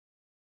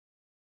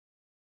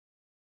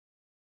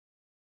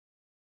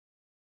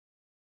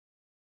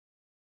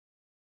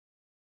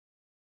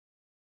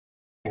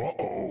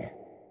Uh-oh.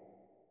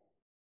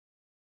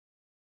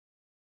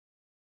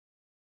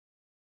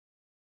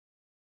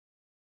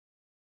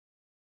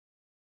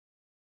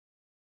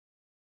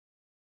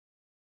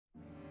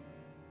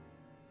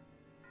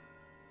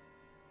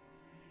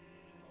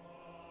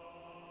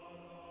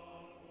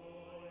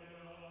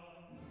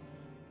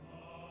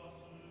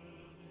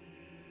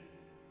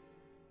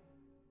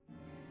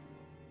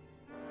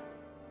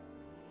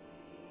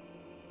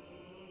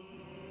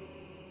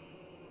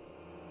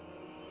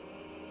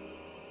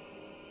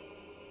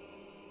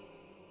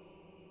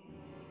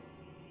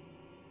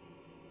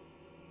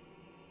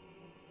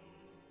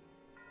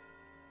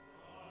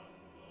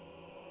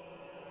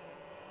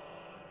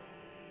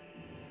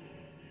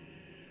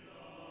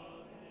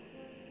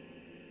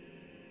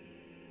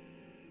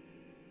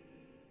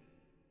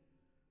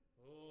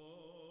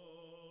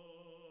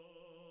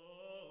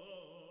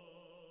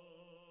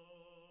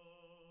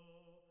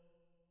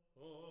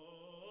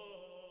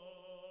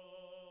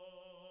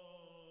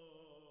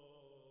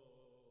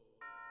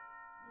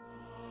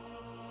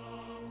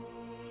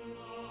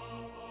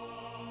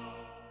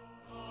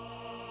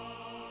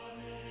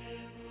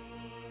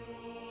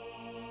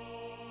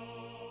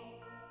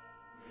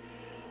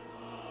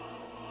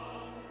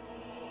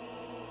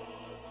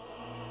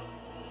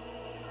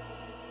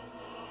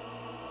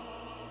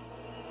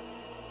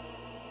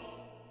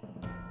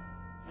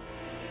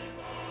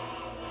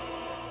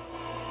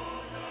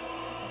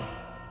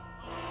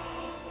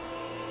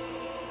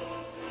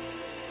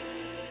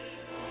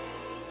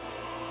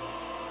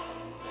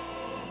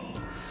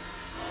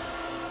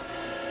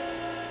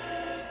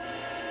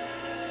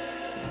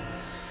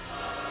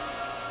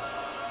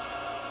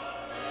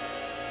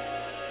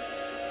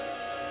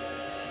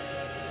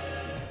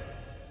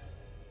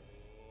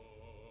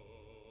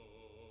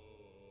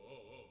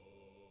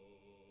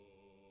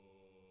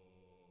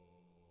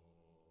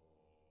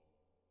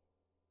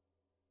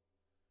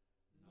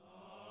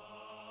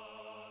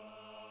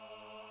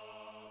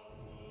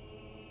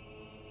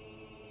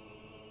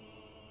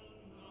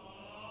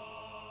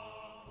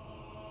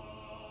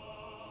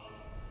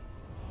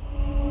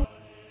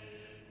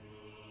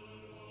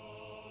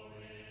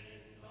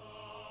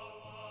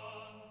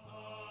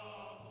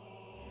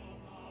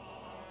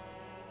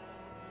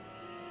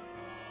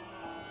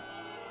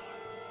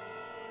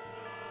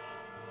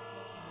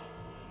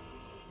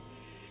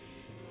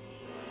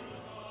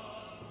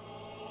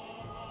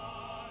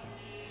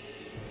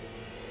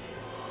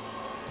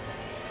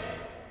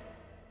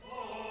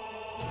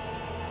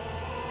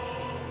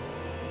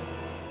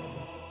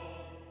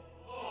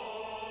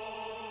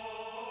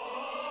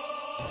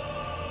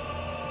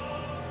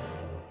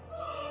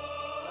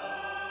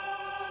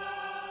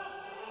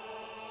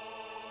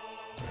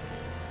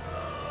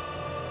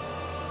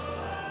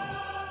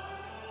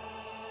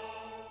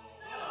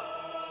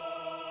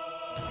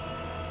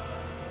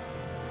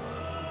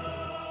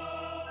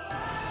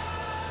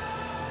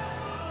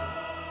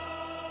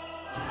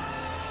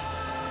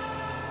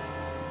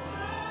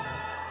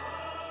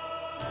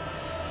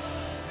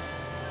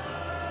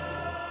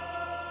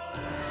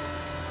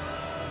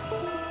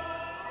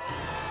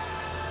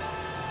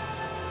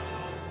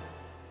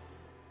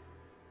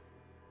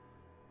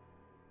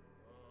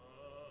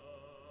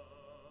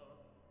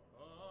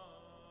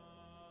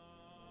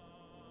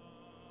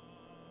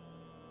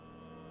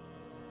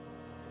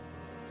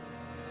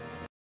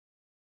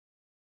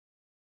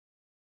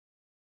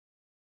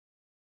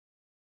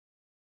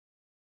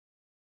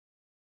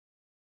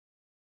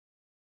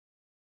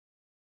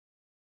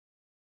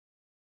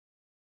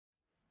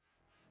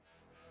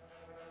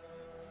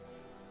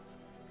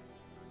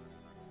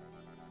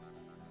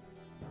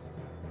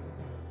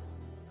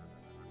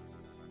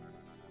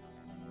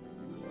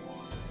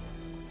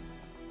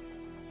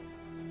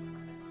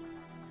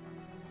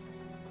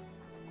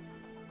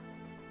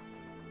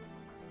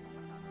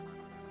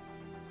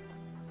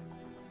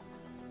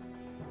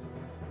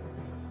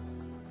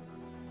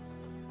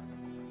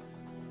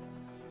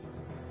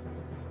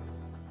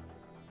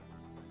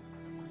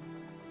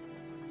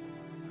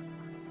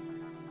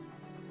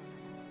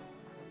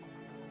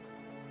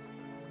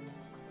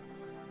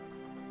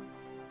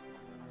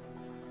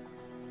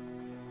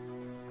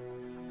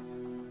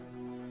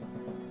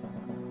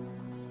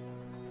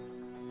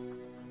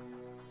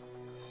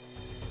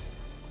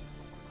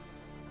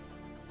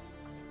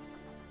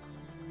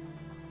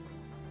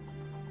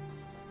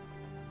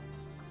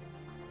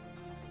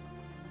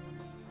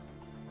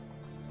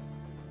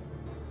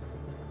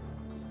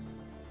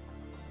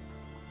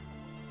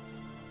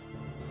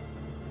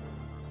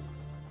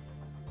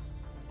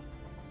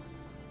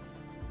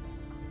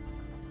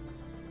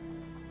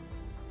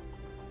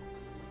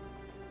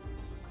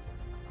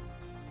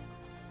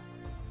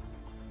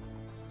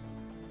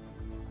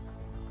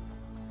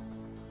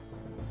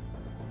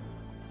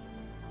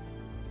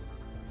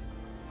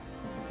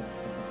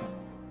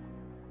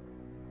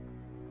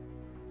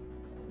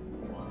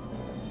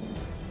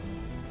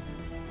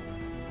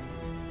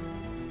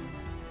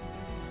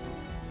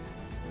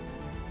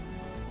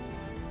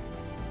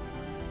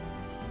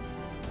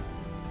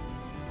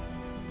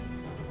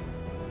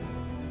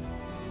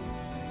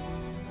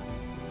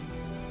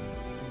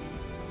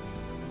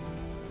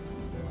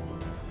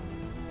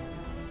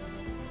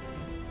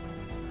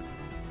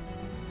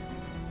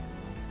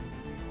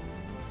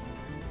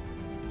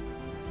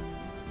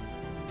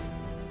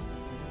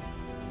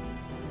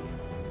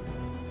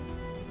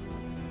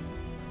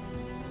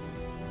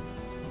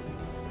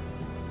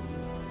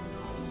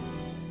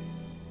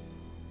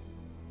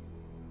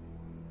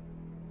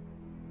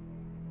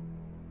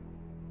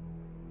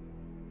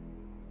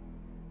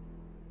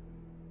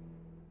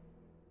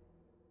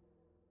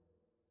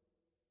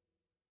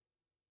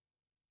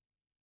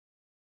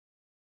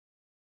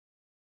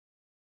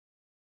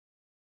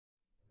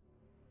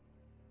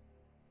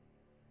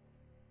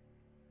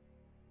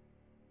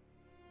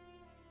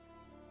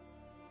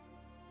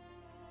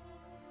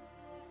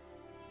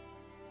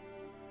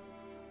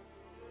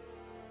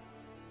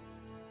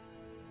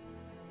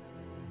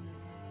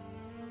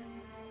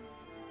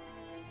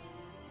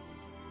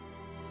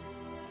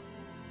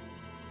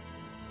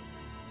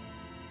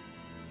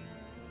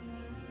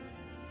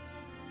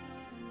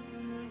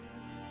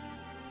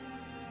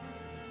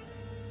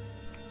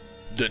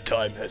 The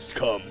time has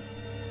come.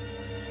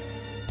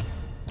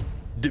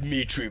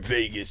 Dimitri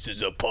Vegas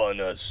is upon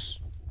us.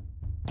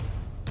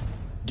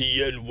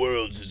 The end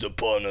worlds is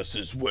upon us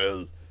as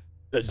well,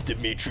 as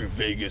Dimitri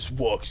Vegas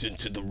walks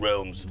into the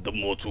realms of the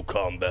Mortal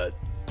Kombat.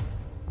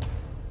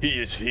 He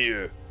is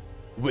here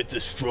with the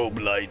strobe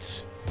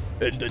lights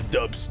and the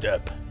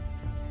dubstep.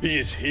 He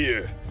is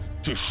here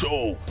to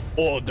show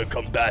all the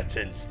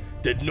combatants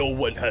that no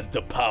one has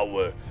the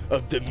power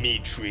of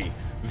Dimitri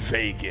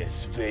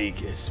Vegas.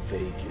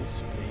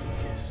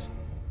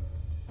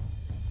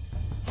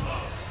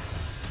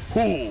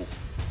 Who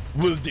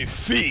will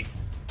defeat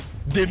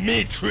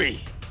Dimitri?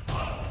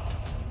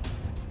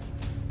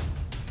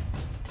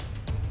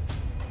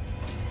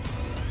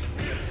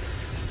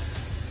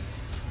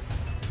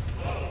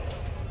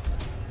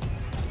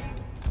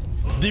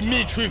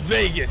 Dimitri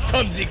Vegas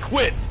comes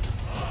equipped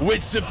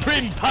with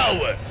supreme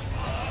power,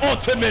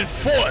 ultimate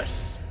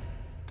force.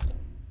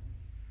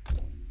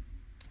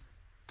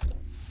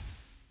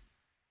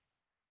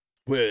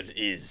 Where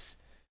is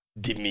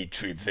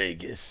Dimitri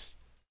Vegas?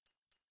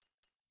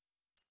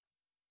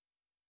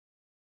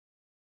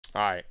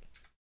 Alright.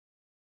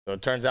 So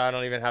it turns out I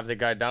don't even have the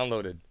guy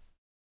downloaded.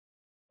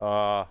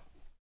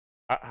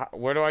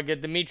 Where do I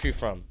get Dimitri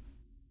from?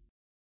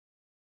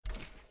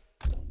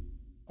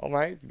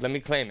 Alright, let me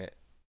claim it.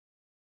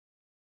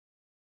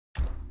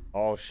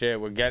 Oh shit,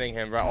 we're getting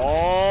him right.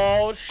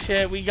 Oh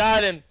shit, we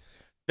got him.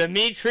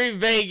 Dimitri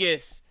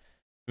Vegas.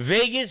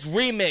 Vegas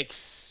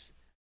Remix.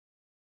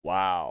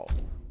 Wow.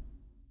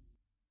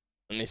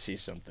 Let me see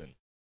something.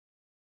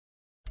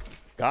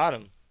 Got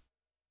him.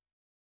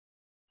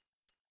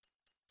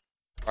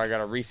 I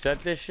gotta reset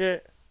this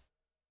shit.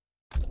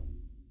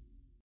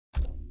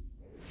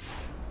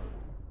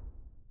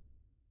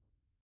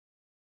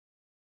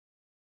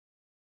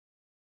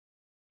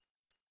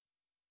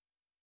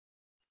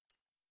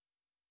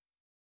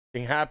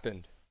 Thing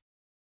happened.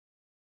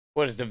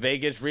 What is the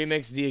Vegas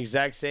remix the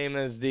exact same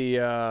as the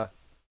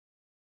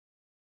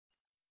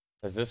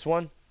as this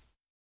one?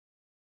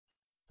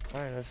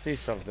 Alright, let's see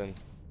something.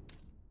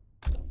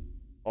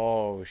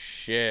 Oh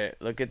shit.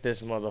 Look at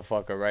this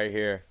motherfucker right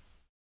here.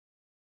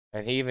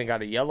 And he even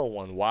got a yellow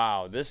one.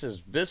 Wow, this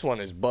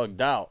one is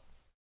bugged out.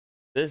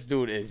 This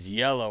dude is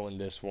yellow in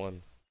this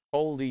one.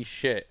 Holy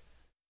shit.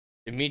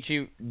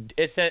 Dimitri,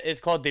 it's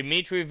called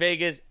Dimitri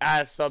Vegas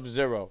as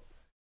Sub-Zero.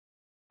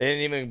 They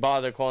didn't even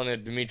bother calling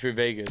it Dimitri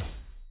Vegas.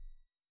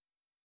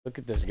 Look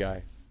at this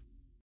guy.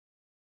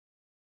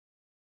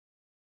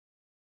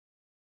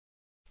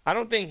 I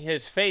don't think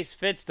his face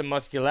fits the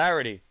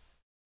muscularity.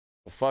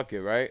 Well, fuck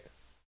it, right?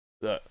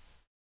 Look.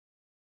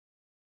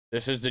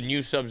 This is the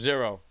new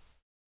Sub-Zero.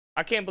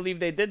 I can't believe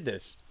they did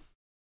this.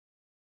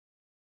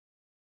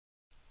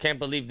 Can't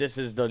believe this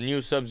is the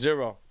new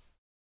Sub-Zero.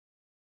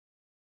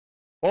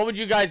 What would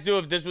you guys do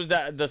if this was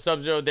the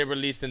Sub-Zero they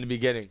released in the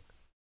beginning?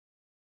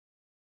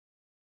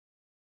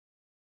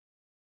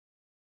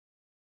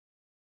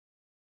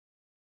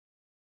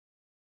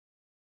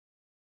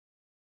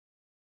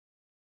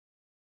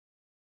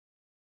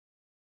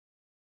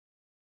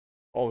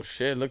 Oh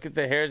shit, look at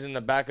the hairs in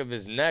the back of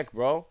his neck,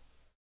 bro.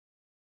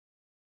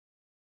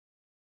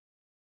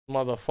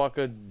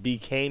 Motherfucker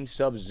became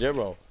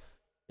Sub-Zero.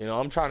 You know,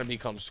 I'm trying to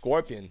become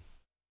Scorpion.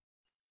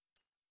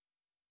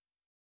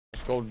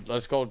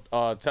 Let's go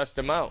test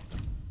him out.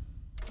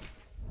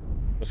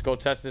 Let's go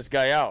test this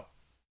guy out.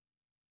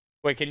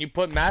 Wait, can you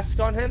put masks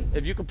on him?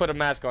 If you could put a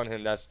mask on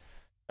him, that's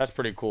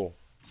pretty cool.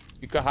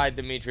 You could hide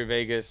Dimitri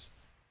Vegas.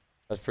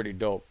 That's pretty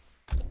dope.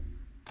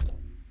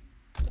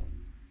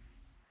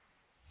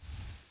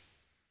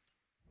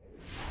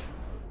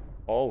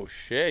 Oh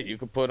shit, you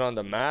could put on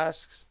the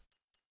masks.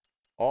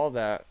 All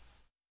that.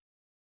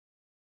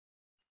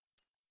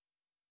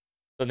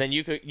 So then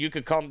you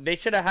could come. They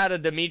should have had a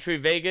Dimitri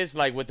Vegas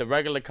like with the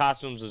regular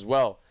costumes as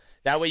well.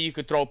 That way you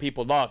could throw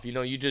people off. You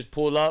know, you just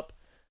pull up.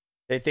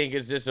 They think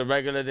it's just a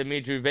regular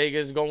Dimitri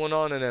Vegas going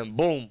on, and then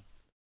boom,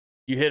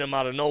 you hit them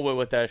out of nowhere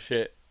with that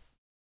shit.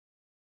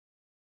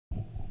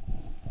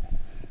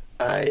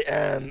 I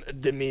am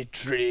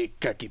Dimitri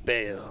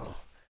Kakipeo.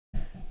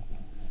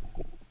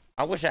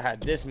 I wish I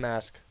had this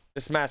mask.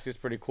 This mask is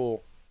pretty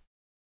cool.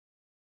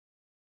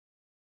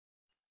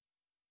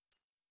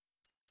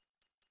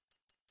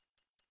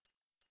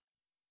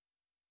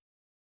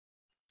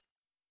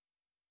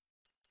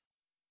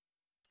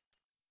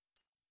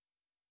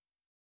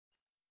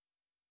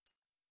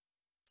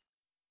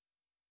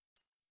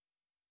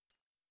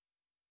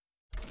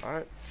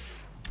 Alright.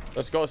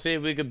 Let's go see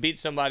if we could beat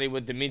somebody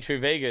with Dimitri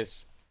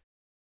Vegas.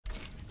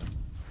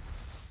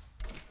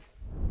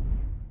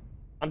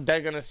 I'm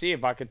dead gonna see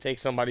if I could take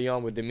somebody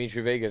on with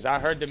Dimitri Vegas. I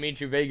heard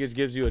Dimitri Vegas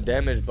gives you a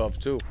damage buff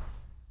too.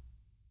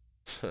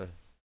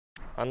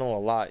 I know a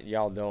lot,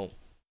 y'all don't.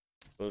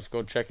 So let's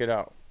go check it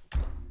out.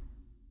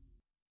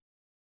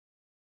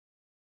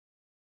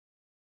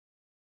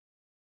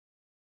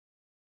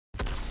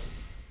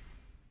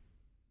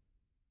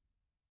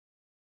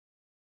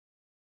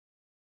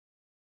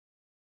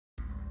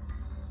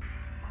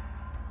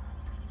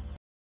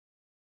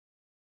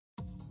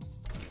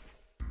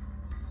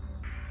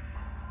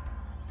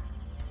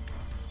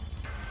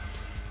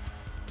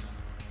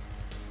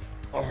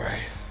 All right.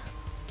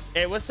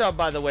 Hey, what's up,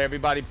 by the way,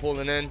 everybody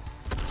pulling in?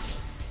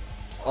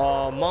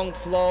 Monk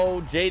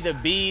Flow, Jay the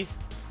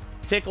Beast,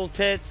 Tickle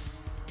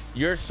Tits,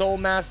 Your Soul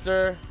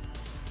Master.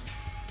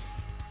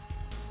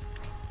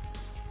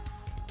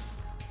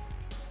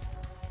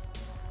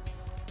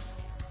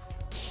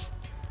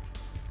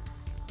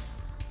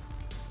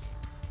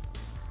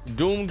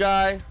 Doom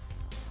Guy.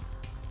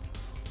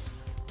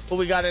 Who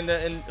we got in the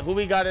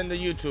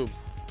YouTube?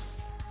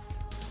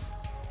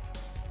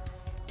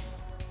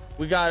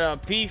 We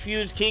got P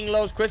Fuse, King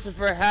Los,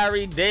 Christopher,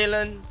 Harry,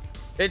 Dalen,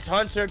 It's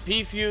Hunter,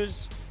 P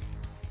Fuse,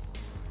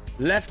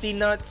 Lefty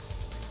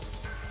Nuts,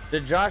 the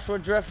Joshua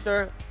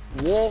Drifter,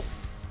 Wolf,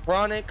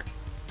 Chronic.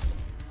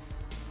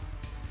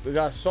 We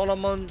got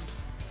Solomon,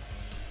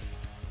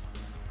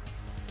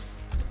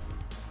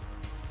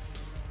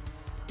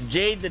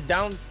 Jade the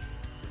Down,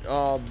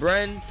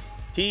 Brand,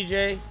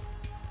 TJ.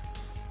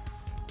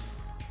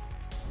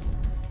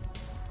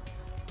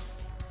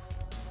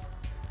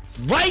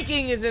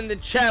 Viking is in the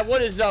chat.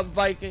 What is up,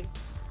 Viking?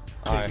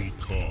 All right.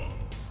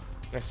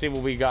 Let's see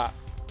what we got.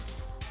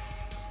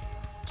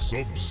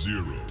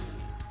 Sub-Zero.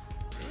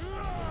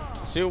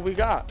 Let's see what we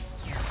got.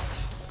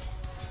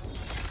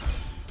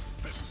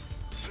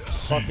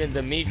 Fucking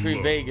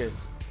Dimitri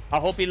Vegas. I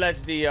hope he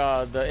lets the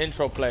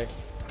intro play.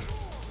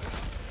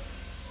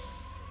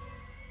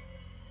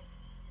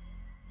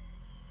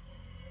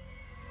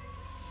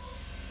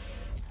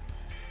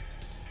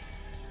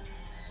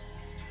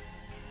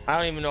 I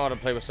don't even know how to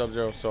play with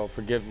Sub-Zero, so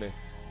forgive me.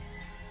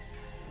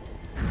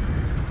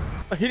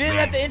 He didn't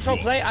let the intro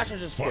play? I should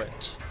just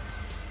quit.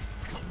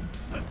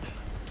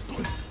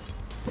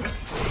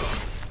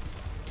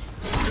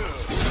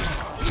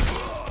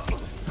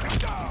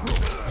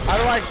 How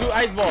do I shoot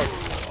ice balls?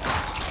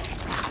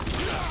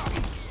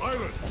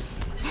 Silence.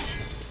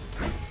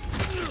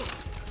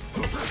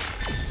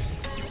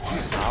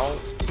 Ow.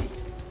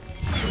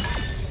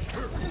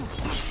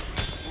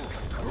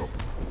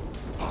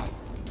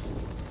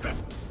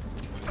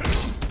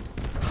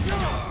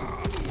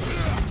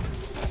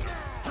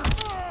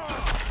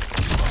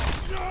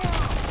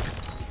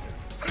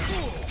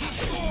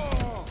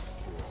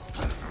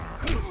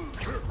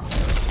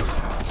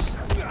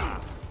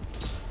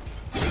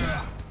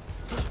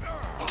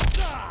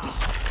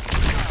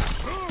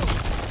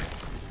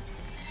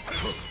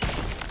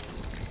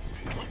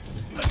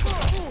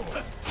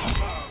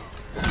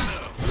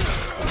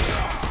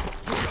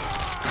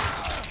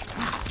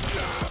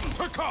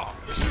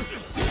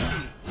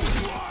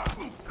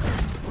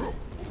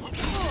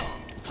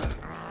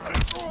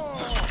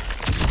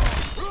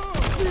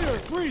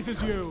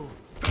 Freezes you.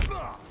 How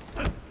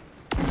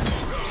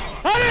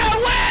did I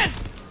win?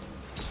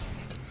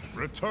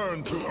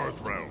 Return to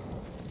Earthrealm.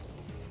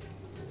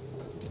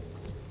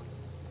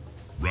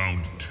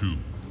 Round 2.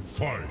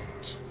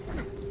 Fight.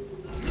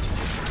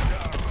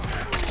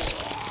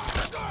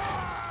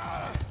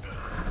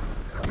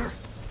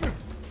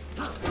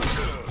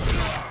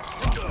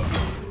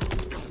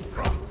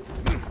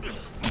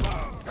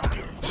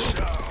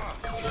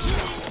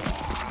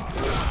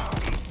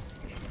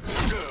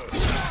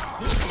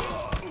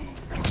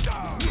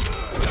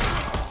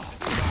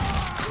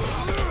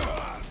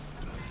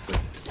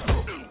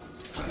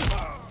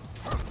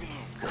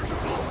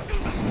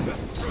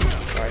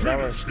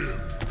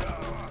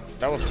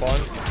 That was fun.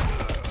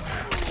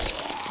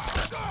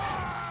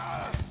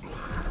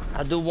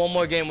 I'll do one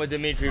more game with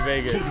Dimitri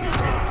Vegas.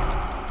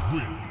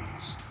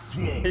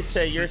 He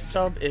said your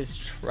sub is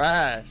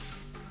trash.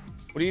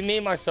 What do you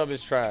mean my sub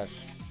is trash?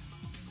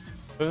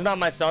 This is not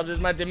my sub, this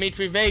is my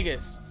Dimitri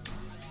Vegas.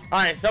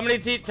 Alright,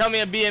 somebody tell me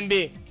a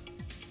B&B.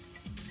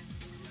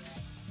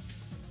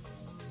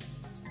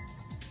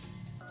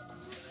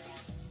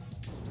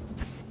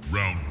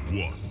 Round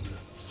 1.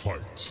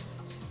 Fight.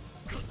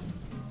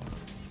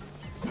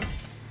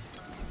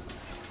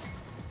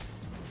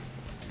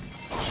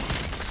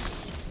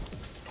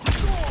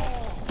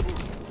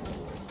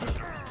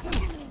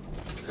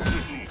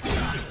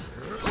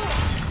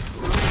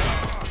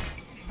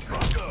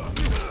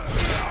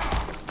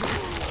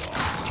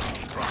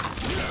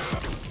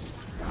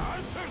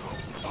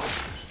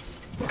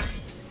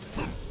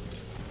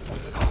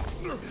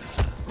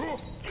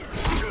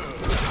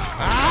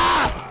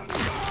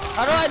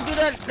 How do I do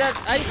that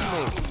ice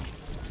move?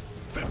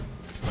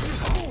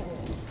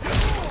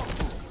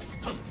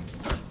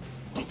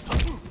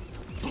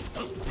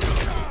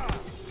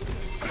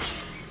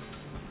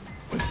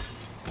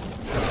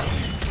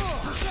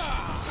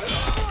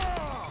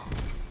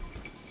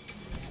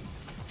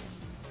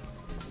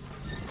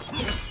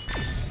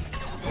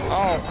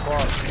 Oh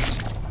fuck.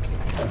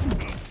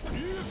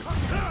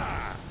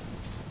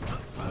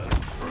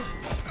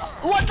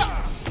 What the?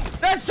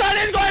 The sun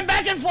is going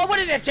back and forth. What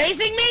is it,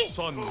 chasing me?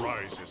 Sun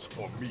rises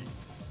for me.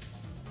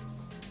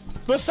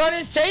 The sun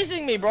is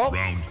chasing me, bro.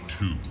 Round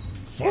 2.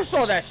 Fight. Who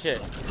saw that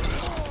shit?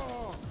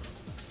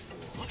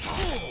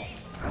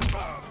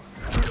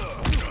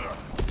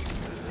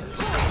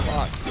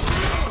 Fuck.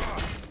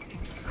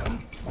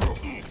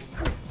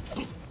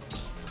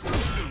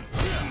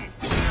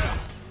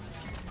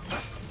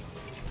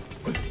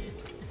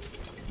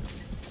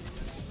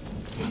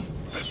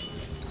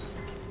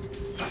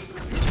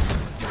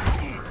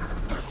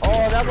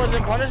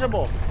 wasn't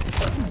punishable.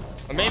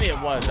 Or maybe it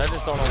was. I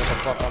just don't know what the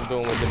fuck I'm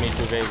doing with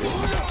Dimitri Vegas.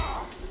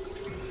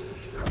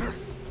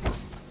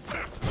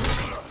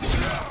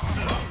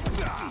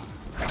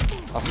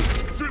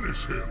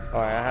 Finish him.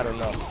 Alright, I had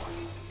enough.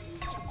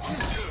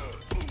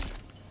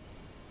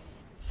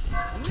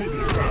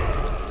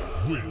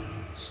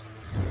 Wins.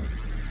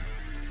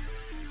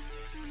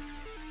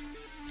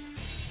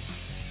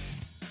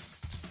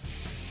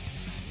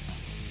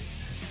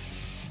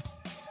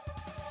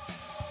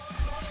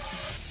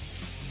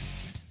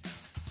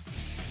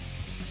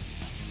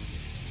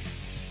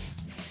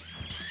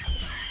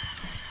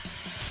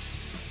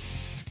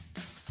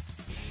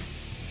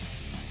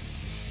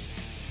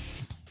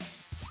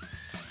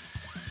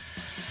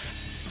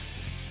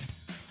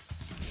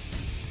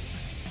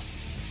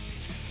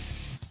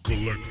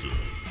 Collector,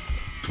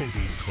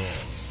 Kotal Khan.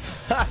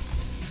 Ha!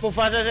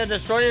 Mufasa said,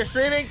 destroy your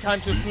streaming?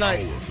 Time to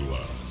snipe.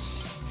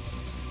 Hourglass.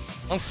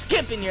 I'm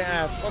skipping your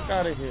ass. Fuck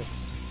out of here.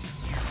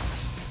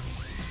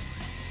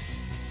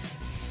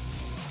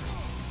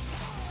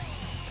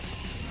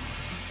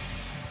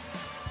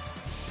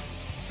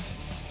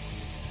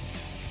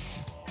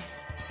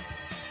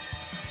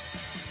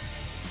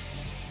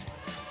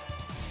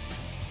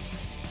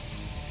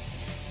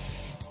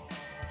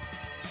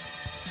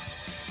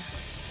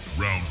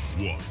 Round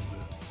 1,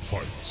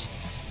 fight.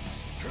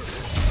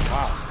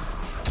 Wow.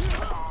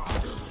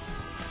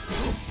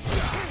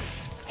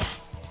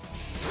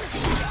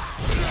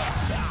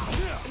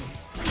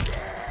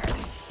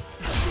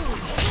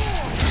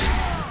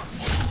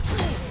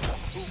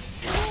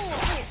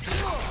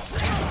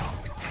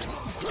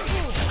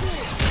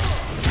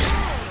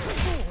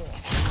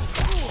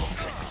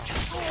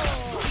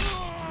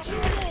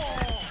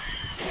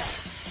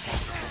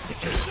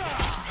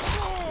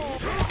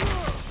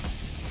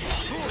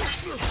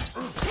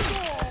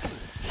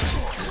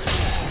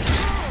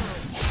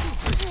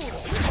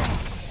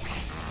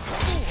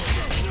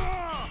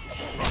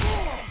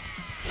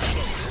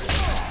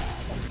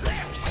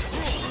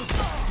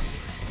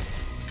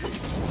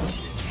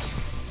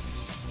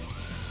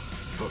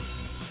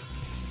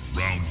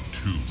 Round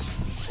 2,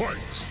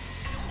 fight.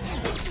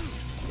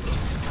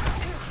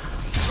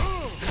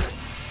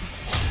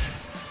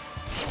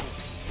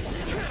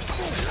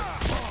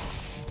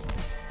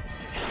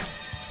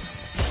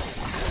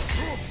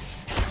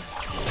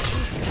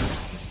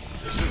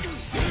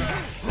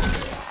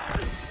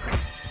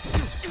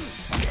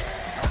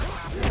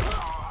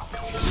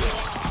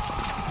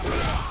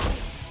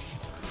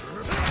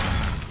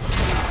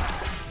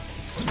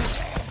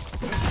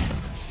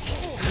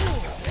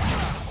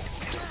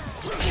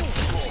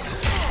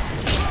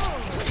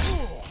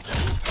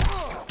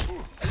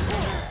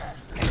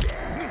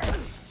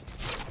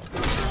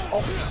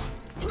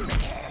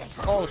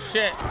 Oh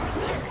shit.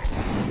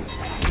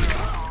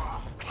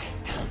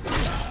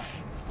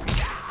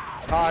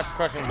 Oh, it's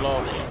crushing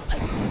blow.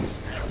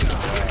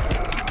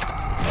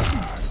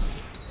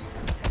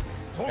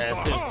 Man,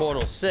 this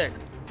portal's sick.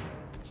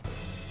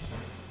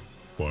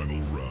 Final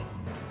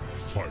round,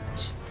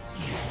 fight.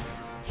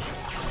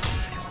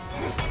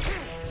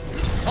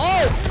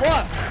 Oh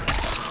fuck!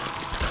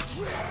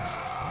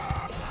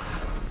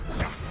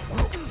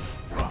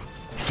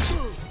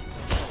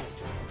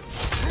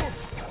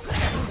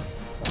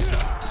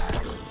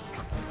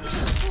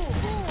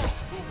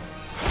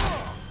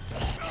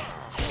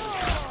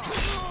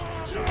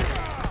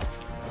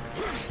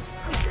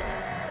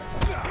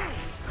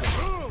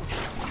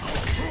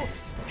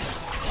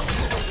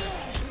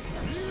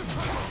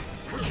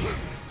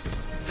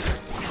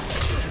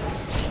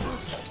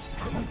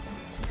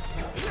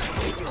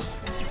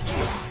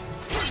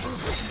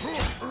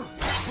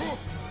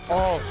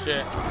 Oh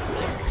shit.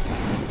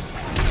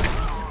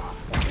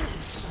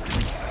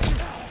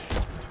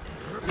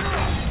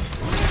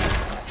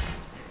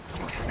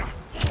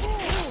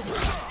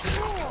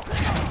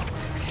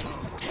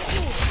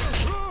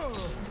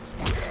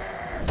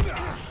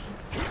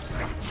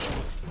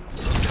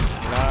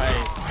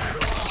 Nice.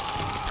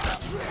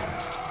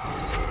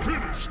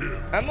 Finish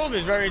him. That move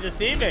is very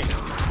deceiving.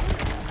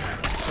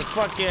 The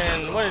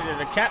fucking, what is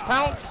it, a cat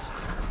pounce?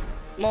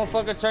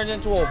 Motherfucker turns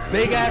into a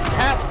big ass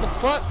cat, what the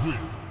fuck?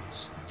 Wins.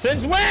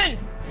 Since when?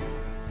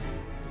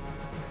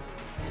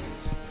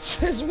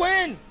 Since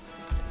when?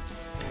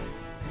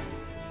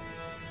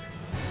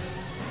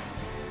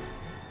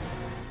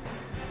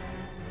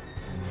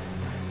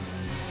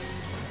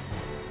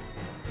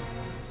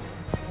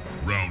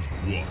 Round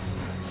 1,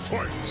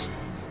 fight.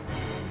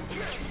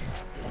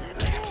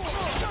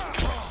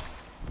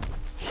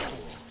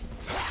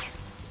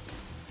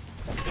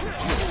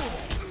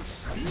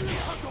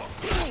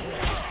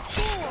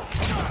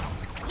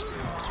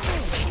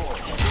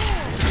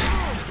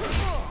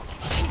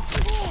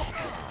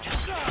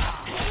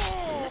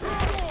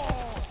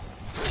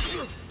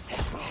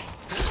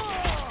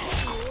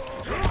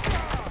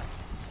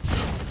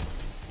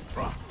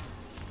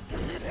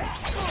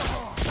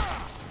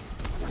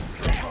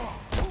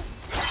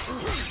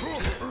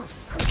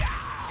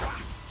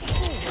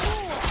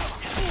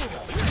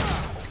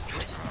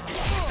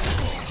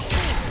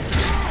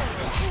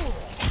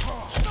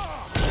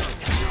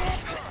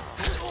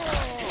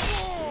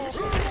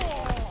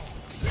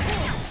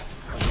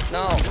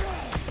 No.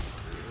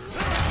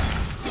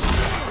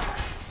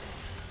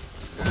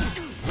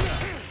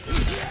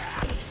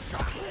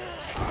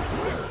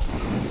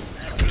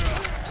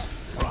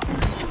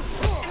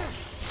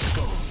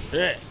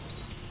 Shit.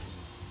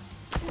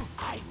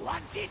 I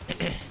want it.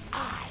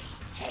 I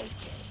take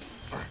it.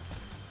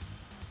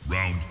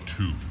 Round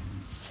 2,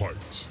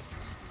 fight.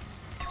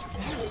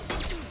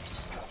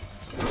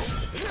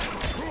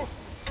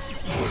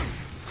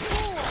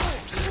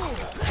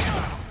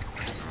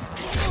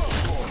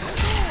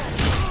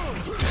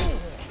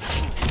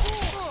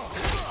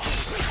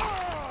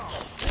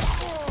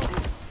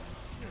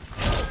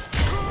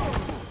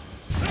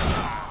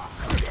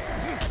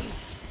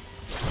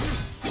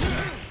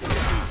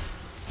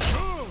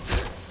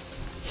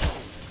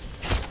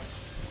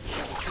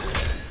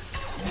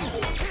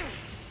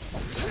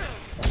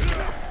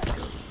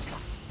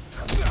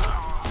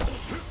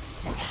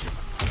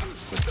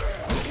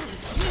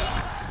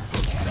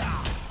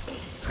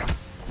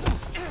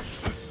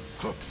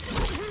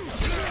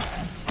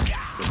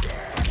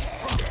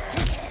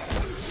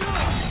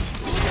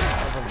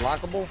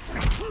 Unblockable?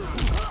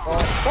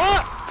 Oh,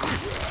 fuck!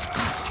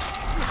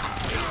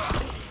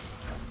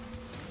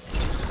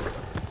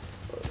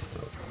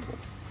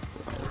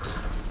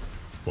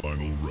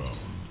 Final round,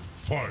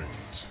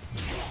 fight.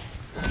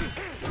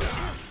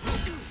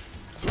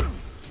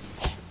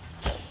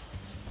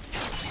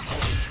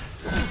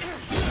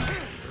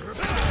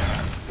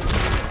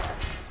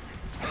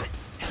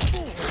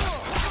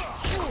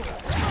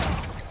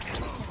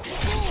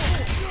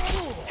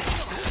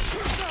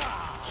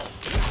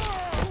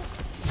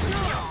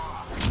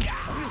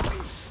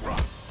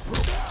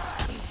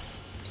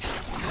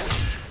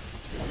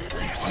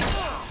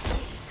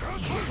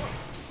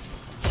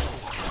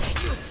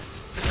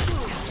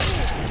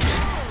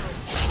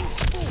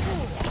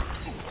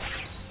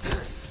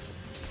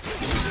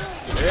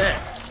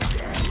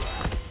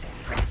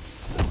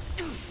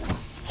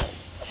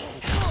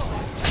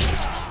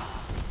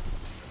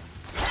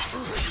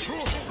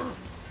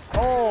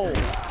 Oh!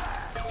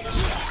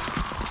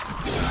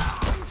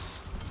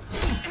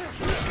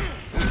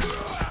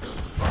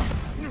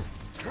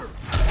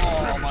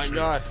 Oh my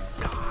god.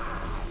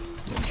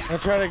 I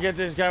try to get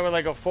this guy with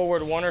like a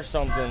forward one or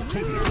something.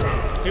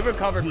 He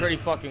recovered pretty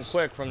fucking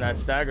quick from that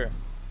stagger.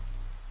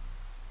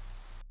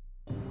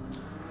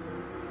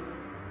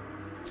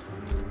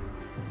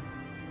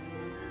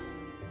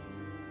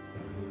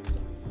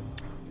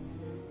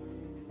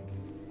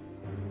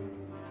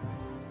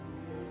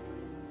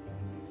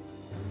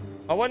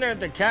 I wonder if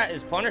the cat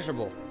is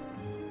punishable.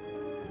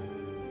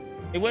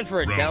 He went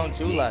for a down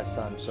 2 last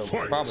time,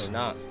 so probably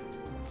not.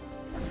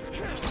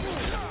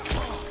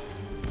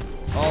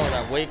 Oh,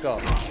 that wake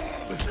up.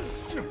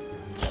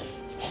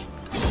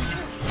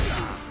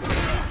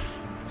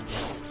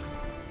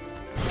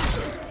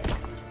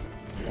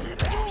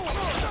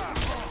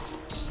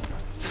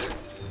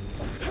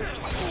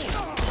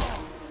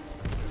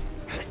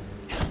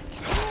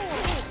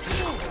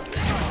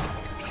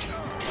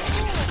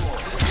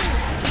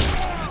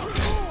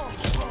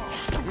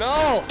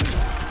 No!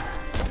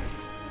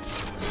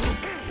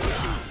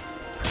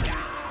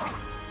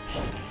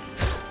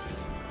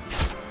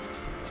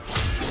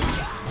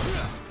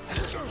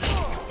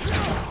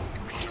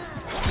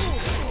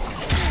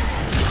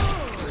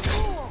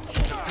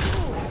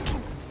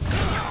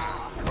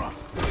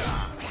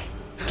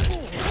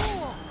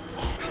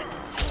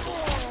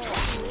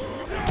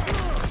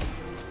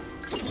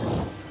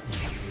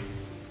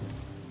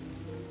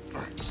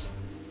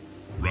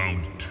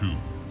 Round 2,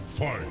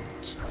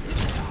 fight.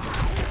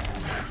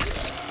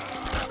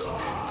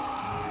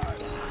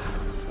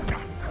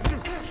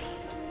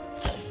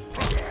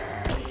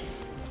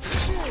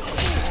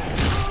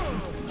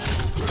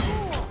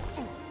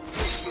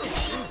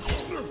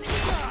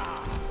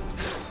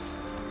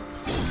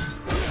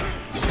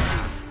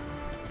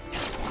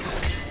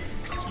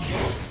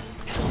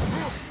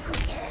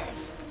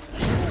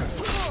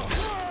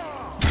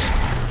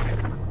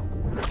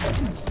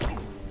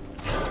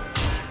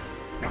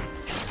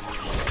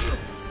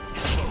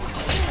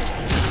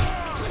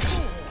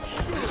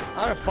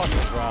 How the fuck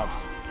it drops?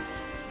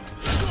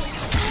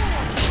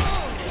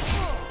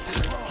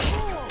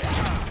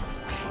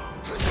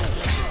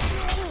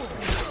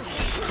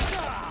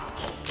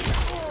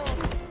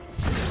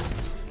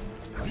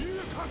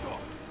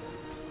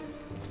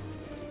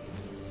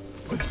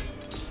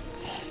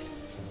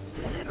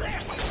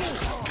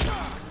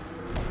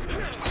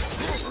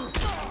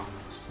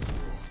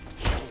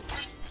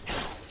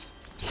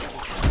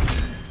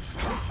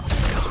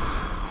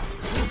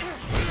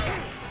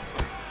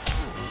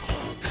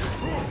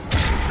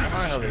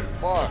 Finally,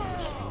 fuck.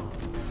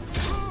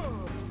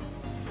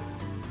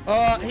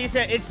 He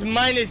said it's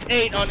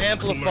 -8 on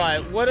Amplify.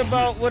 What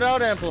about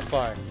without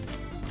Amplify?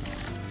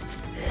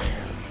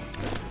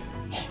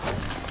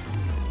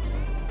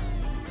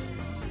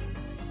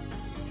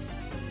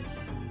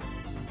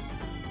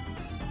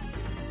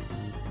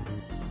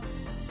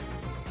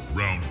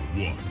 Round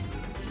 1,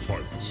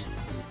 fight.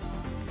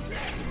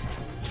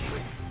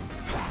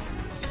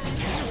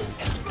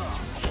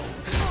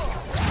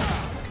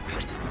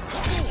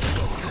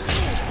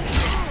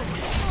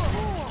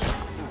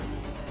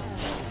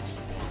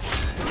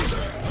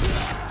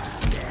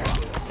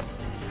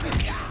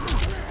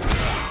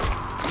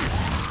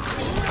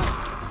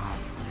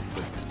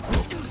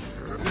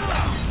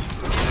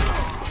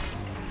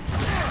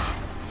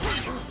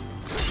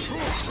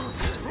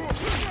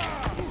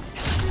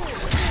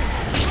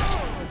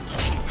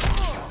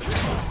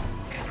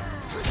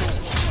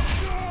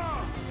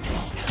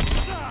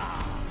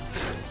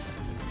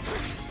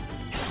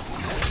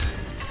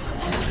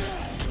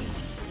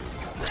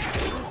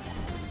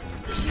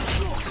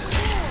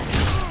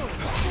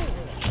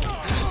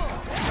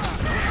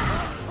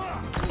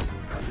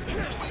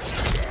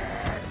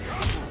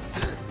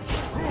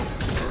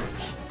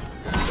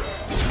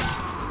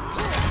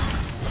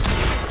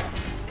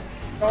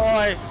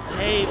 Christ.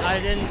 Hey,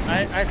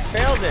 I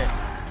failed it.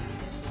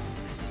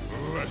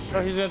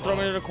 Oh, he's gonna throw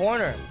me to the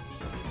corner.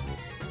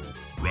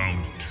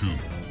 Round 2,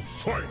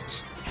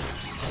 fight!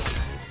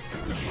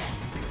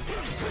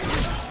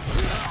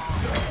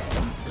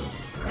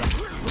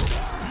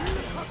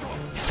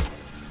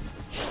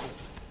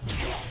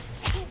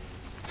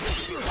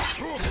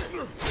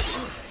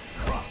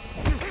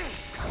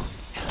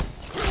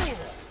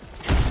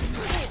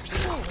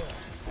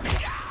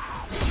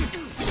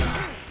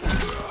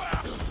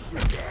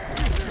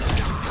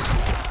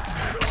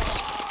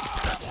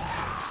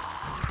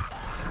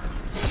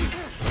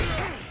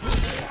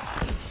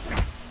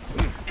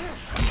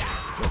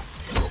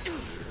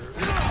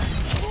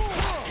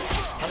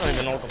 I don't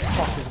even know what the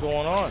fuck is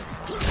going on.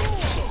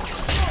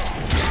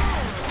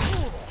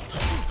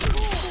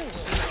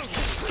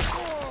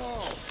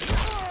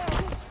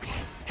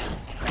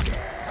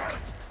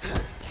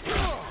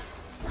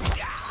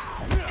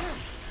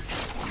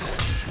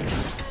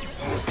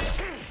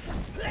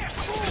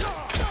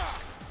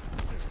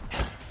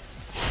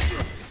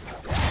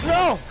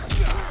 No!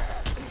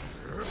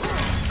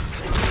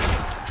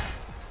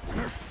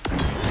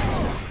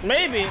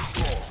 Maybe.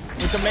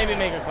 We could maybe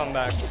make a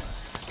comeback.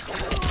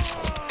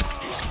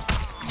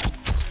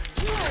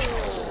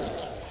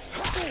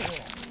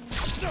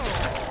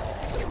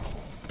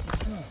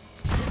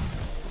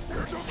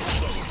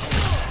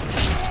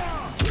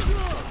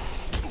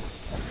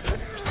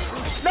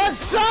 The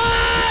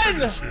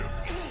sun!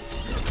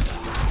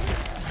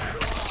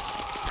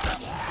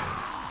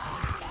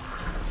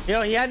 You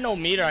know, he had no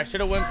meter. I should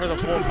have went for the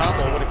full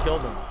combo. Would have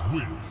killed him.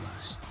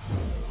 Wins.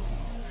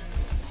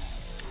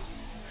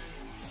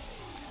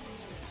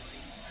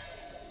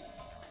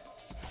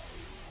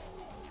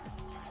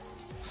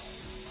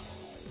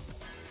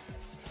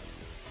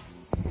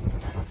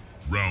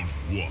 Round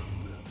 1,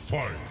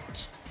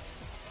 fight!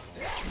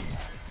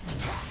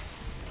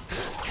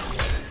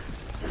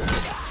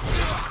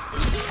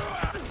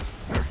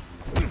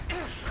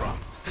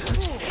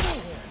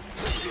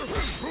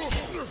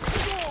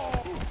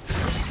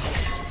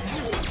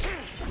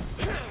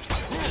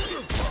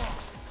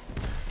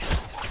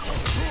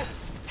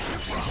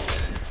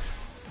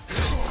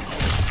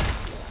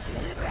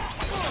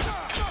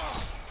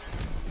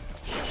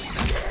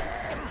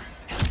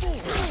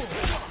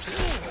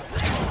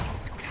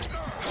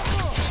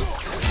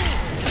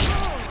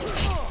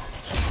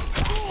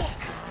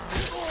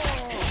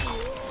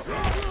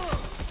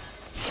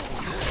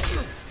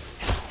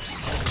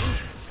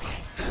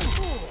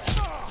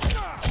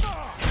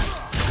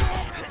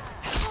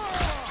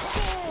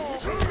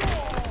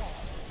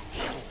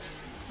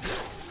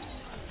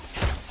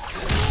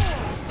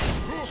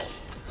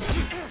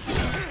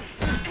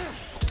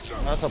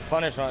 That's a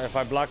punish on if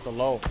I block the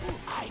low.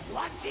 I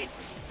want it.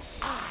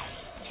 I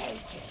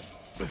take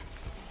it.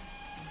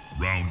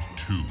 Round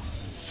 2,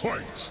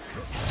 fight!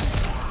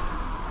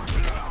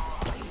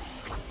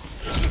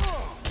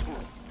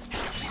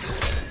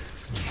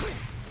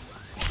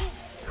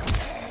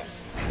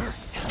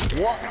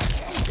 What?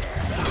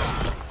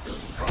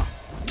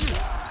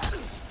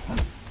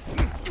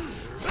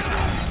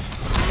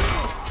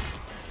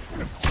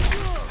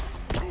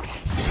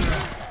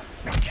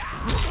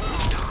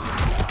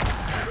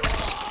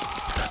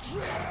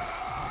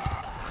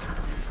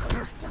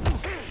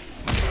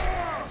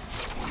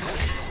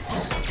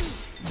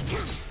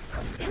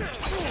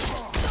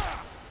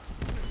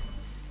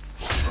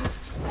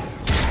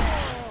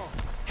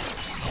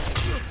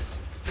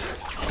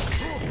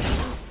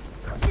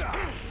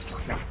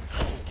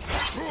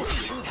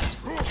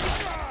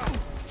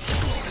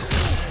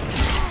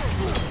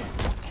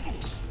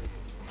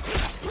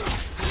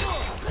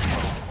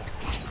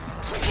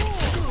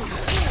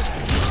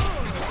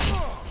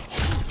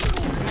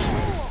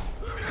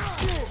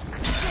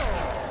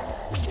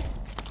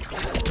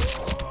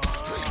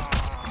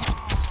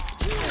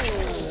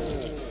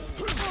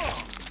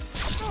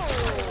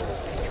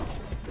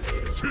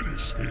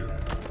 Finish him.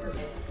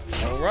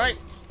 All right.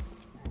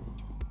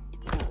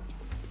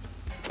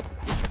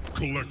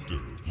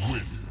 Collector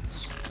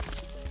wins.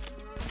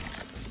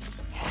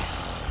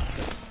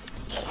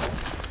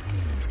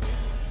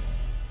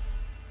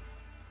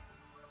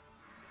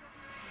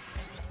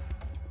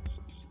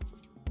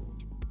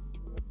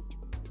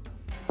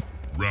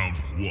 Round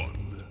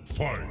 1,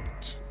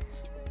 fight!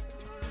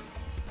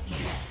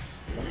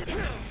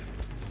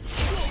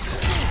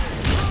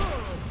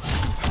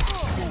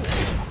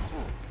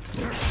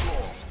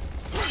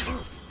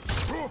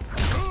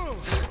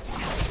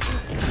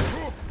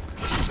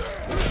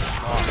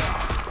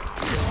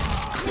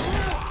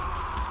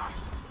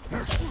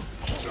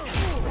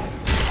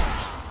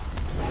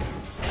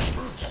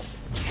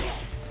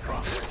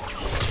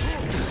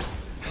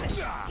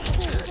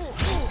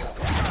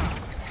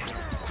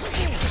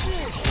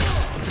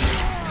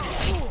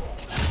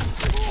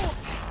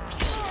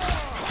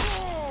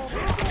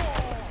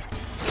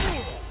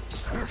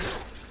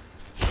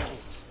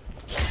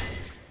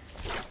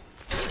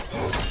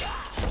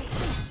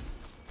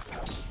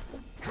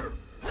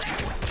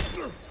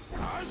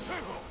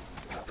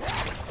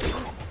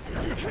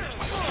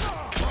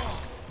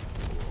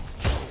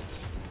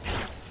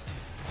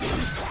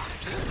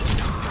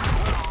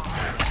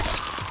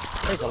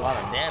 takes a lot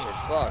of damage.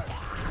 Fuck.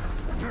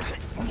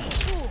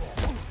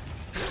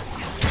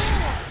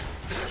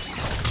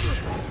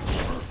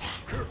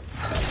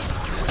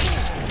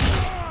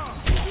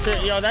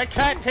 Shit, yo, that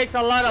cat takes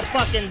a lot of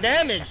fucking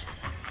damage.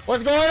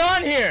 What's going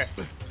on here?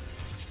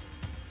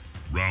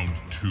 Round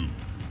 2,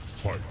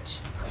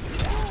 fight.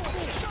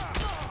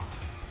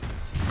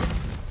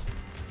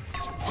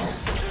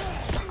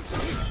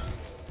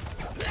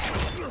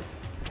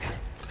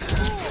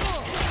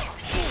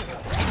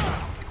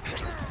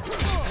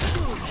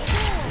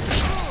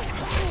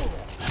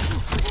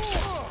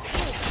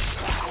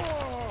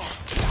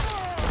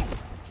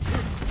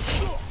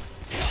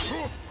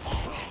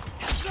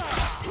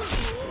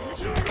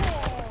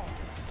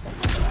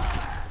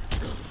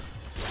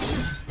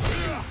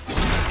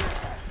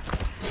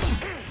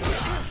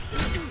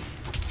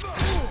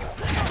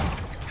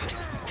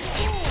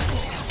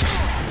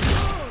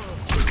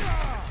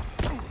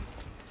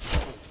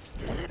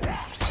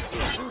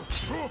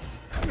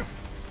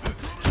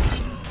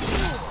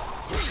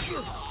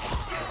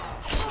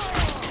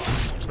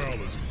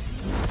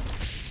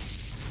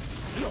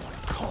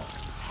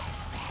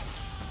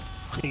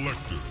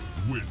 Collector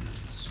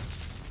wins.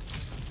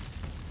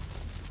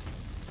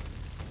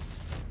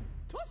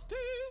 Toasty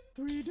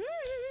 3D.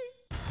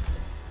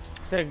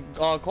 Say,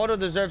 Kodo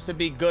deserves to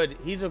be good.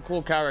 He's a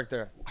cool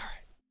character.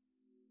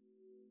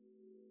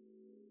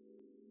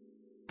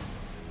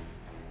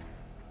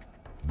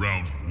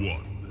 Round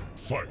 1,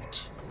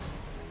 fight.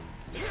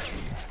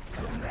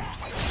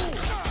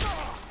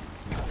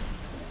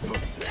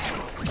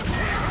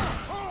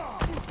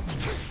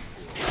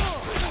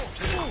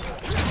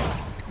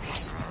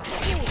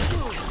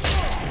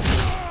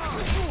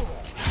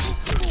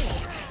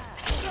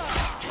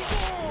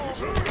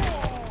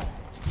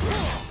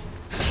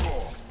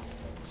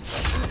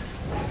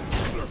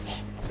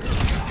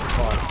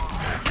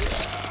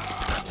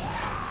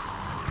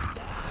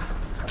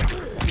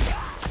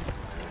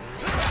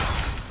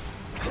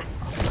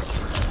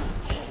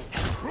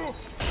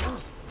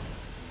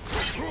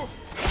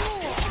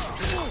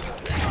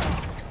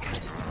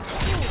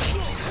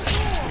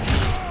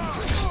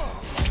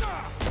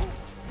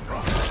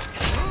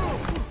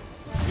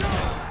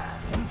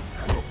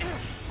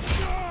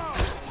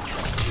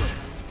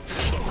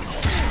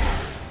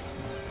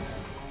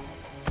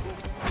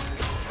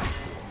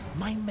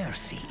 My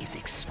mercy is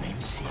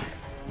expensive.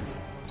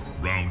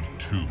 Round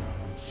 2,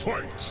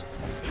 fight.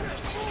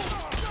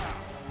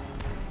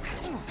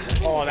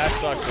 Oh, that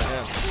sucks for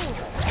him.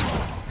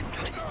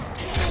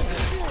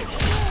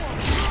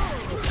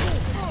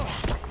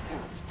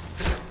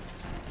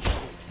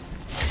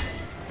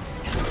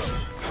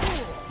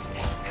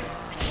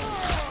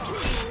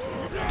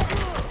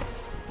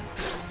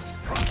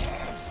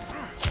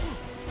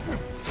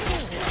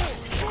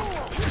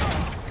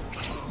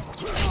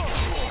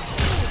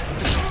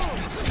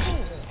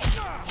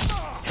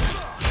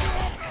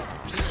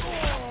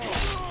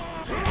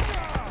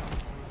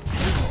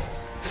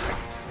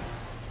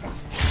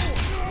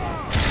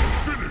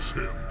 Finish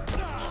him.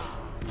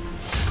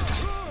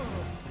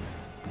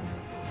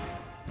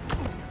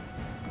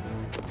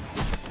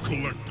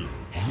 Collector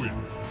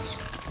wins.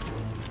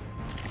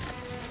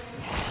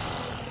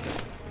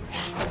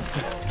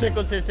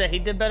 Tickleton said he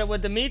did better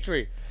with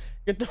Dimitri.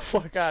 Get the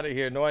fuck out of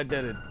here. No, I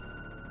didn't.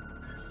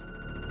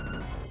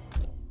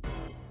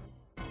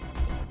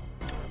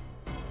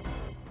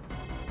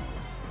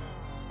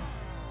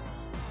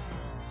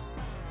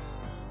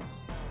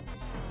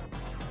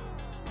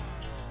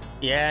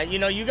 Yeah, you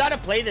know, you gotta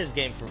play this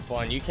game for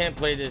fun. You can't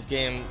play this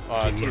game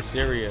too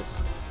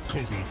serious.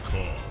 Total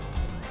Khan.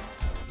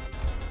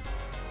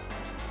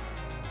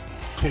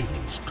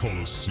 Kotal's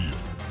Coliseum.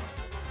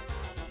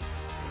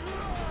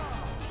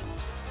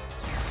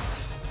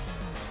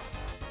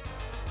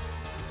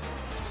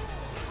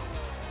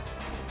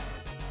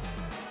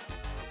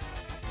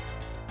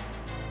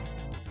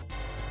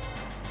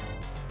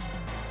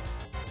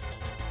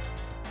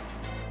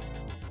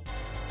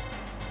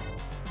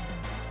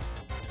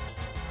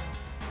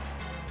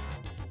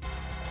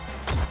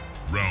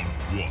 Round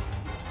 1,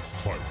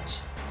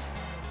 fight.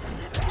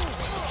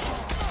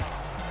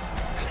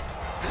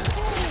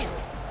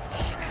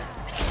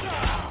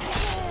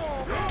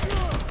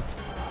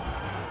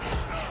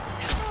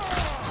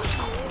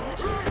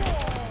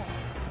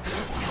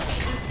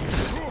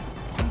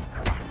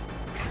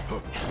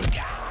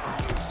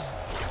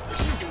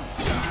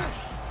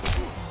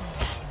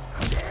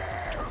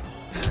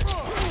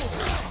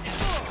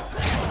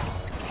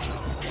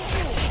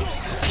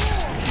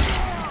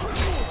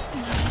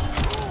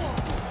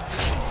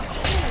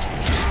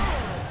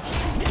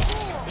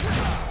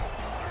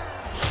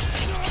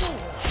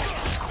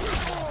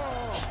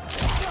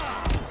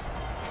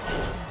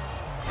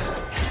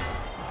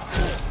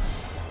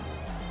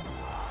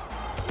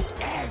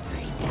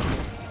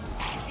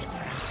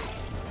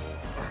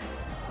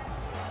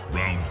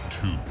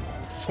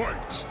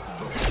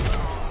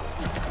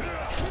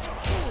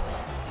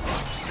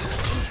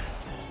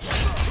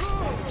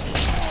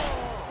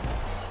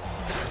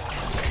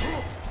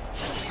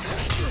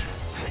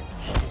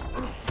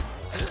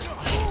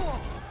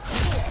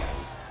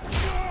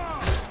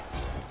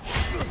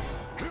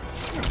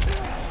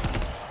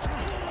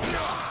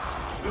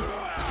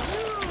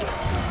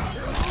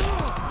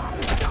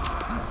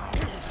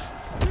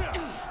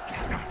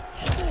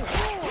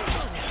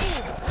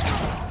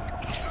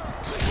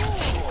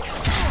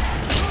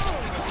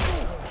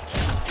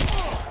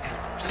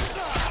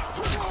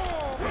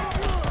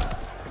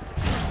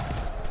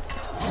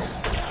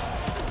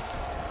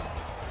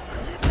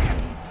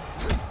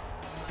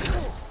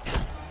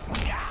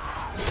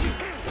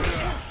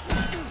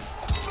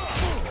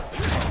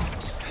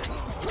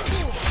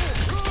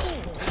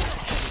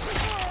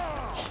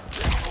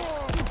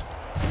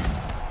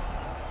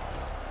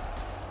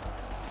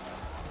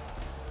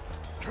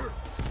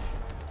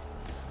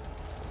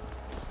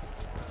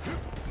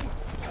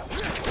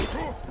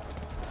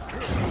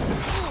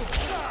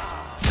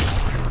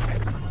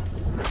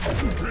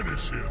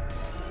 Finish him.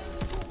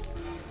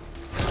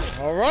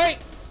 All right.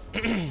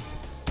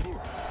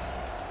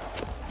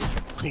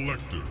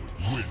 Collector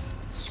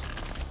wins.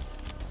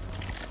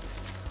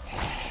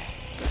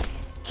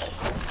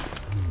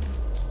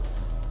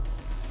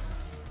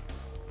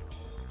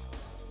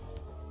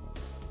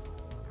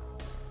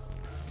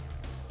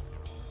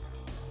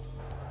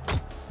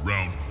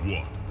 Round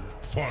 1.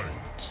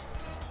 Fight.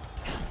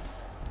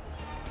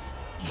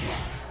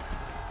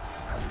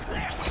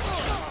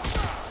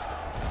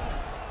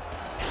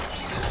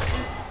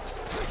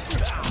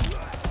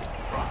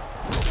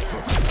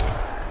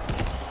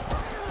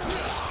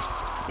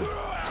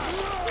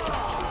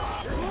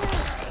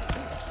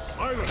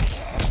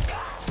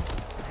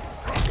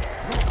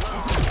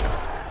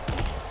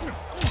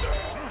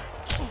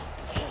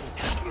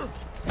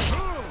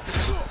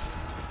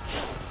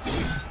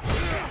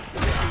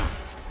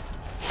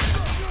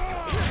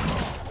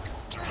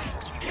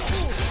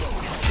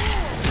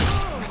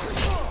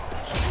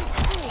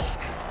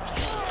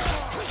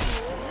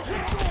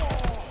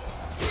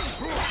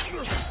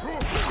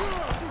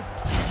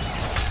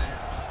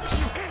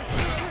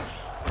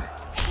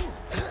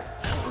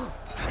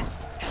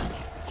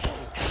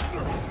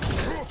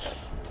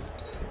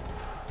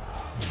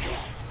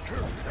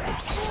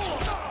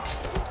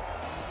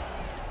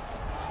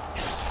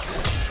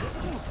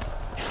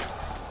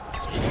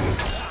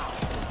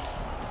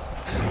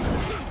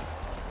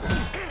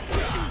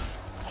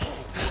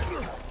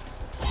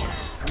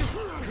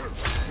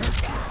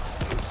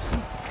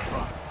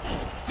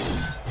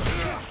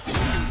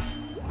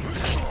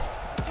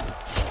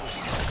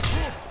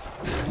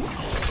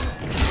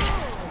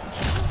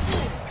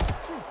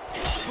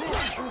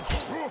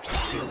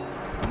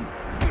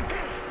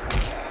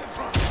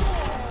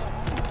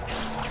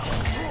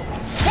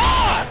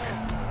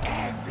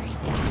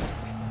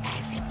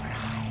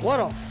 What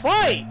a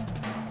fight!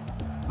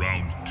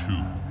 Round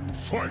 2.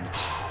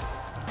 Fight.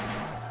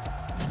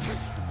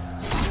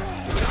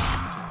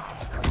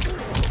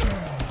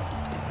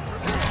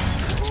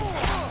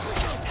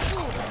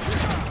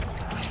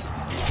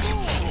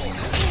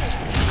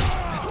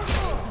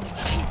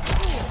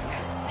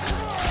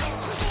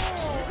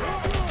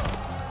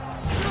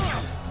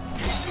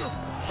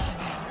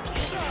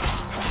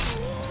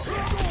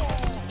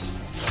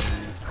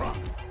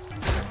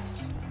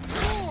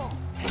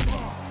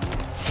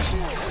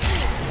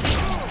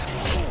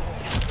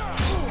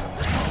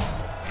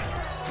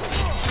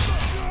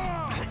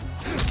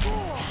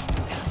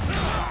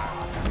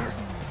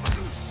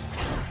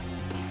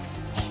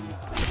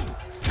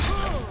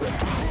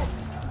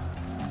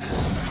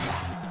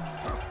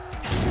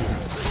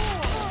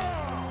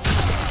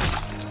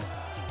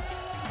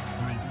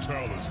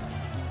 Brutality.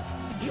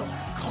 Your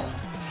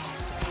corpse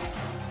has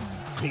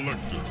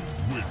Collector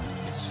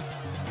wins.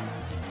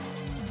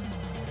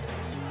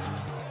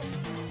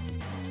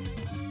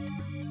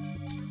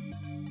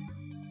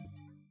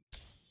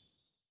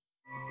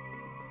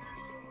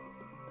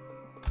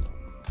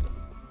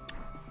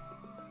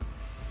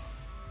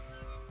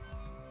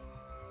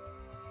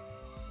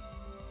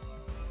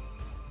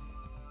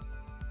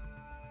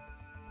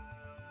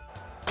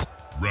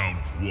 Round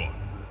 1.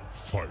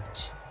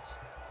 Fight.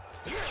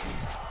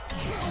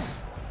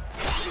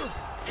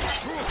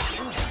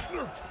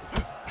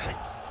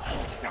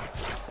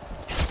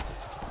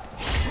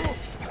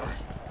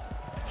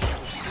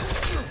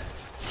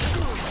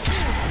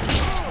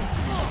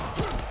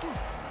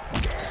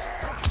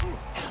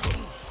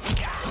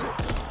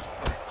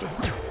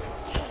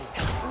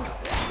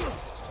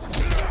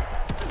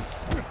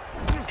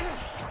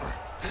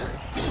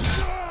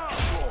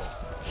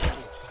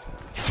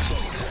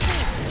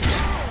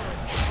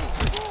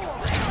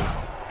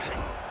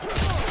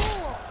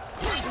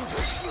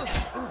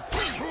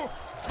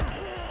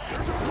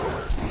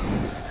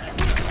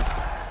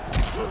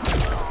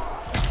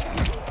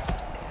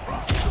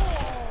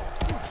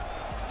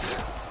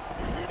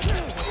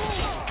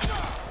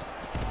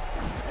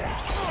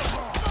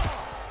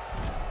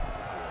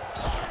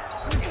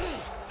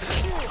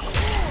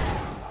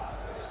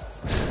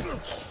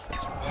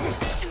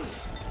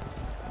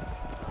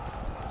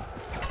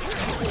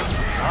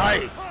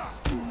 Nice.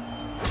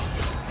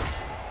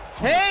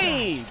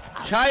 Hey,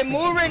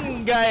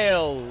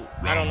 Chimurangale.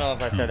 I don't know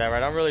if I said that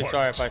right. I'm really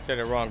sorry if I said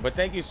it wrong, but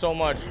thank you so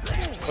much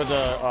for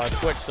the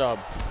Twitch sub.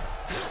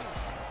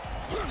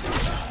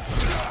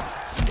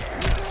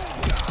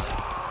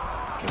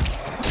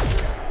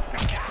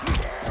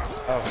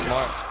 Oh,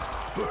 smart.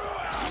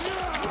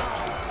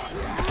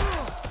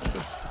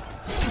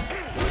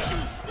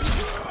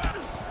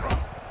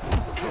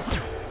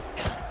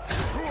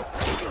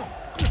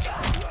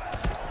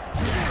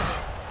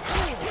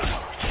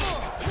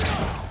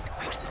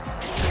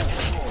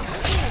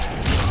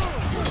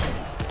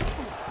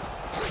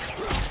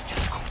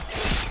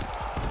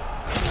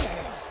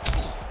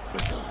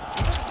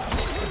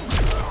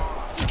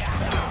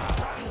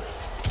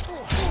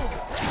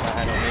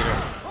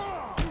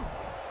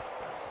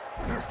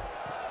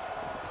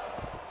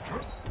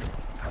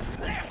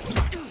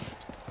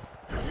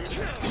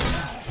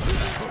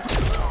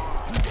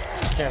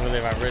 Can't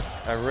believe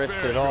I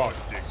risked it all.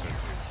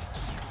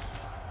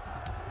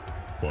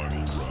 Final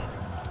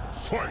round.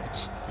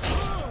 Fight!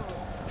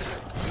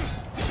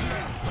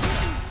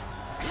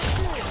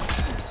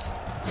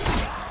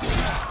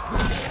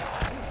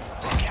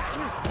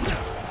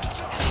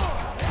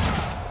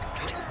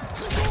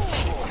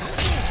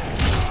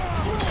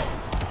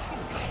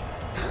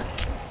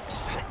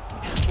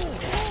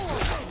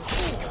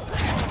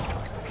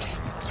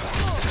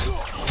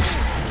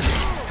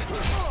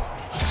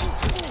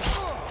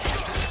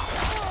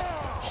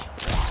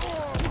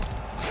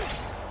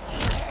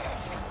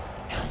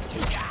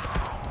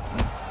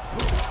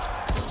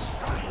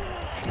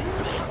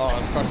 Oh,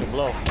 I'm crushing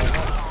blow.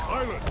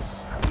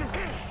 Silence!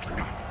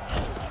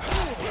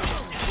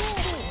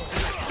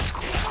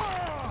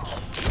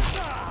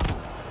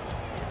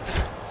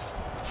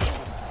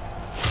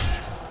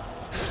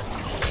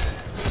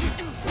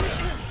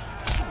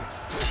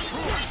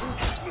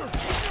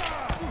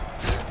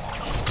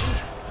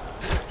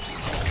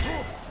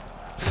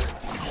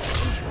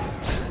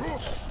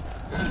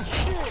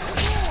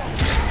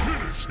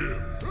 Finish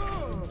him!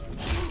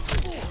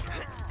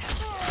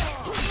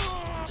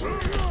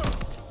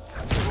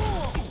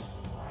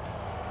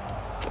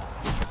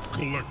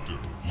 Collector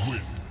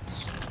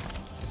wins.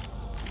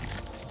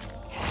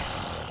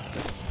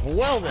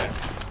 Well then.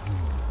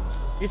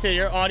 You said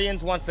your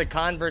audience wants the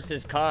Khan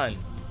versus Khan.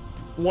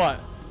 What?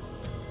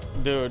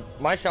 Dude,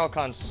 my Shao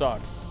Kahn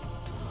sucks.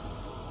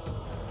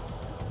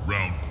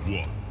 Round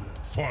 1.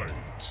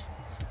 Fight!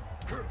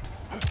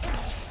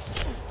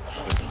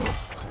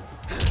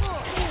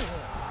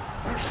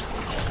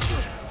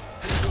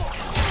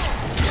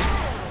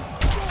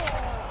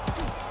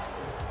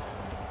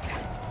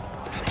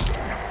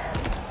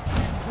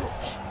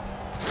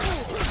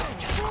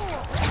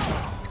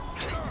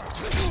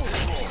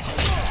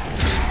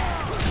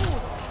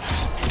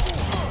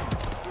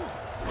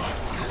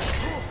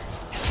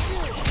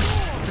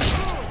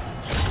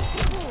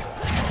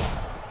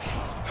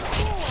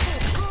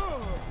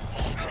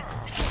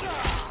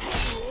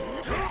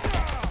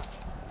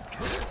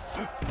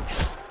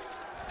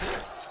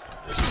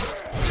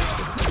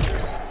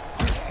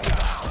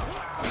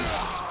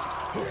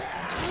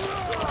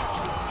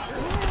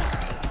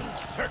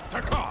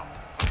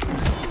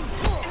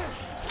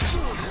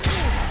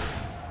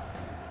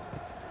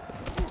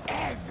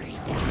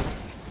 Everyone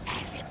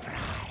has a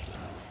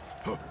prize.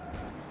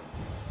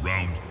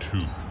 Round 2.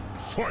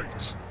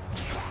 Fight!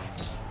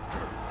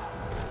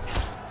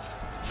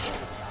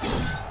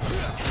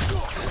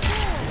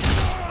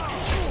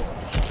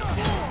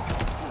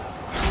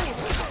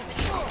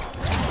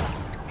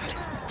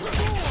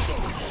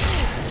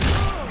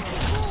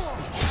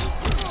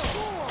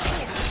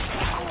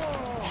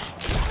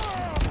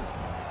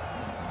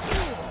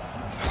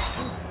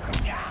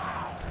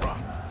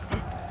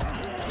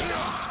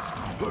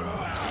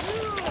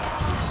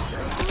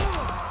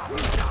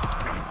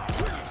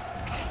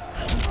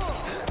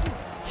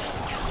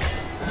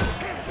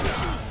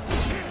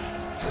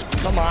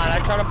 Come on, I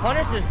try to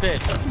punish this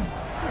bitch.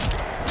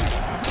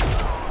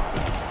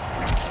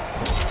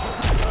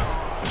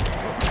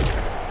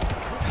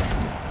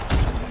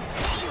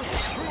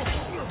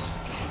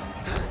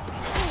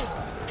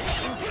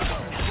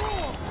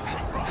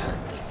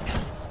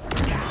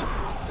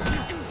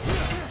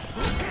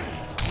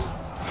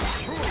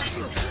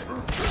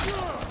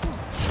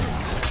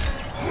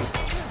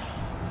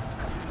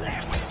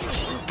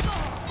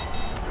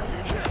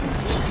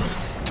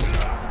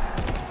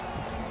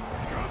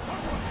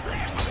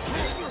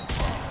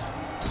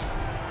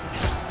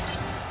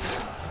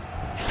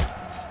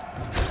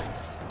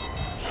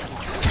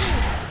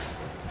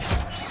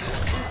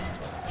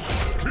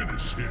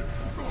 Finish him!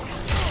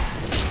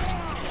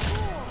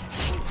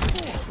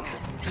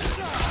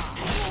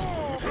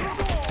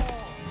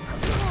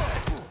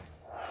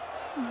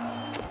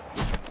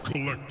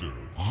 Collector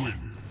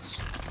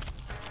wins.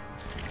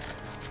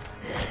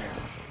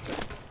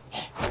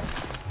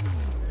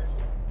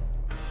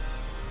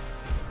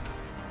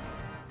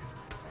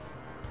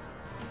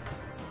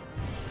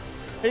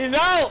 He's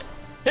out!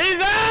 He's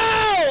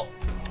out!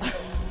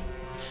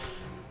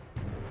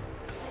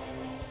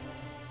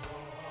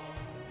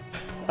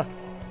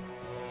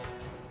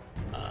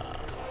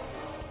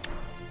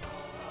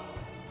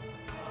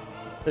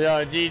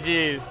 Yo,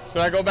 GG's.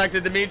 Should I go back to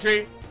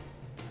Dimitri?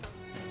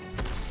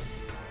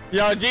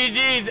 Yo,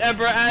 GG's,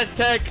 Emperor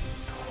Aztec.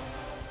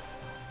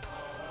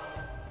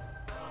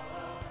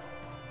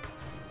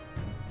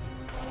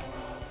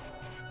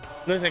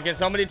 Listen, can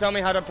somebody tell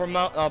me how to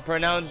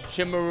pronounce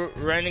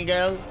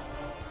Chimaraningale?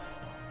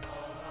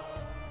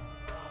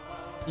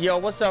 Yo,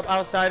 what's up,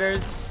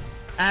 outsiders?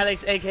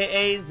 Alex,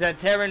 aka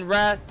Zateran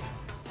Wrath.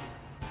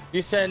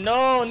 You said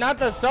no, not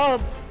the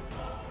sub.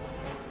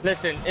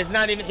 Listen, it's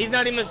not even. He's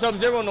not even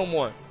Sub-Zero no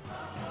more.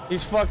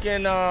 He's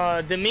fucking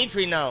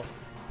Dimitri now.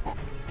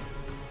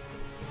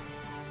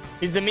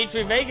 He's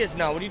Dimitri Vegas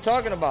now. What are you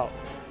talking about?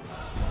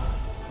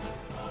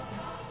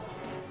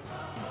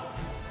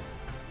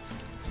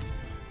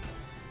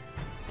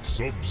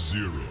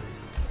 Sub-Zero.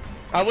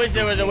 I wish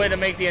there was a way to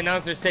make the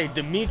announcer say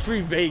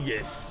Dimitri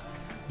Vegas.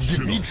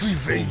 Dimitri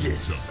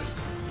Vegas.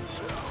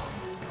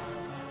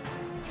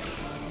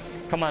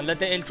 Come on, let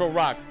the intro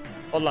rock.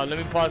 Hold on, let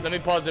me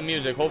pause the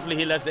music. Hopefully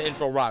he lets the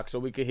intro rock so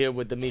we can hear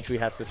what Dimitri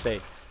has to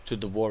say to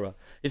Devora.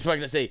 He's probably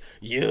gonna say,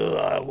 "You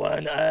are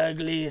one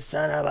ugly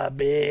son of a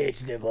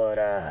bitch,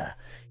 Devora.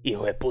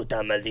 Hijo de puta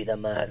maldita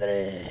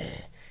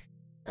madre."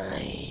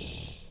 Ay.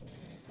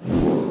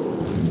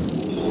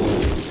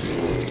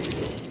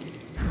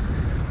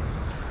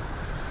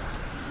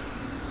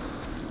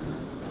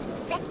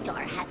 Sector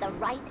had the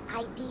right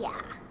idea.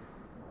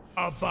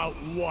 About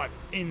what,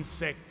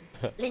 insect?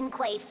 Lin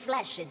Kuei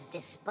flesh is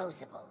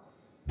disposable.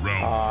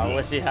 Round I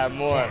wish he had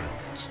more.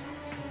 fight.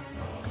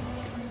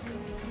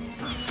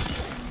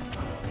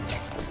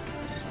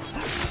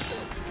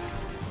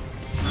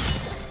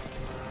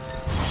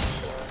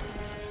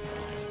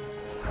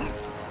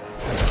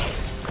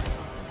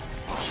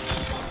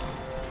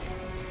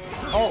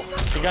 Oh,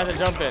 he got to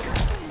jump in.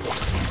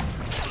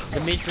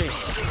 Dimitri.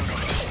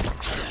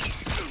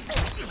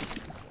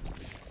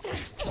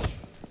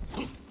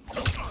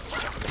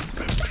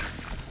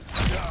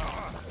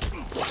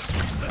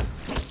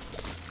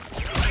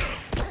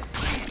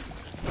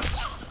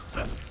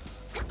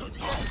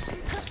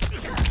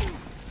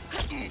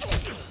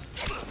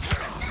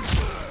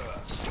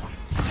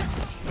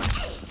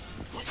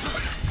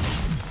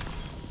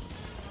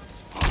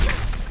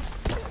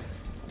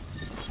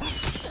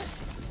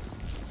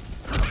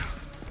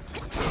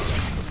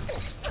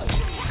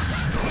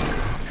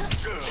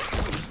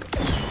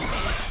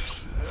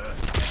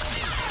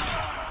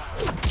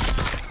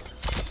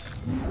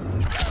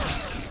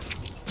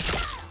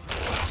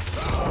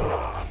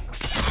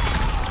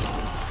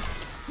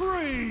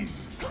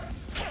 Freeze!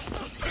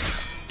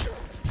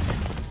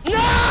 No!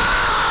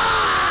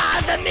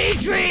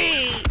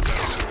 Dimitri!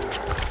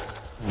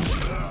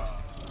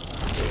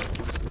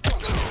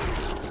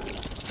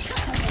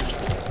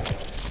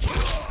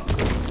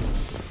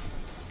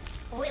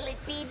 Will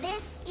it be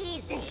this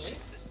easy?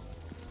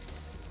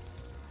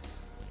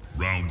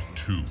 Round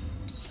 2.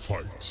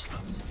 Fight.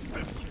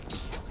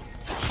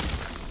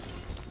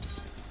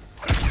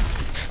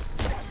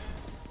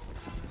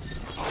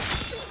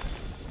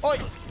 Oi!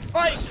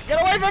 Oi!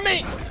 Get away from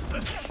me!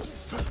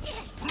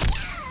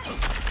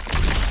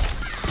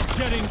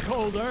 Getting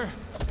colder.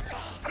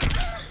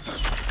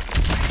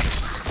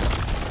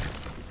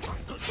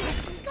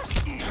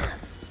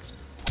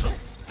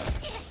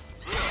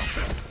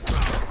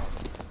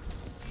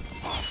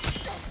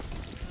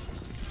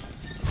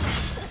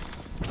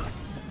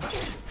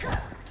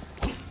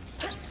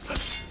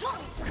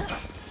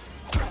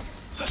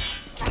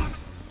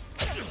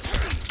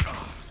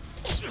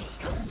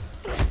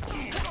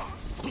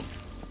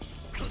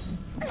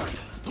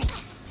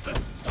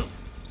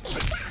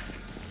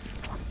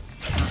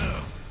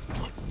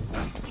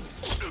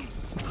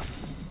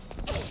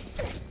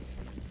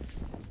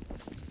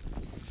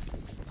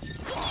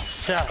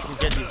 Yeah, you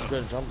get these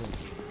good jumping.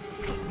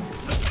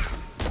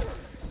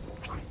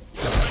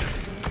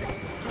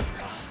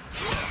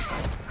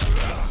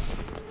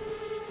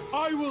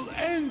 I will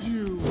end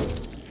you.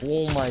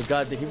 Oh my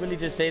god, did he really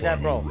just say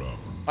that, bro?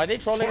 Are they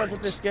trolling us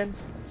with this skin?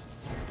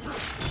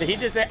 Did he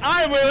just say,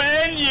 I will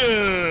end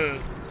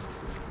you?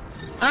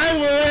 I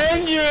will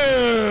end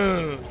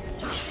you!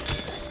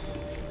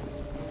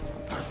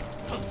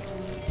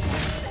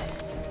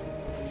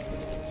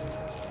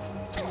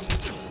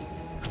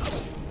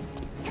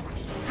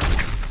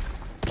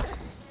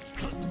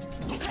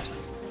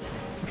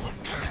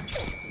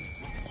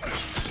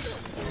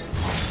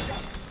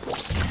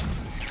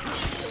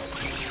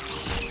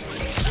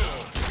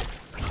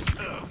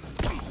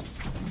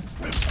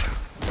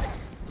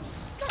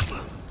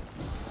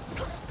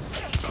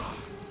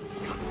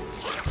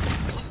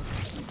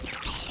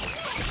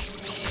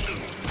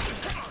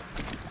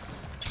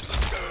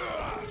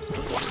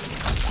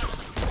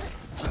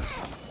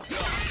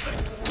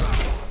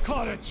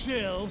 Caught a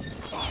chill.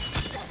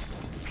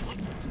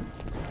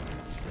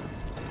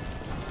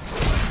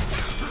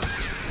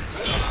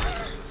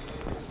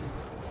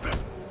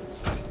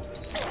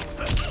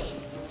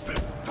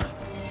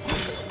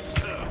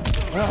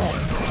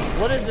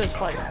 What is this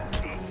fight?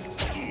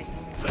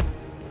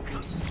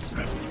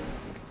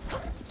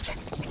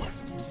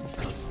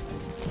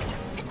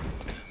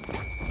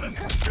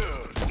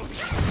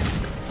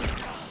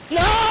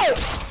 No!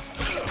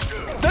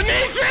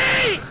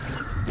 Dimitri!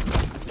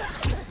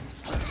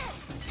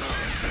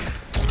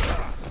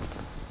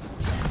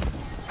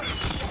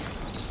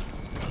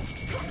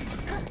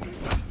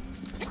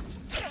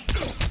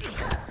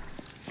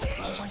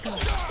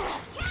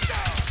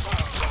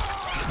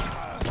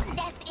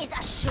 Death is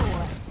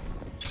assured.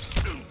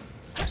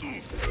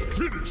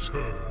 Finish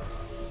her.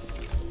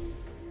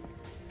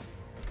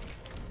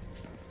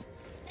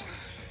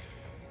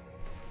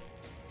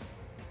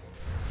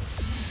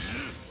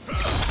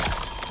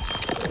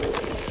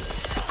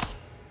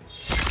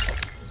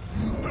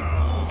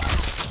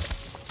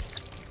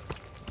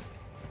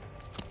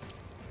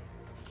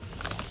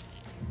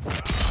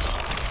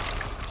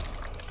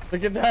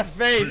 Look at that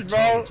face, bro.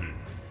 Fatality.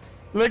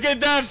 Look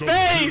at that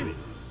Sub-Zero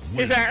face.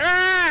 He's like,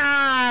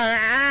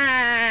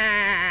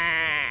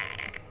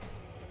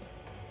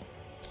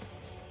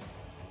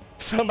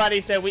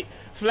 Somebody said we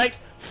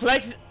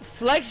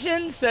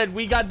Flexion said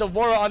we got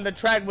Devora on the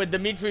track with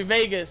Dimitri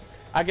Vegas.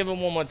 I'll give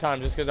him one more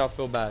time just because I'll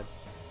feel bad.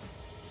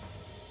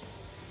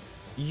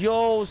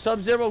 Yo,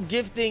 Sub-Zero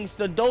giftings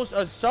the dose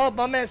a sub.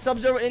 My man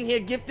Sub-Zero in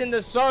here gifting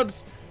the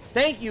subs.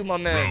 Thank you, my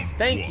man. Round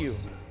Thank one. you.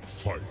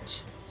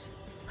 Fight.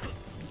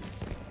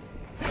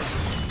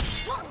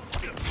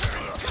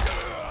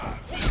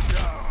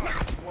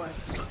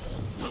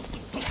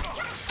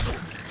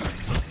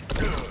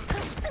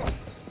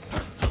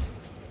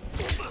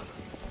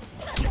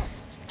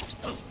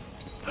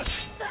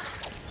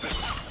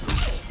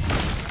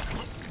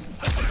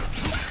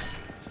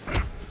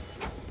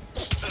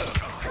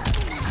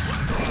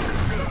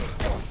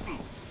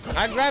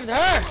 I grabbed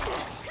her.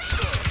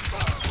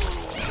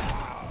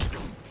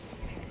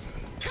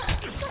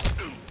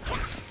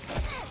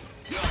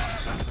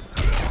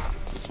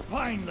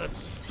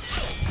 Spineless.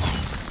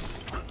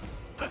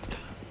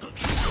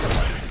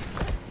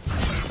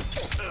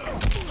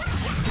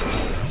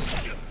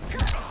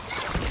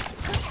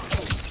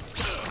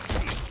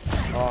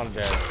 Oh, I'm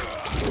dead.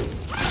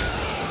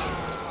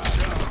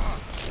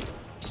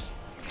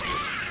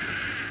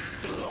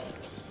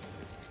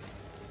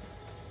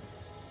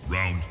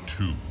 Round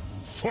two.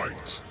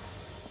 Fight.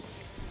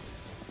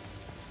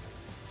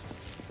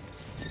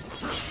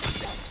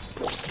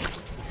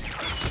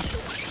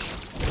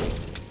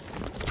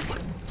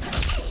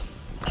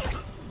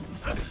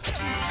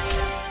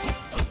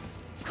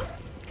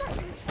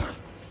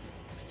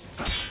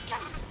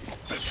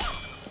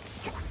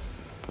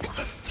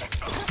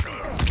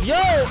 Yo,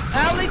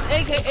 Alex,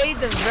 aka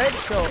the Red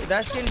Show.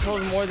 That skin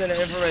costs more than an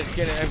infrared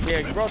skin in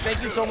MK. Bro,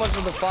 thank you so much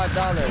for the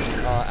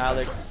 $5,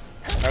 Alex.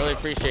 I really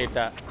appreciate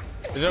that.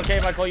 Is it okay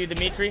if I call you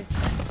Dimitri?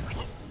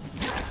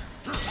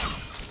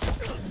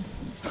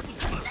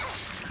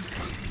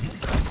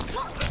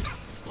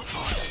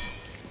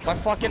 My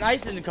fucking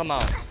ice didn't come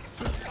out.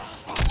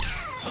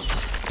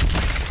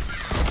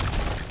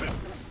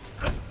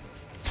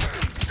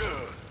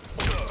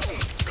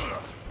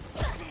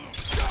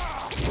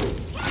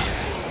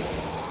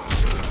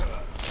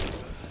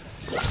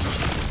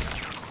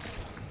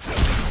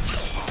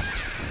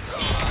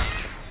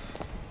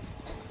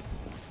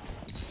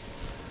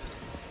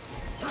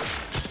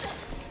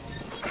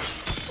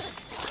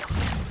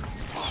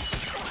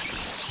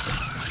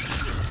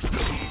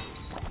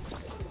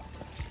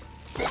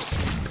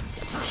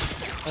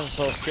 I'm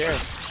so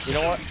scared. You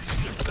know what?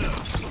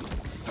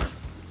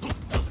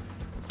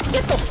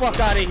 Get the fuck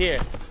out of here.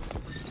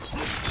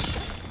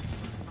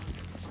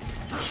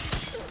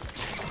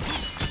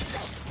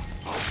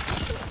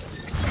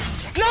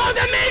 No,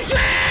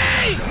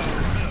 Dimitri!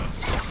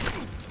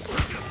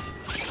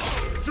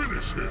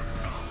 Finish him.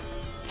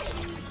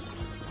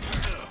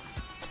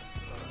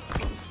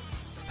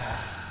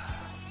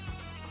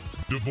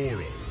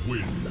 Devora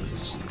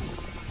wins.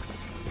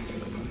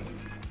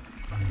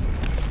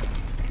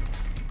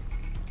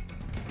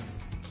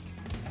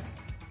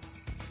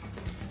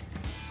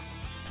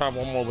 Try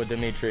one more with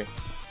Dimitri.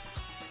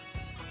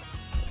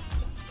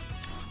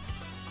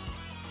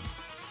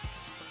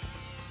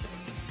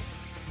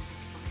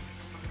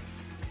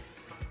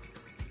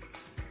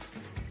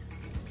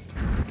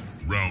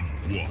 Round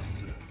one.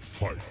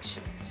 Fight.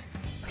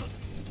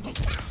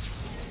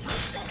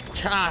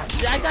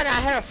 Gosh, I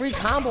had a free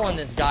combo on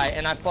this guy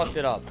and I fucked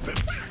it up.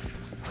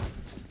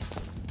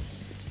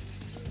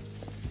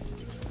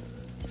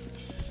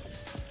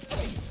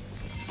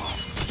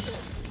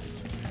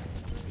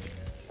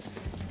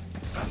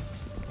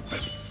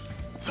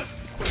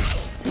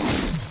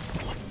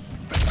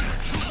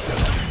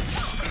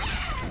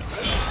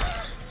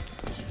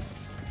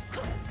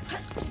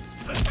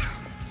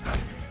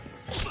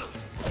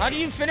 How do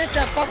you finish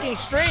that fucking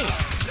string?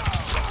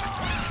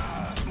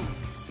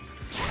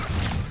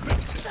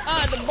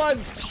 Ah, the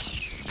bugs!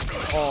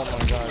 Oh my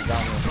god,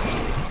 got me.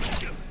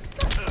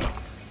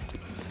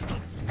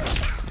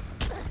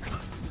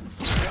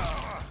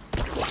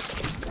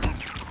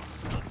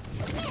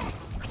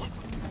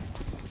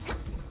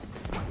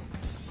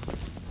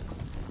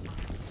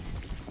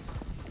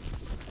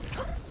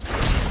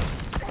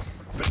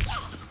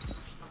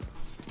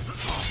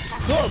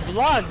 Good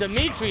blood,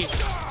 Dimitri!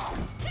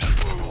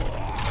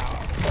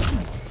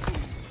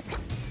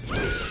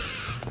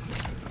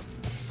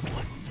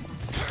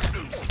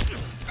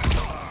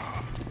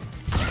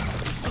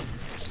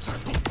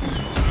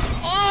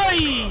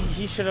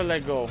 He should have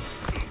let go.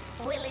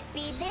 Will it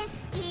be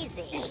this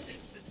easy?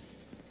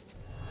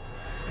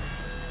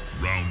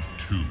 Round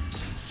two.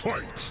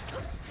 Fight.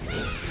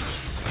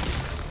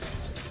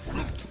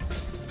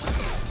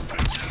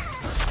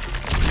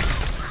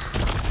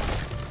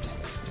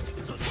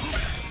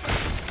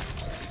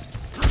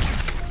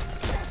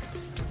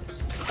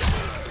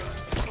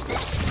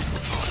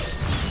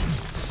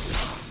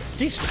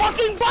 These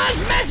fucking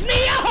bugs messed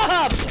me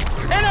up!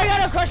 And I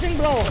got a crushing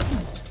blow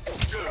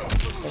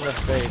in the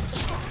face.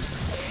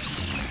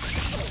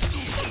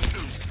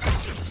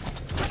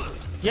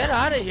 Get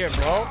out of here,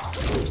 bro.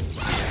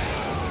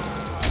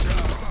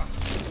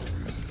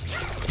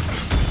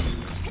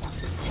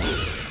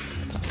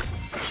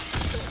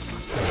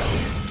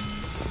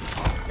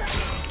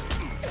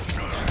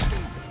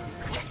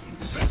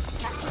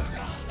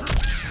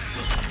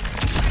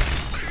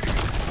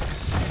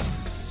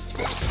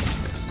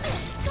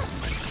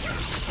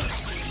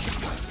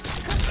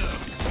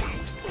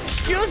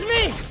 Excuse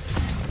me.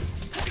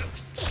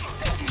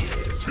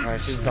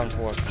 Alright, she's done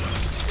for.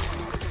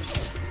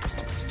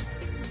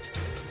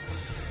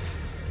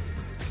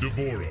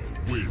 Devora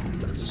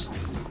wins.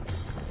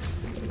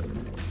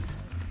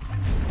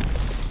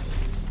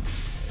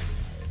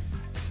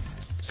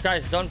 This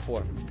guy's done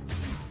for.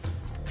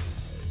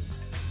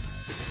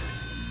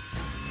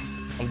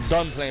 I'm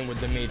done playing with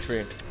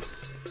Dimitri.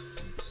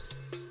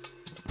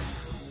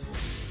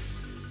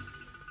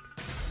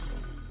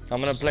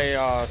 I'm gonna play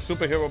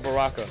Superhero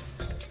Baraka.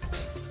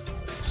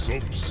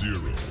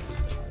 Sub-Zero,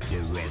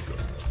 Baraka,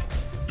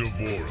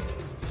 Devora,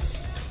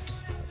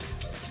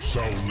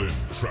 Shaolin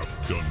Trap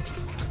Dungeon.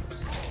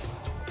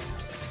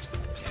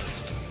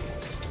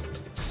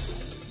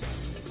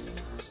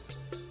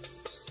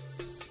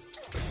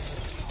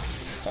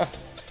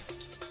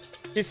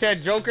 He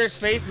said Joker's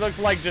face looks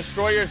like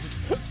Destroyer's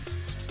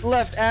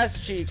left ass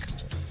cheek.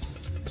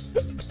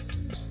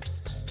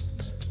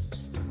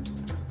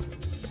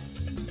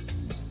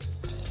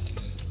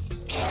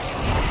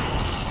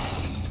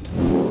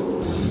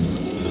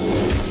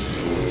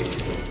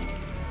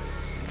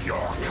 You're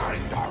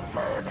kind of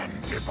vermin,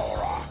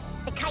 Devora.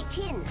 The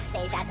Chitin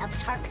say that of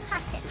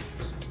Tarkatan.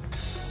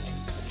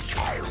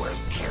 I will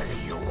kill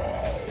you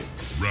all.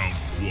 Round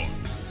 1,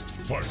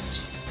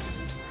 fight.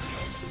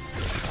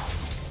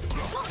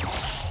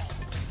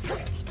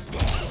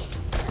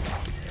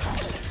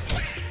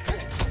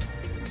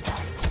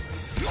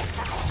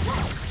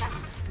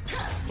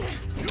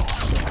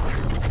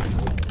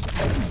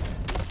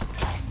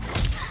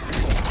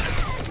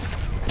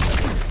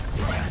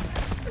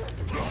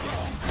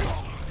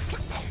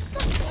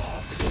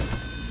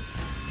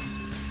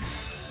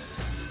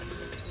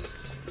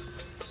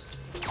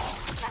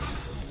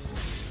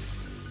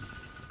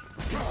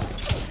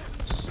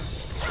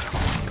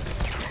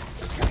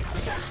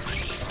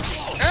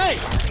 Hey!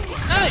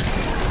 Hey!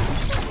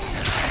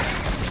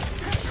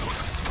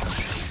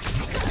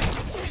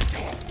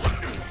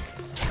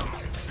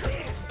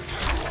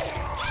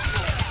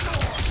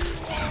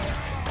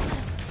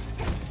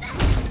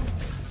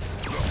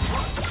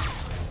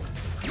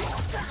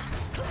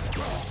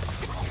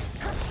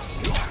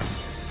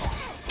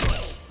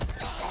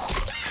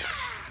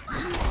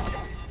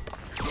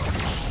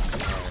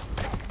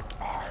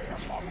 I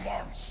am a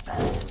monster.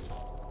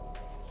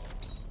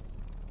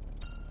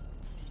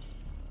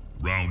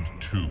 Round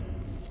 2,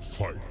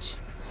 fight.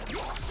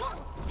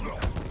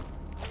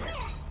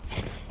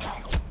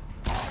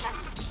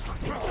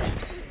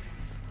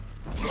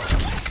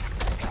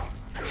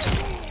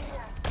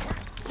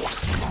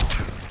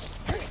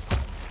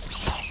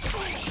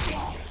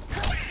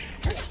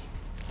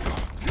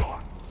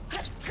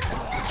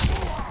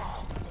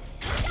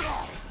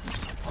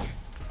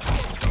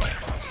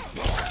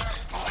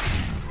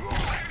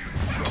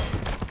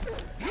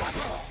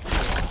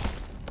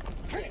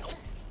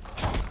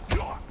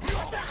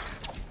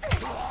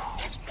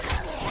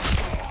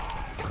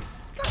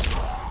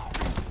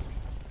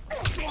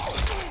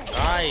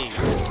 Nice.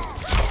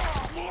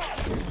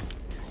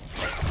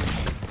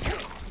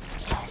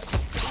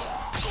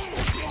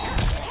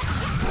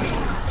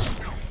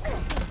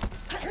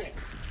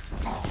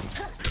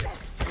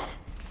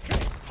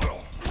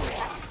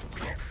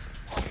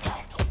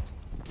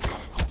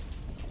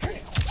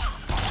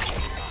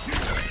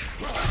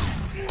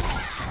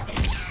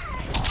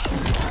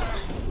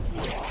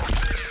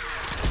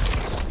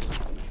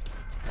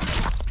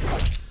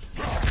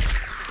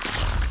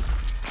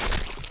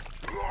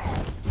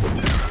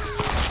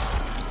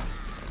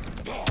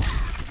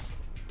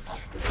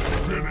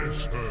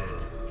 Finish her.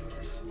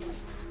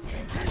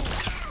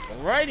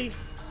 Alrighty.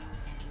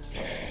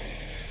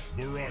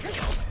 Baraka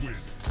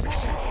wins.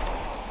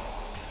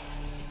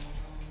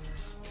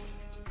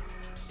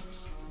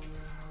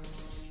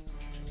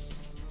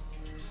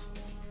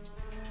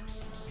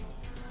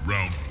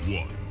 Round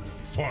 1,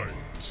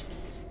 fight.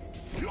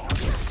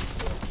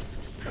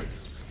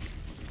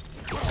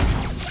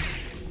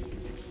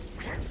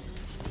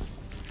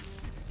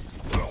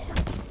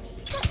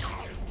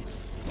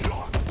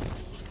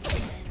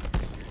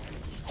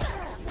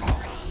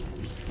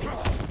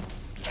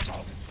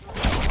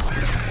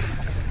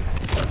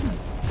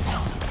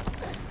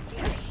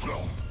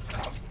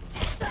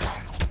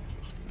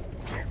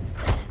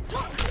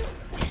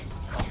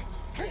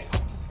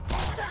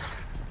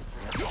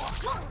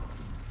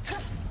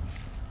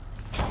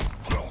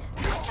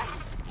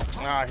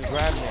 Ah, he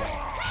grabbed me.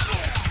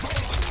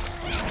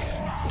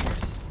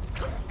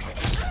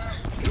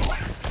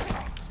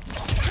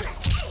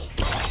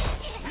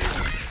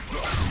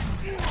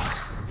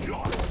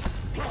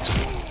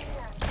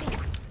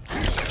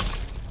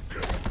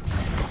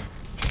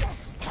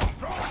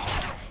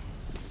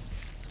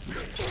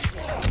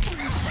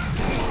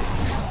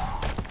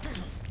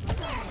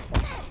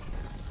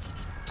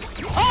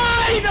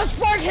 the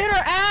spark hit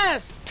her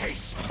ass!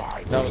 Taste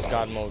my That was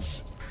God mode.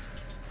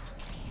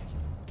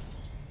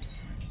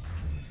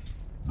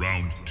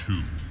 Round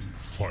 2.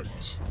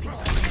 Fight.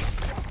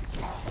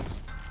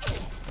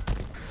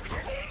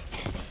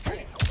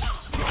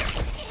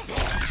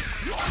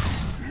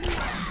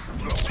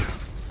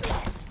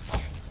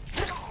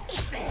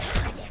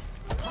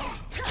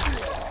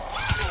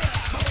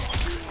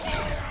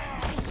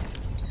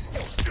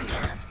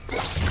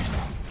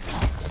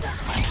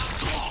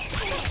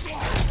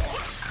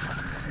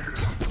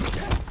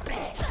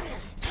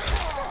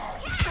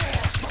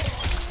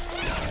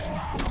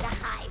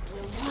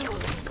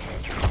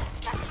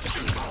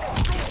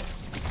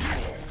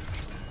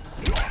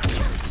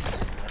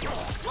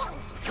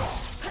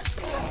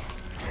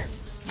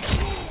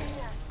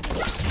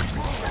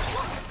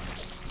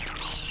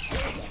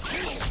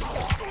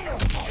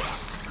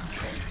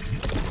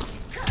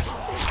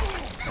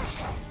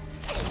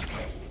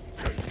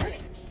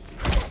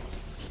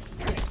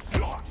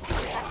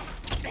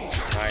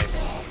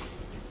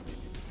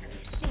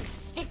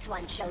 This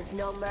one shows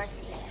no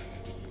mercy.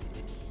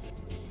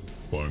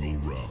 Final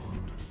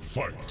round.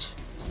 Fight.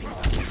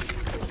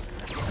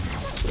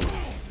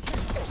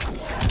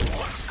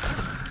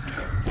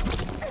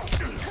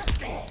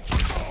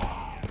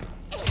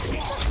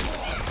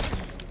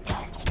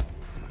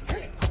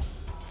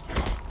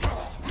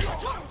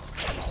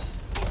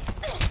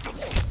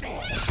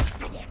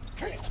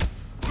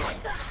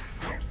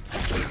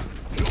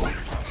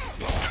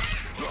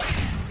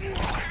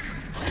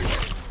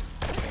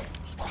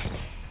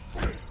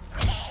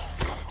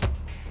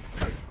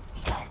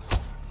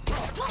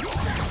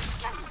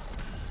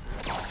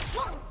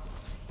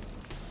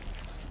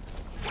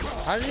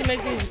 How did he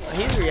make these?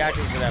 He's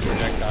reacting to that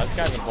projectile. This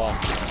guy's a ball.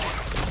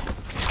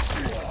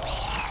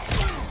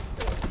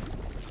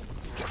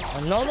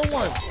 Another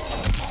one.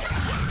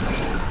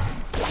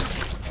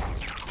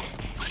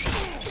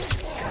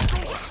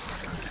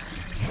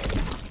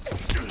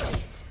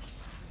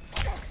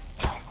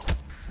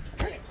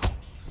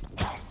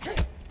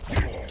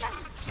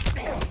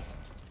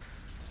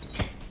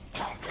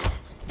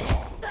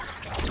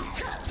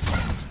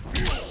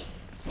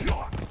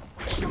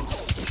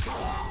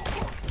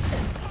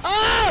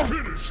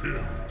 Finish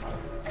him.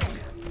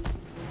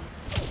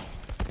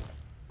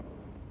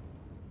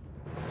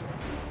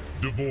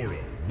 Devora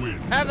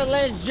wins.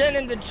 Avalanche Jen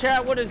in the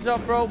chat. What is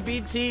up, bro?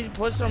 BT,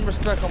 put some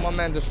respect on my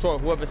man Destroy.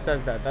 Whoever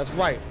says that. That's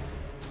right.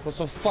 Put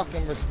some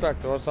fucking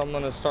respect, or else I'm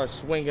gonna start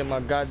swinging my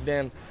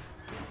goddamn.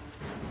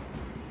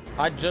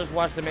 I just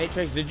watched The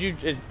Matrix. Did you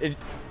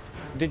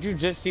did you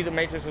just see The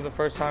Matrix for the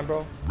first time,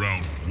 bro?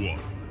 Round 1.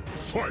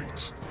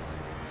 Fight.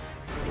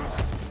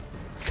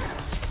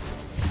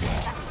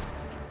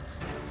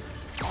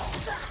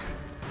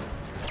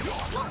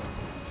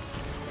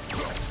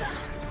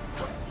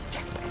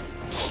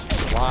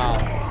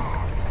 Wow.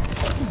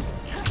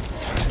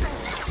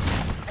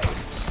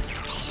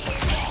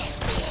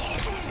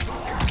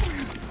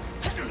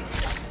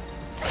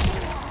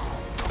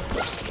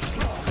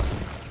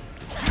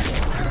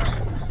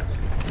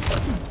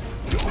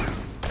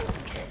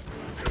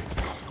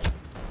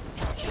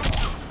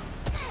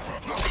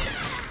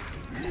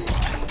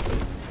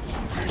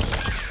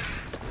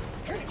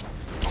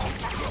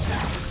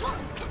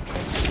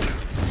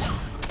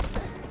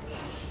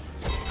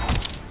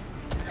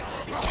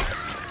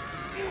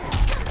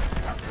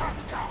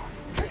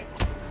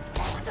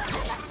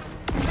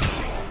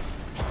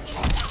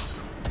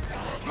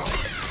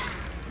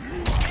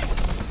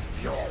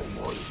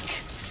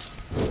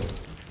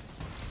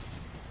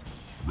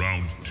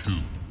 Round 2.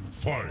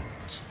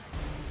 Fight.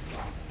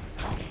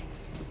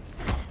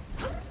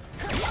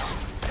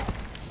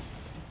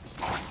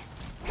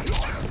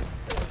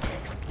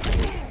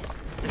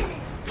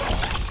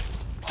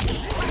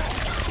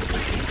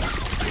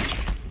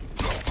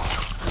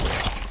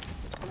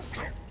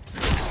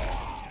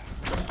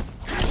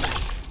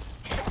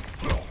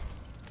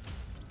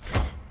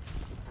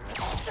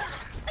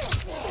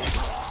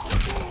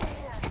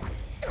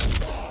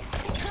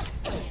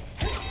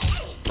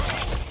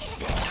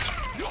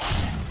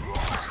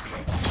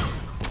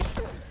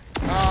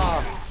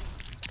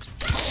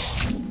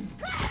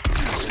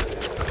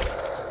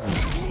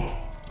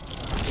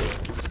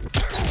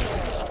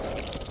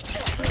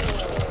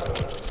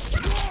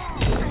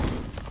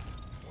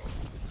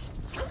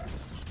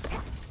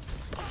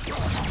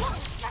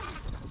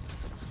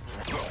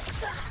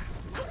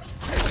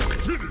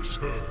 Finish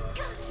her.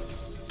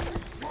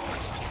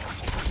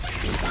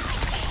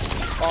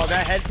 Oh,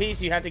 that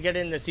headpiece, you had to get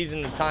in the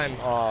Season of Time,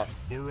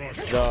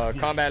 the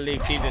Combat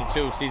League Season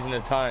 2, Season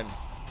of Time.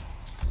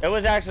 It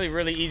was actually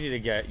really easy to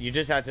get. You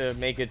just had to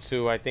make it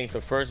to, I think,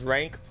 the first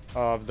rank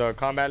of the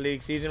Combat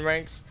League season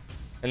ranks,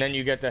 and then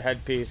you get the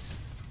headpiece.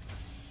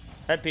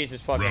 Headpiece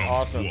is fucking Round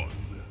awesome. 1.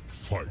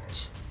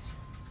 Fight.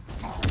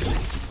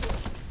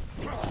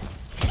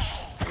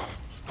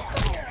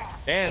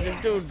 Damn,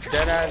 this dude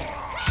dead ass.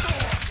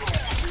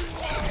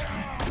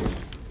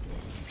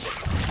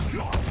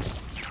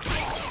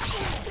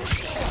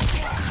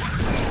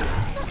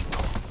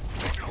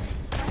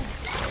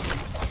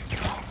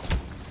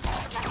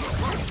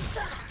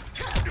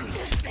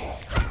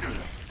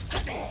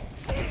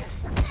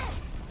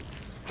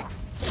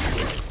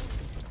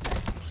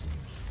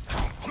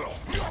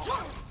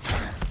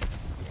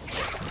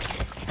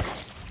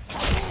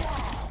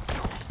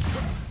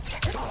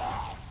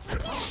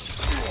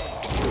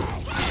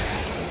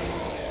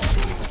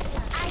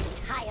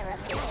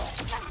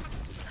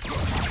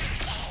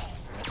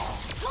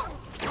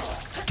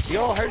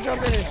 Yo, her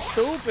jumping is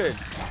stupid.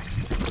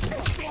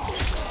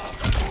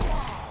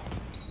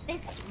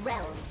 This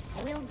realm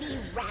will be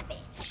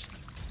ravaged.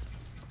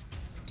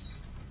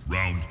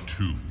 Round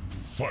 2.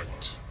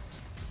 Fight.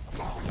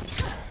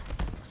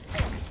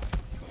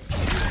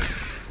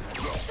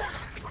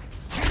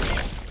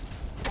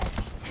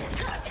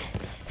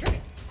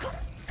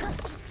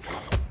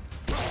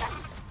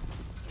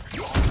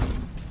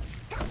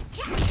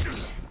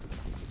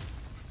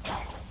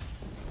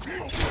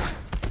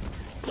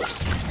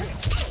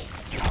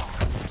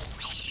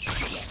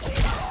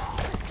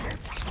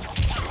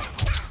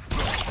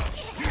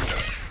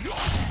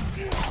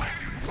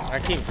 I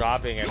keep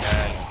dropping it,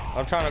 man.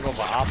 I'm trying to go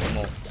for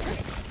optimal.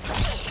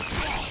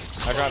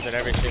 I dropped it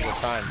every single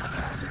time.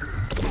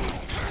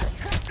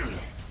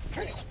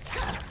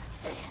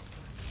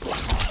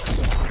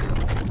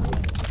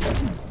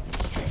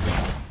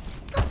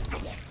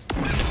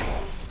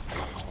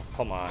 Oh,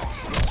 come on.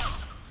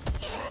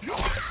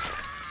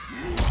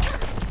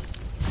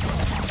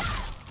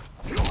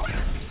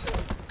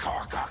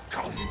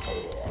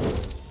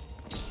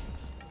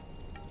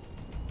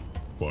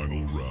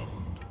 Final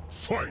round.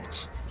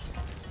 Fight.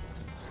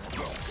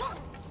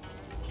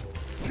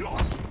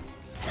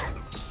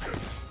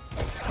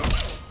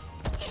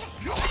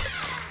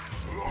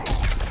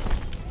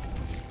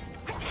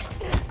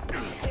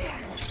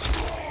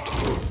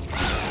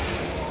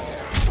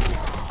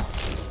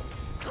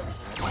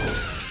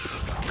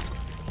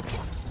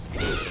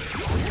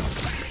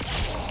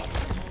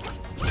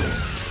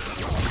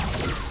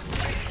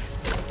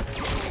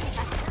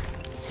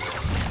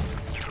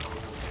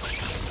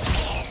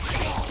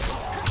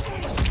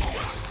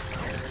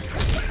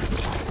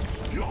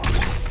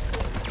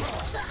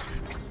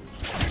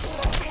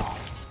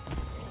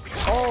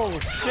 Oh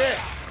shit!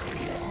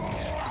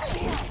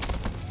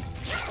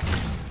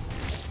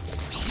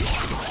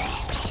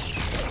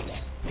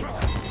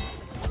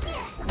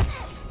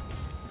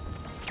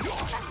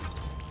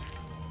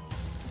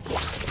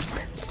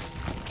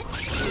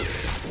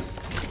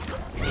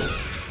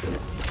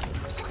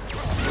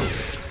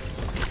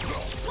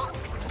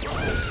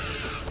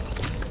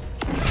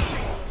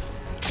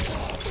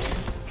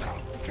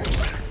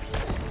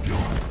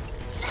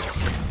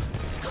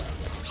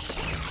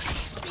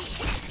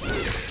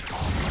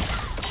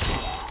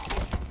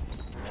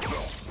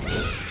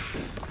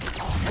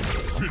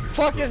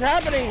 What the fuck is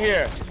happening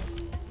here?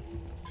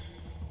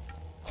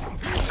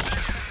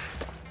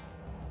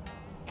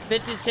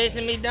 Bitch is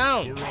chasing me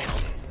down.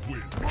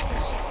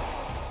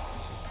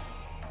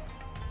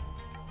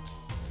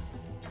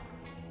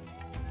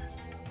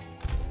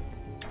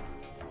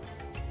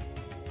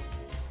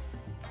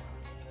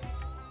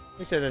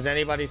 He said, does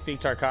anybody speak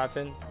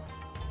Tarkatan?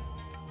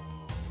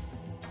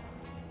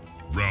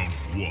 Round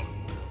 1.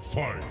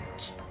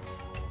 Fight.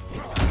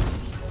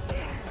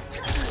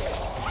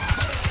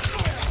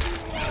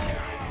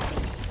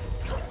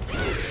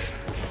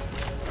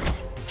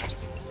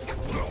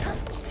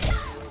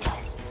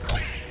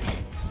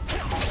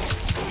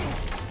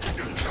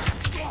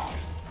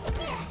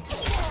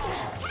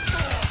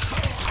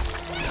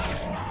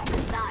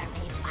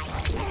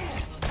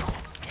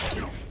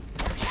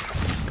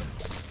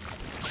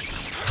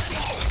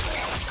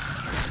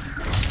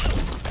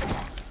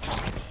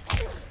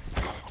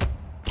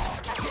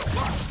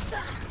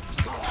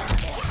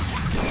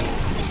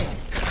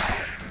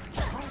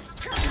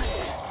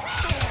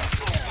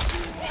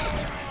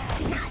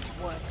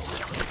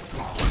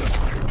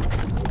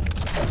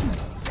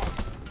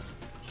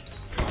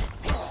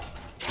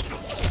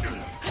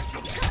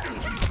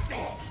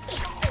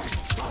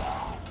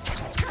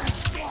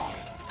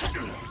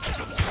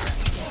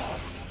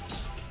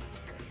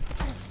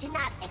 Do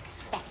not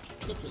expect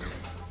pity.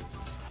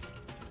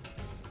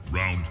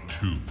 Round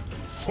 2.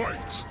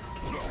 Fight.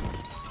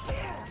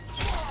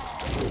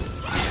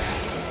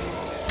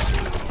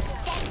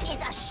 Death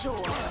is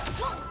assured.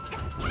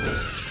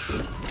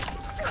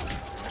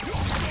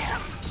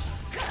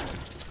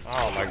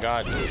 Oh my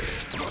god.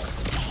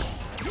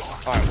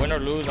 Alright, win or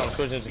lose, I'm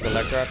switching to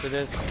Collector after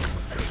this.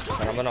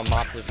 And I'm gonna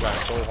mop this guy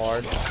so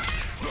hard.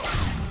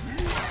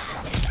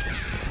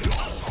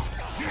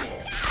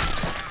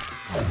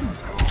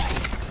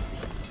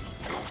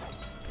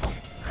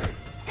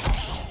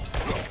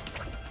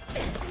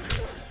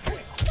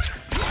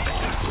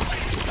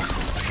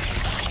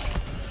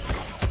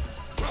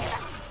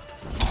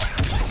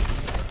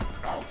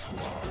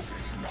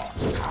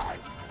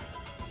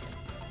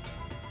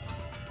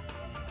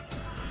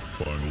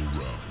 Final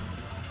round.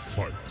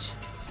 Fight.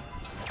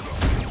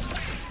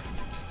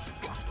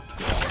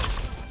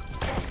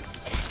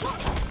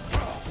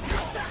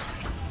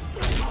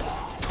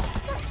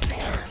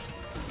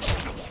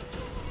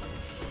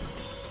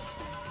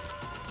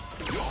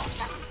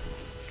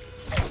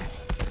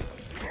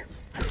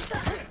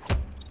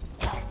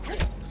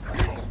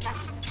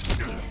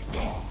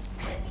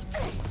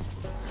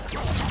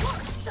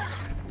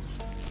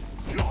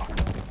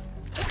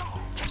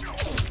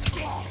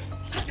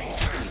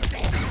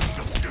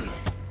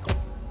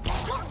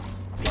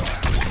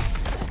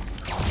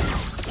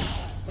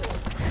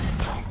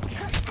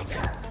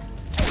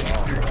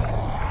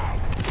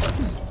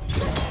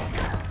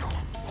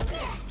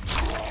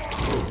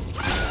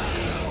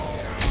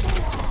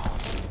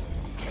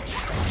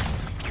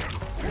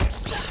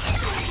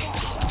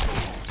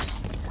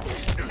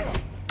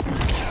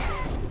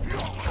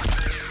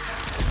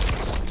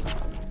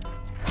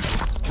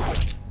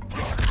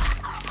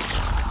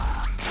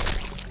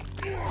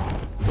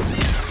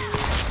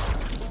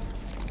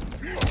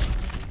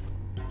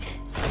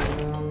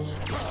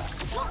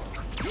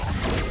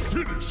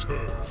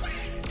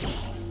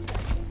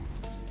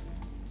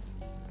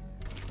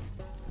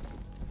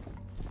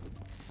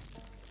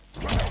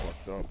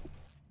 though.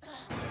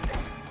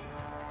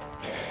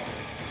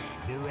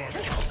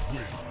 Baraka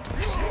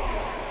wins.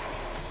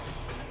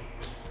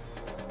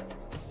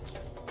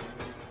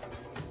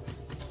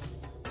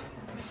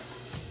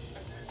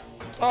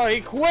 Oh,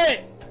 he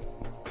quit.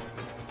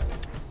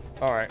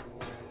 All right,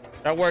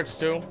 that works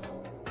too.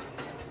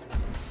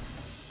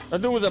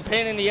 That dude was a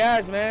pain in the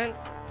ass, man.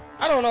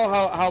 I don't know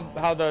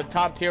how the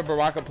top tier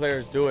Baraka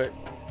players do it.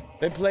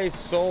 They play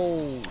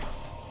so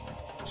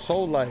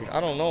like, I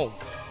don't know.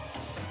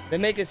 They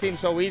make it seem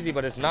so easy,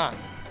 but it's not.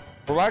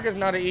 Baraka's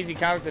not an easy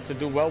character to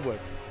do well with.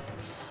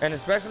 And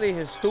especially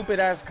his stupid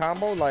ass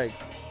combo, like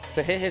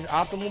to hit his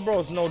optimal, bro,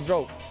 it's no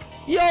joke.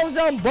 Yo,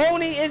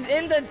 Zamboni is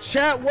in the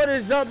chat. What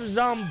is up,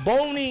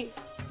 Zamboni?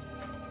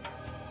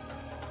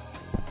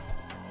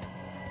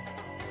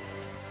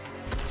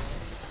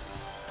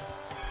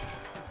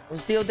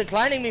 What's still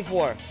declining me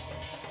for?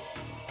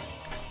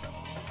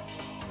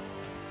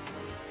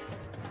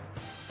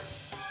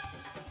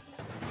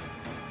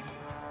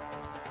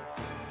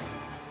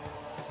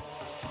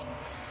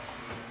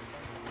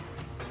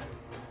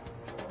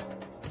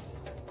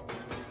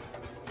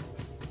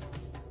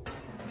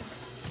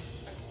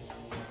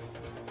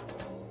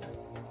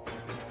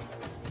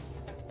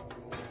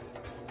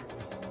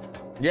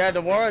 Yeah,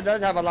 the Warrior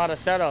does have a lot of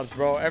setups,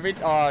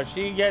 bro.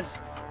 She gets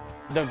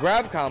the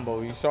grab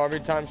combo. You saw every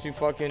time she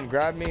fucking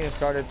grabbed me and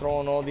started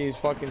throwing all these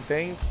fucking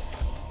things,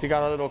 she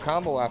got a little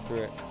combo after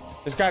it.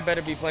 This guy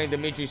better be playing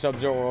Dimitri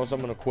Sub-Zero or else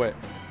I'm gonna quit.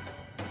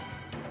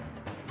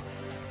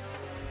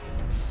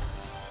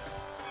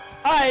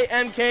 Alright,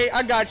 MK,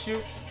 I got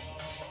you.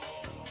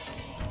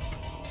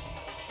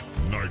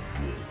 Nightwolf.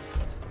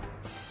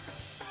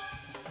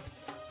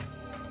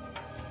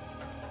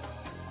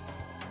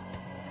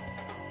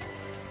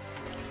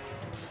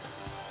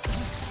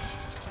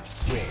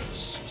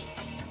 Frost.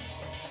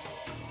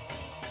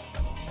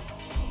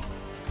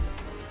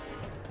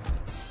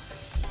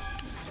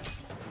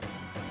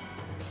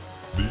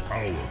 The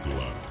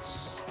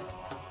Hourglass.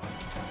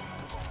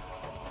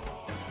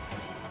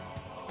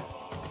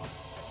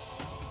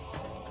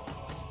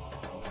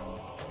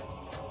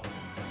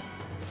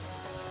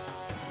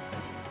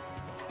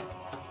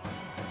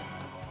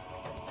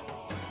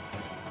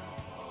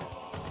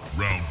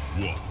 Round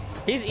one.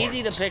 He's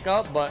easy to pick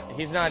up, but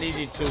he's not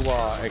easy to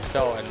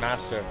excel and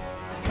master.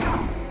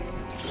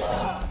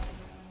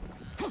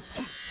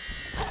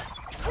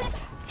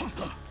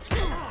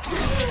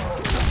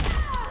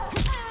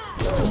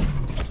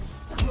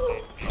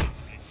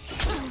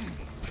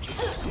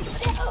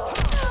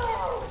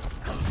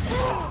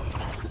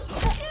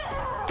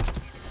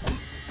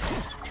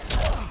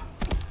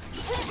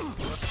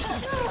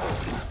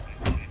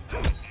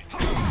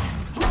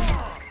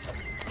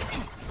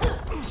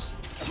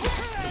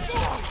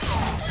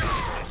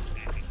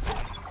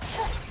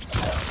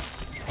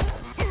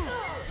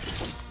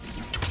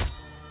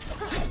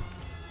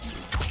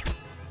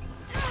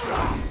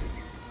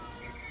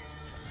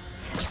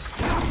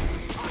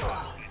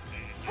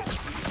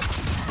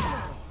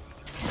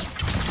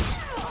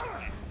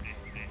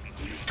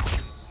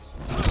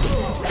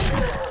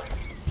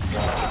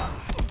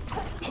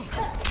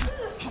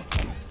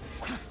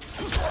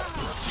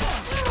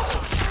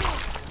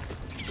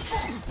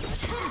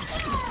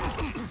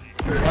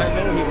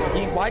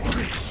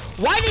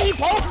 Why did he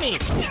poke me?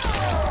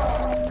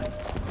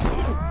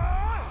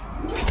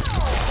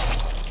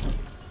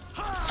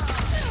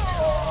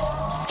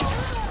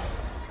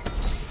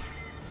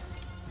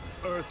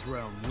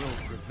 Earthrealm will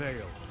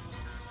prevail.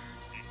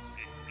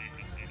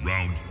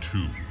 Round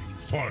two.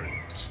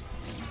 Fight.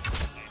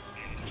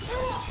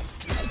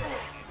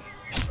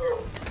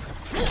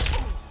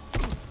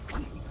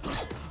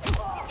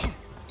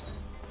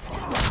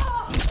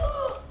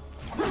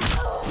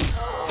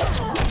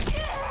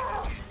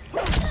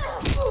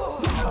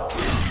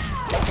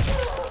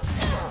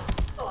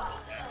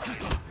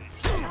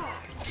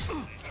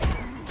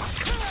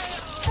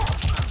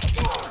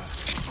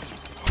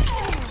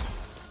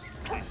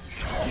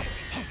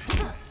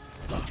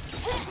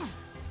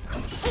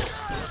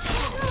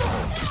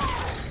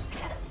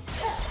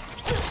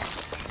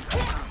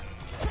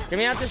 Get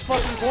me out this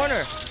fucking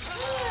corner.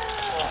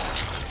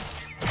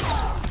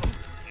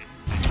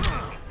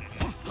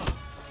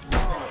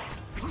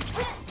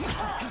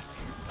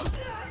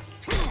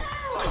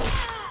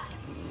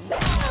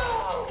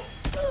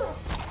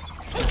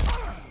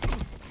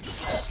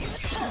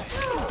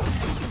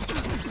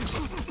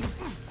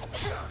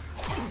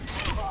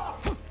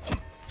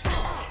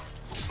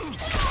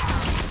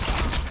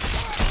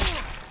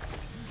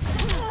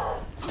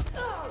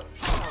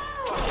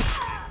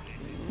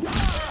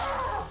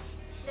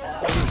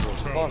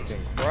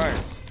 Fucking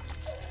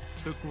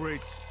Christ. The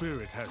Great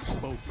Spirit has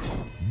spoken.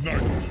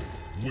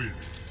 Nightwolf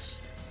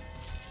wins.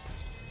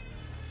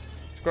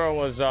 This girl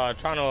was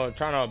trying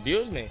to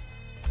abuse me.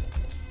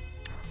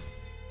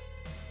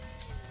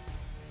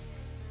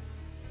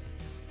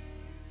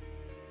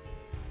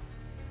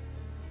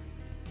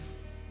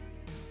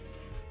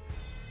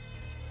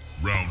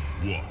 Round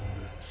one.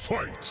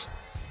 Fight.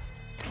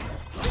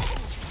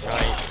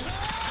 Nice.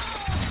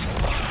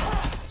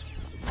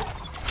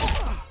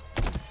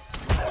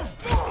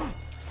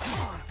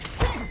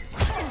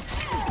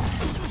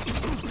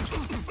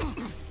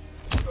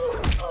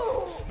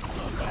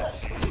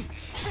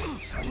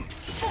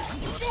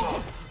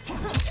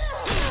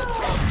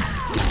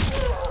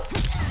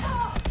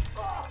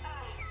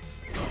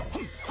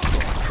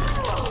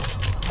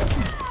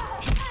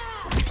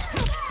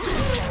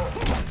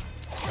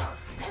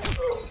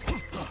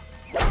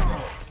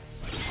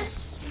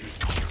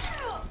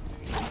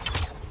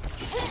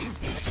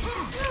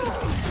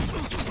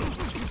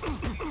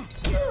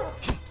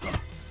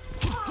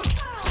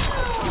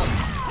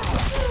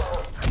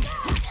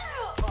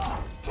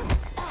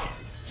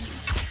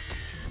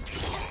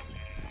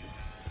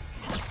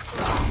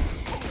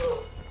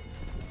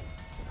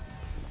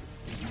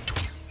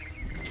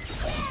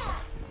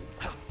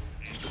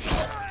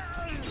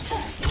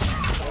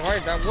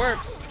 work. That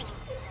works.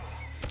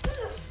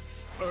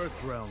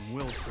 Earth realm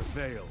will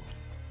prevail.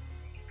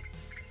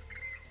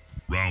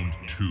 Round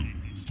 2,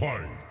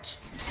 fight.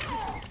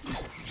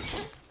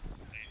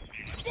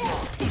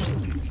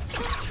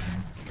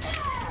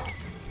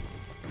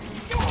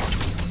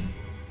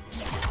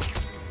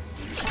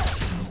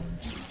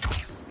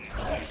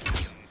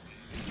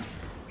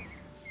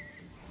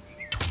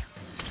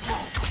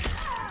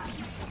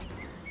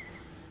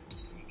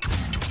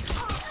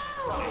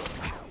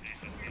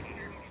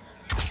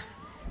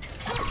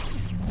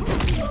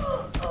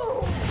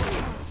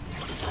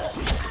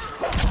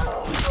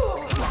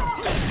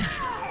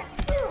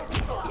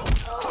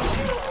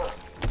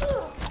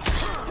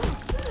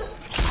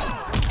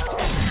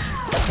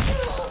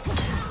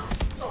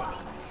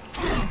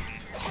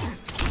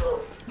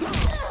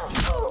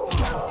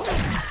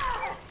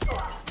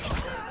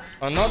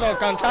 Another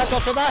cantazo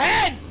to the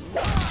head!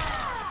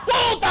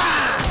 Puta!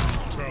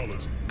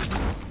 Fatality.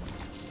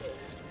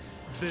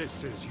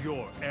 This is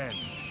your end.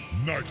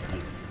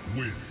 Nightwolf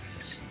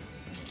wins.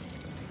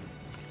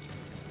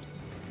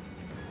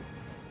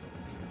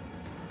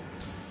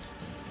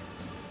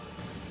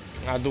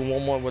 I'll do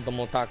one more with the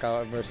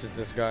Motaka versus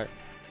this guy.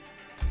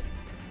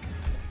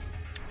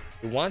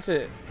 He wants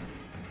it.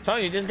 I'm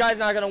telling you, this guy's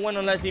not gonna win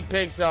unless he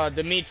picks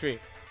Dimitri.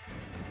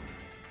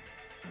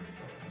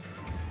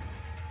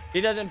 He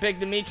doesn't pick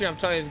Dimitri, I'm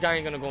telling you, this guy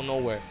ain't gonna go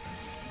nowhere.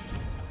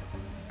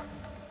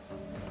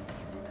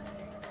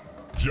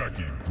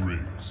 Jackie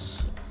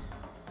Briggs.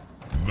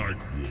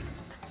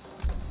 Nightwolf.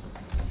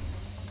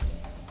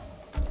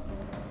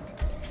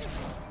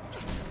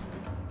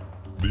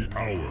 The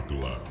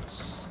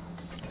Hourglass.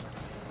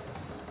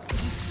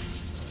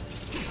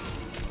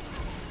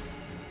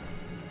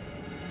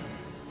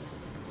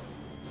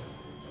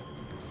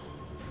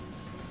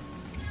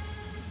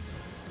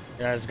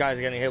 Yeah, this guy's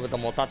getting hit with the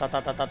Motata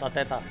tata tata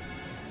teta.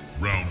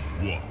 Round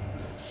 1,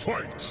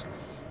 fight.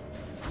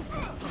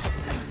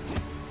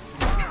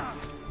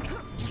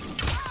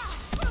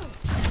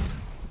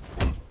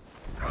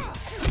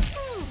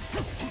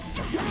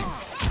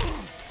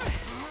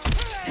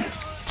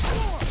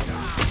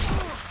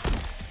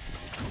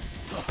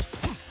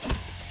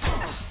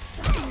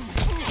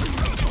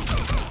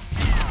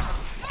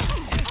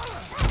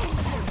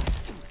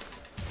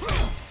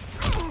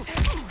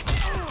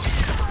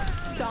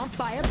 Stomped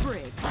by a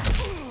brig.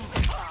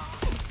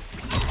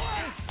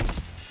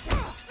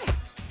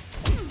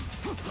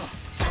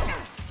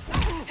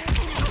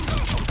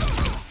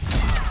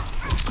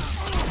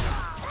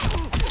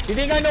 You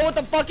think I know what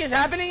the fuck is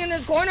happening in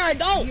this corner? I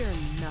don't. You're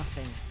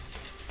nothing.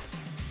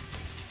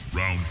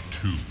 Round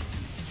 2,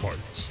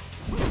 fight.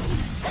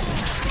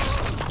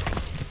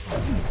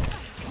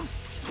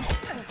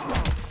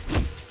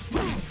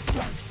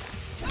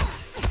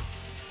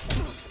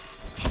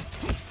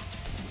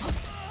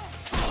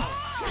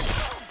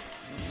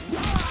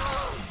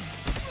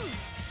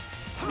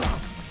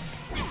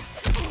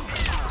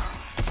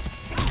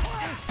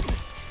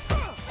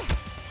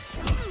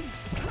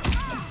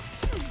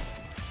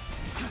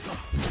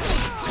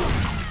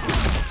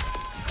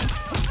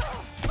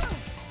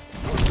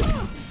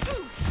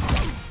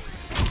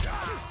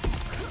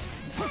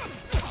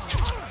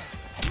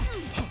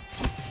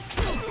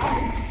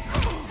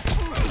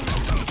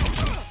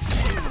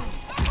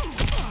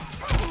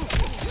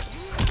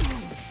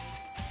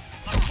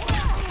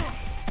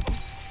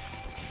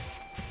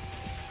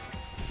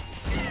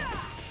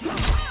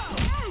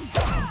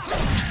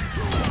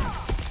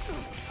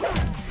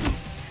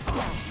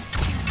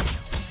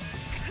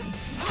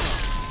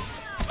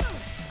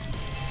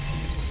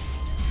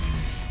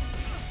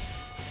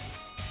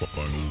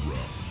 Final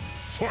round,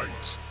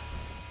 fight.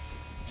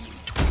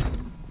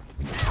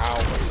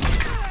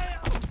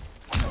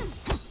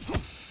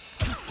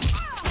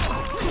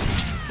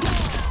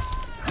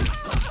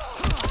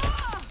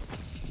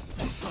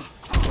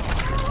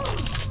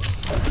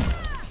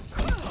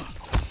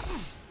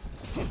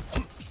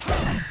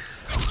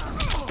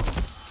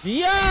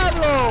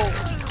 Diablo!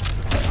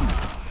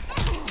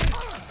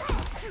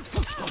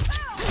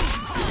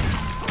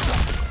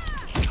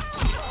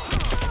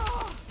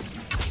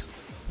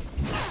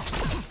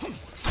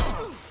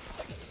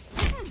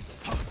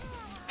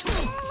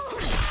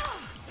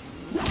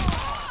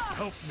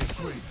 Help me,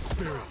 Great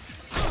Spirit.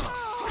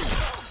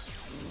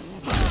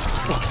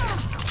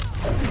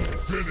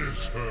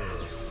 Finish her.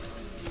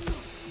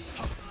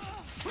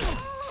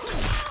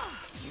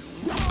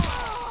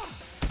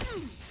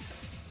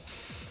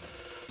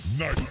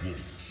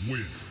 Nightwolf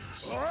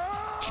wins.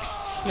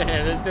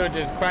 Yeah, this dude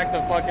just cracked the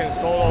fucking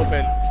skull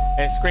open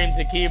and screamed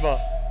to Kiba.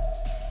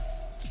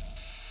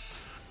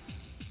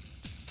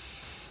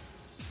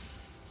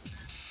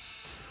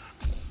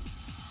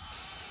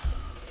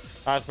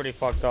 That's pretty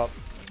fucked up.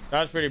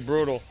 That's pretty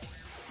brutal.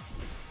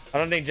 I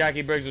don't think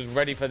Jackie Briggs was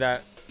ready for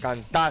that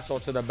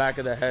cantazo to the back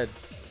of the head.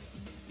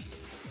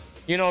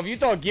 You know, if you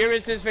thought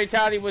Geras'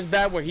 fatality was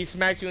bad, where he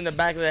smacks you in the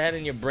back of the head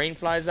and your brain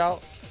flies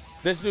out,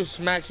 this dude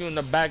smacks you in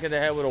the back of the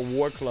head with a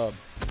war club.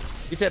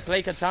 He said,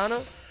 play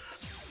katana?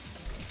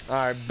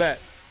 Alright, bet.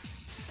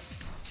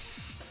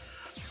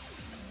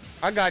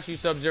 I got you,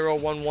 Sub-Zero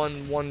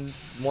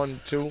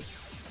 11112.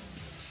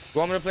 You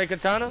want me to play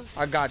Katana?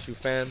 I got you,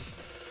 fam.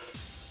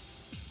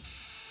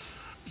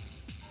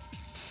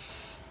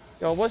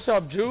 Yo, what's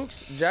up,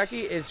 Jukes?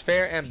 Jackie is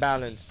fair and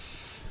balanced.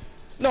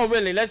 No,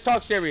 really, let's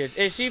talk serious.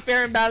 Is she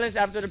fair and balanced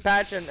after the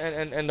patch and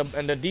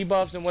the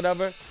debuffs and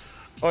whatever?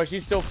 Or is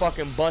she still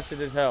fucking busted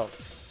as hell?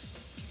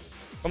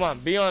 Come on,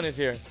 be honest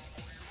here.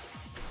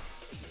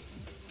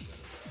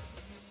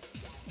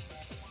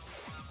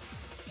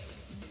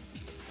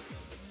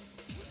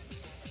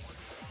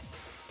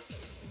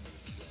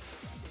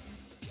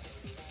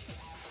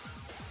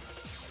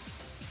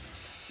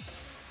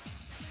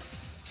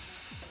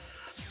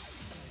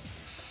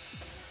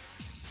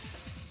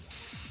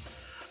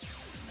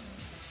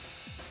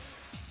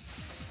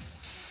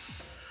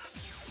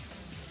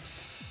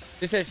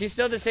 She said she's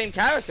still the same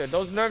character.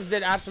 Those nerfs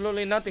did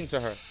absolutely nothing to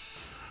her.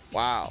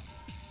 Wow.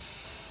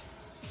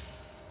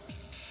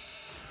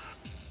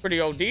 Pretty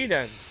OD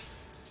then.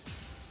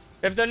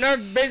 If the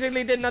nerf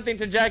basically did nothing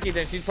to Jackie,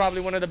 then she's probably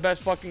one of the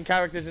best fucking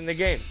characters in the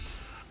game.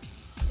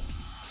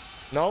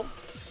 No?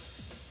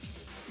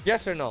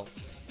 Yes or no?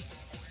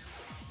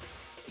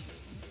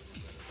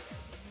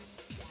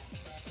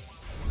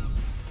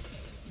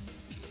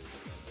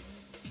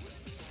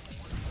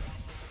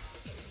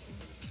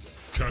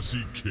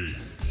 Cassie Cage.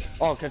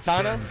 Oh,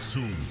 Katana?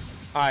 Samsung.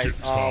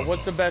 Alright,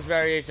 what's the best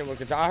variation with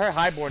Katana? I heard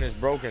Highborn is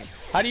broken.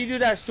 How do you do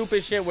that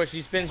stupid shit where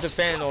she spins the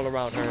fan all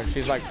around her and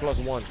she's like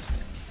 +1?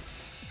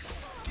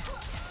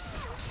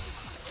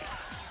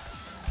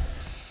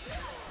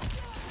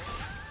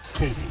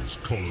 Koval's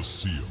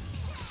Coliseum.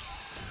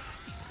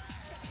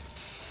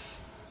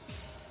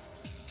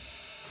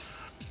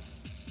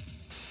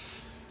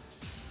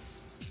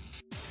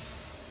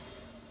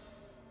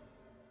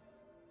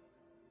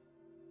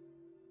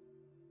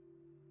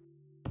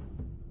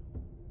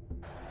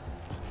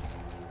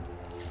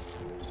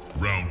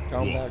 Round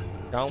Down 1. back,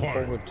 down Fight.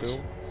 forward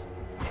 2.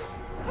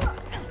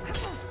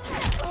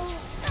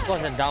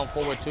 Wasn't down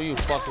forward 2, you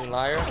fucking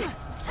liar.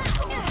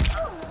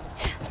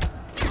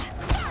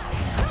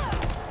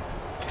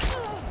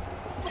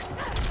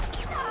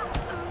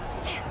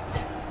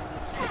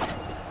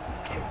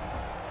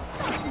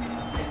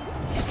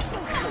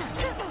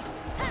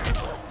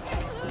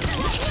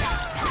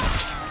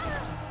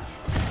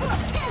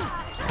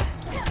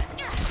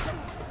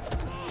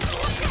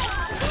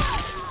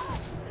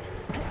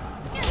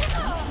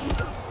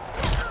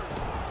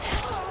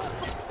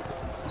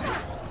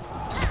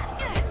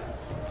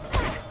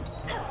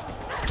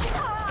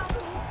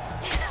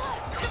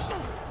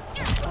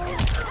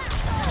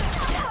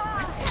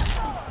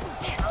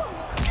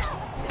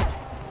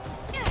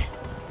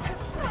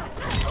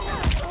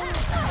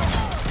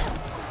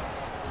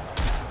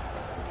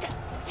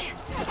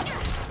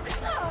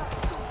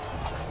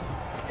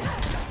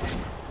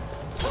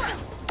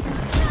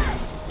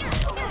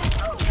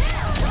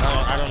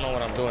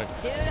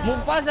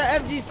 Mufasa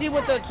FGC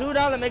with the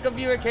 $2 make a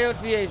viewer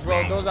KOTH,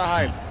 bro. Those are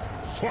hype.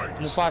 Fight.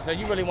 Mufasa,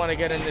 you really want to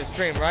get in this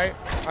stream, right?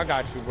 I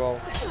got you, bro.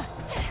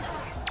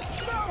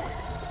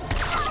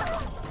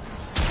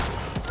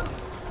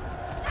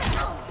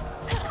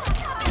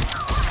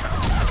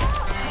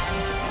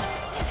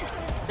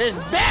 This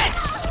bitch!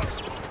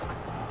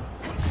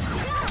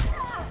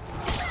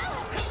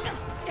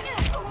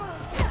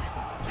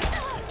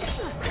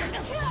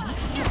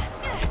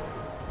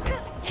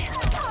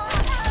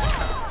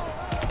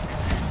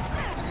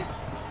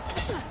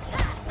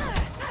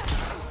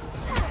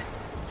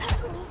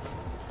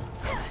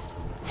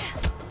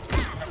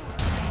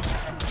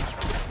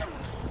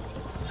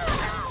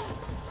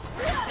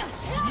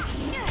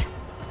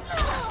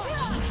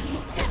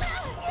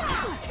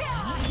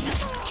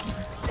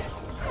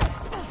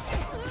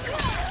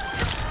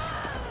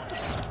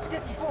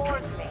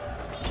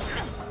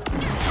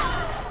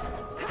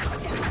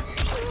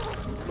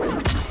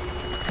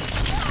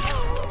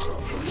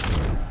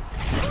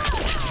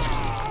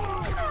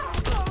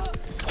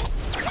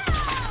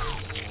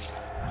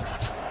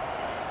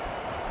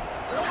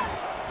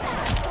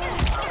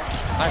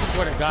 I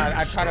swear to God,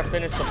 I try to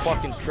finish the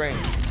fucking string.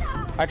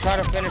 I try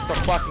to finish the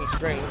fucking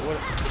string. What?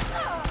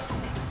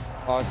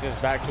 Oh, it's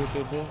just back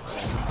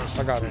 2-2-2.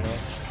 I got it, man.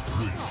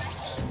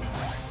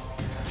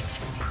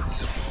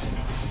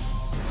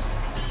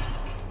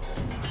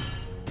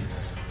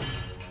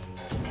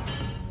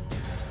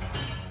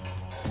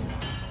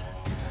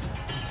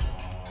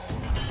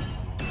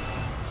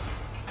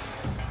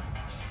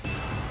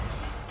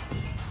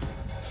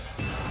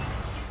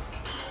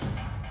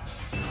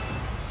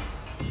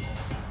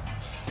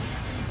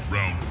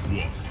 Round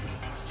 1.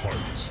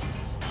 Fight.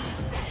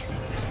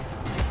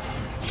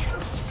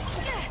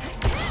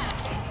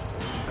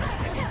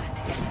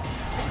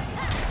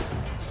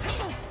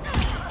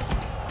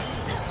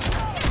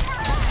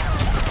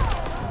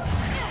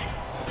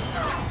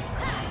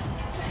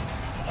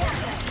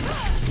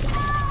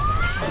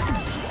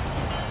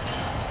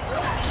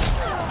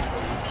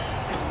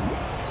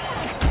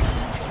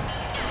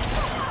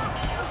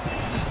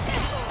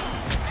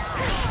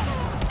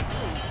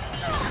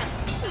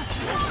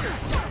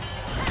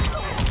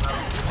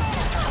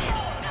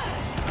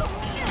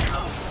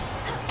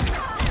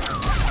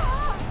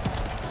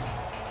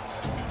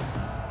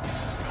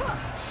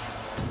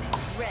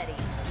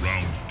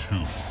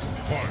 two,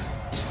 fight.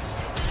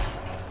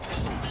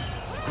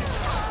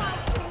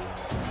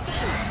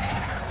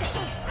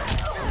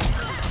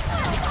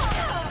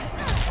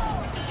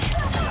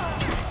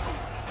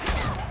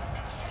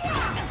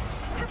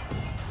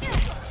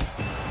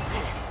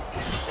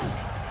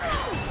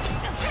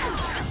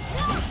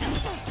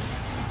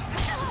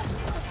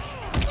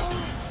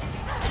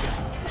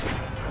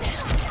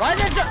 Why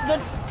did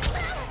the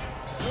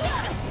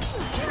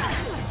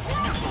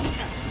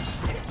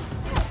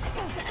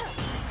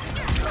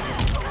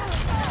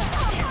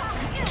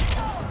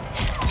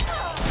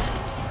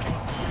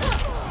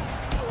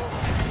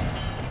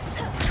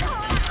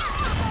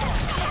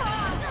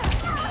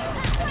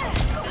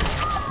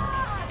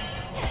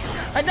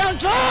I down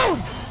zone!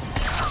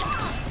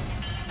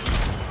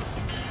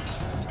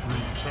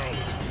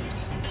 Brutality.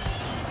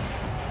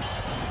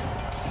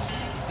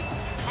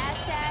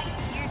 Hashtag,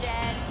 you're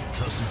dead.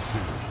 Cassie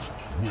Cage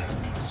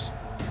wins.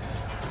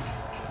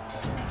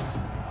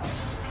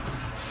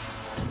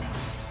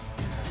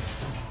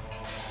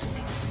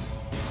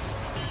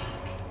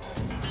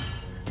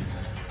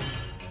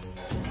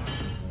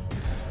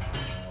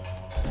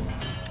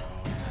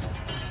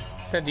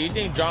 Said, do you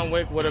think John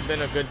Wick would have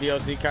been a good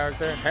DLC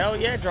character? Hell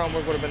yeah, John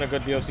Wick would have been a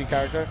good DLC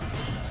character.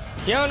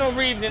 Keanu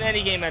Reeves in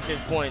any game at this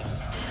point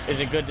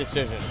is a good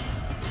decision.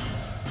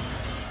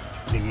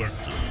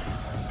 Collector.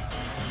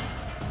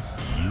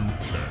 Liu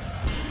Kang.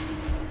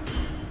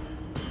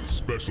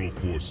 Special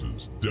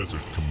Forces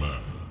Desert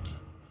Command.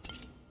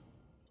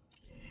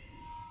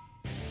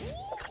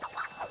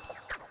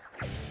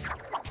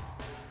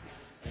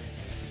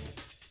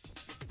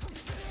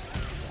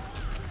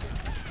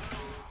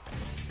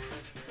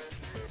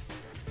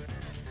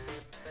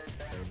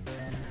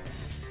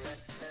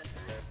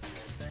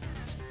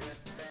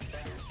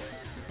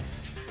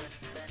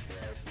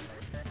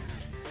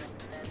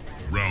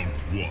 Round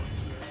one,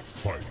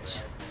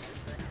 fight.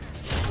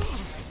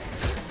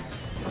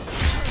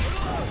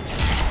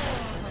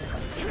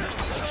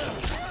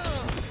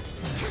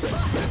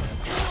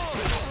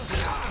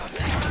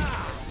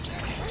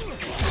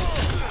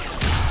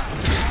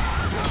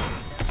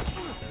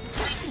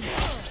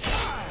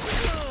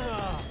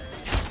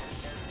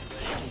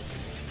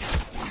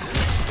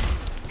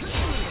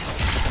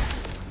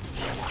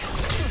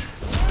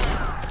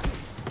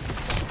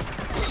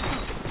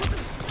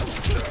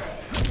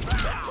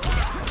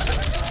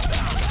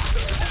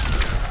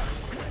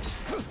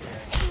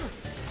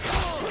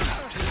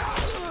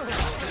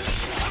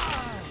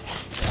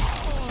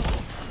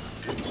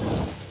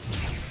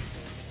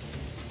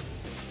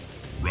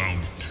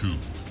 Round two,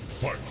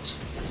 fight.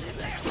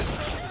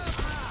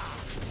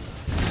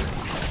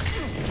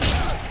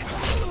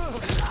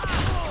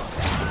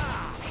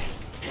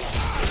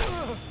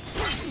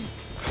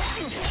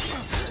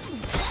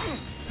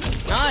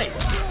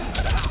 Nice!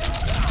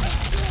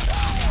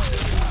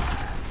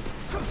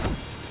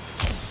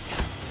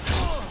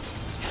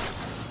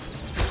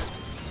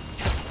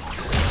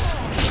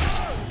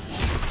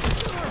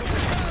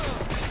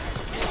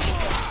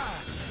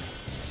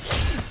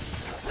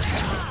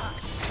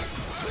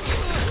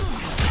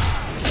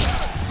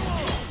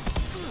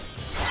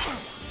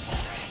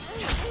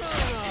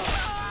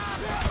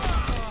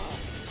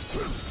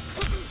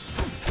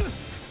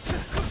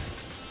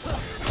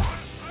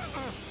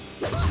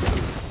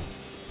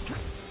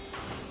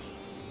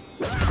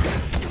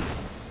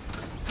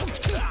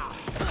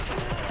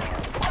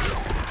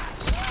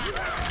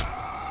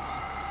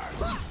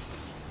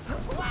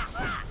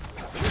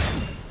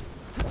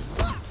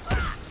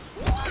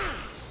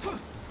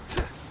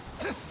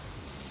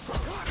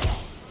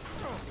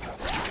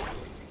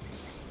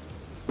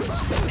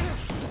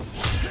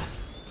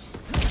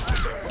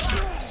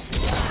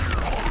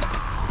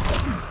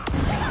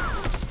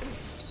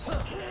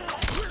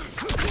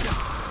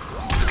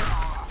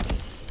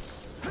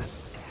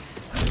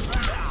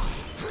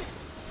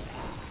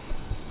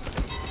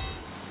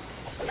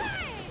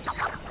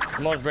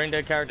 Most brain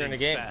dead character in the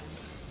game.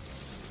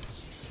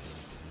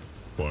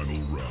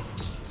 Final round,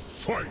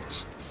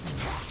 fight.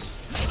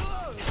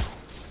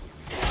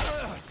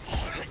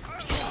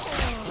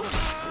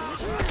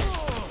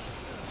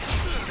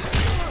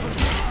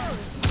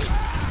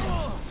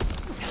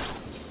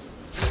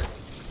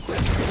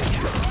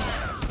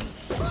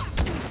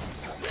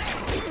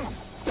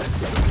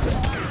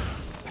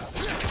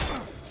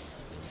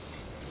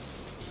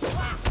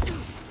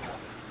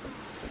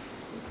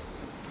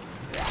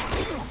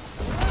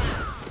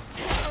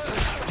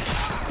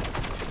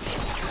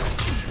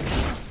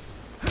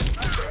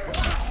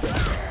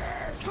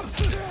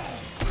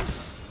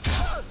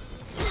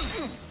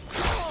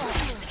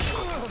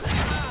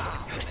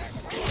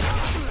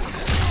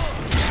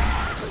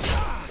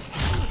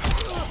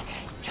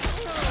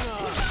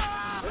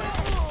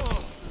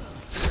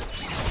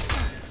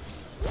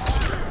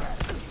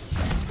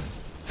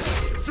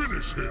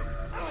 Finish him.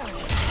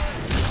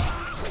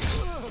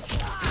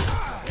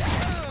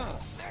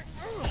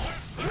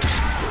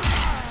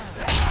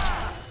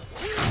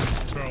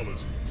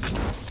 Brutality.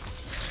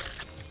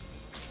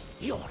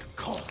 Your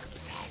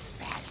corpse has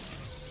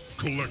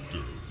value.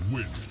 Collector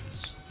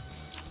wins.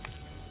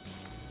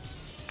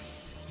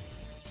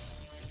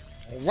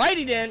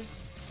 Alrighty then.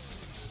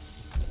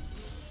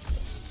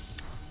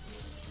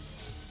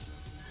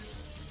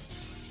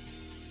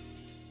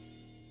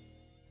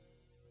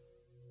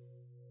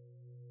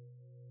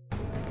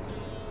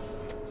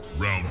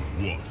 Round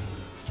 1.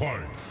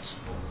 Fight.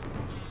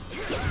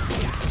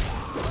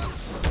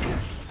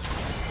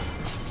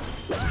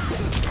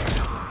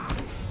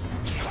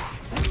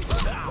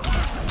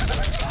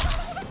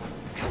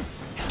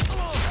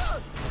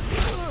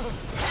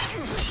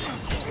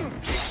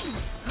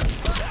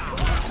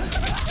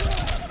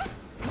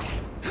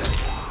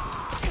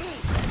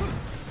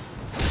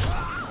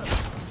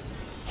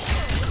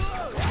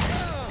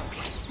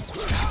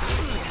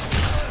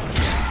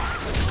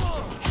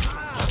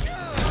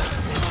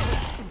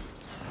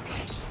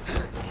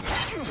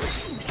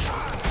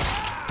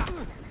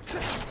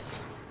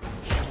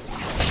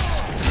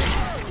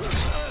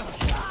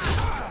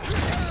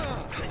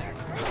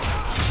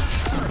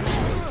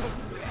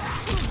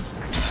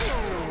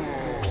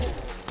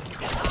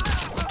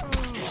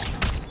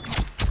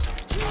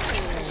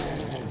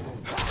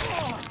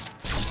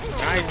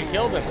 Nice, you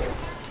killed him.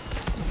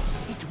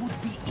 It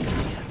would be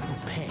easier to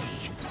pay.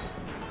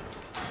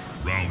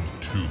 Round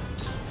 2.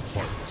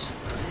 Fight.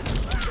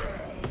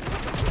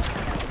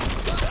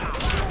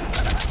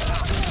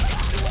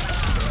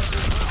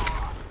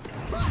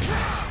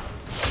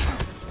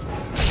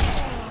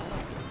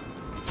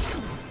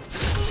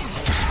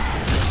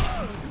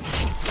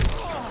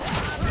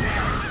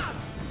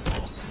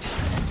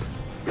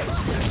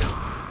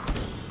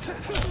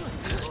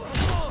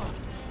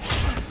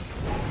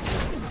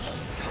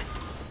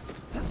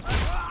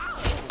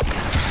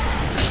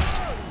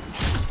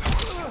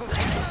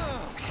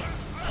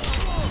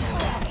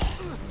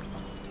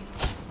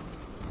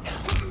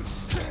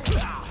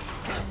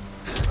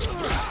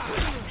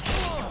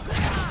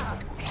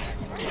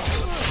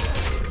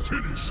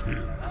 Finish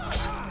him.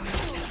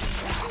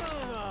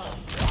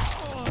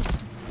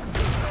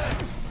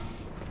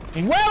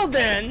 Well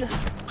then.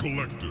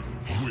 Collector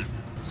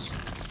wins.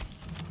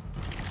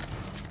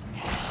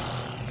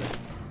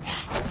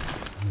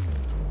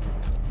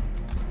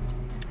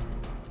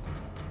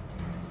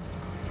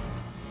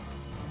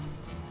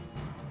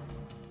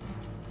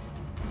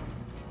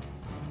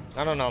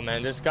 I don't know,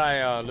 man. This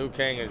guy, Liu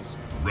Kang, is...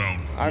 Round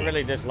I 1.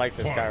 really dislike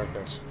this Fight.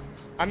 character.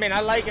 I mean,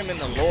 I like him in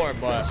the lore,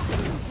 but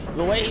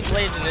the way he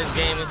plays in this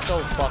game is so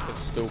fucking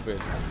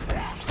stupid.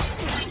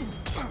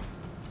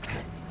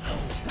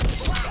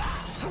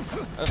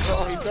 That's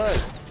all he does.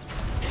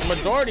 The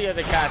majority of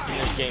the cast in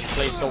this game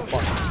play so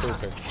fucking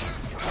stupid.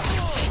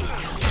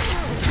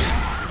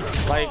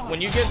 Like,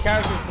 when you give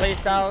characters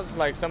playstyles,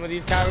 like some of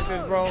these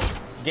characters, bro,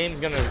 game's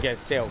gonna get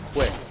stale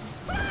quick.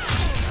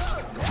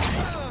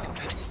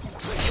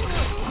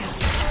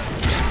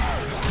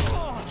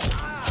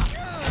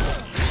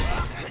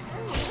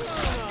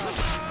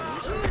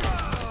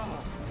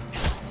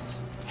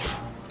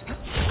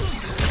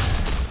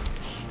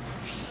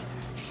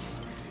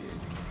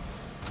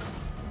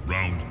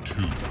 Round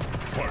 2.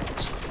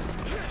 Fight.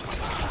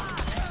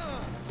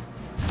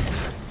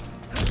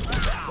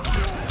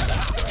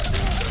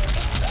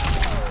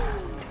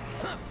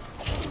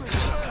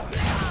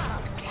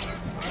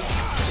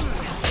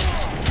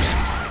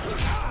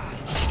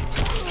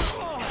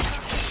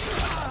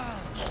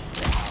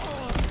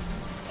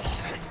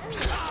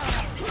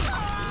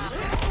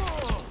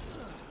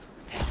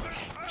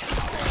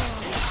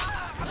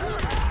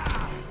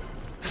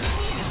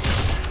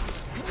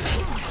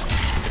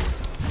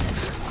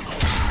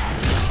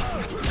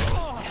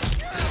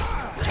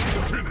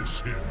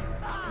 Finish him.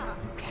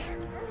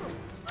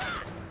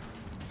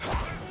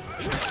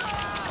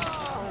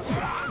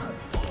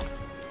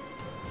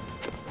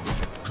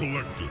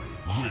 Collector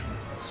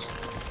wins.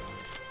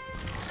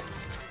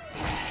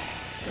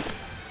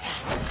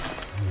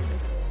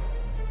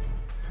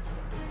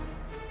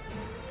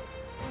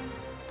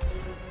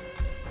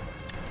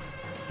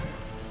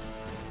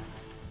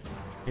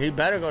 He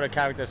better go to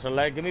character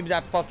select. Give me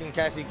that fucking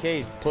Cassie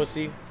Cage,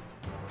 pussy.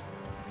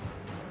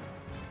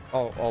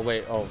 Oh,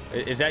 wait. Oh,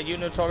 is that you,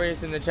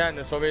 Notorious, in the chat?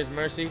 Notorious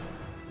Mercy?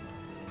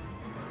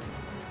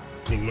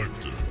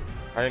 Collector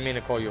I didn't mean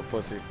to call you a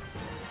pussy.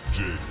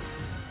 J.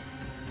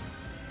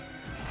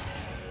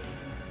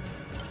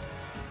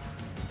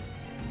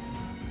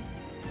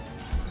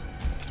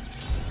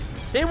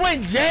 They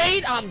went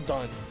Jade? I'm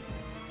done.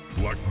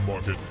 Black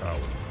Market Alley.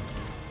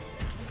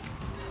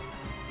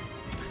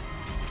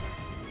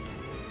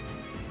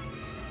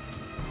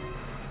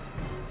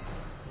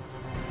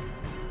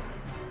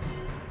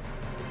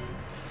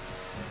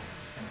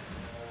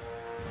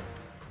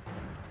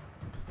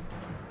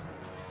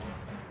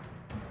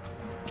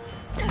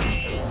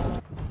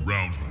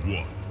 Round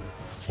 1.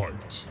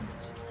 Fight.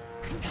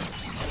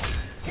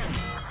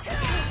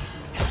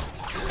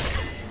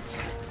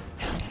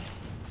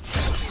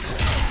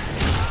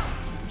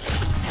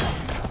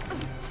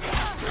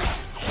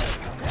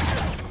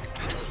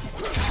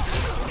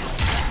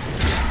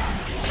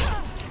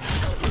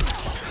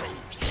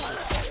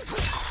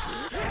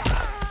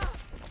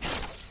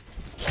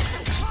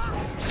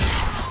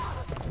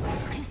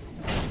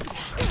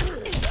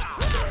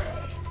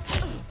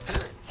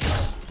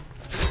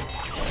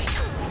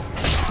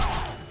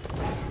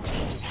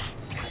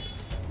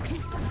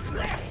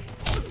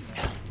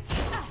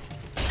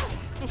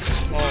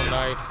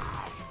 nice.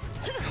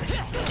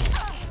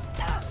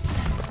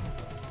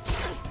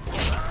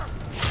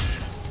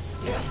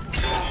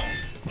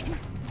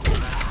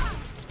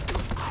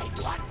 I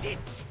want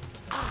it.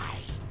 I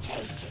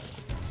take it.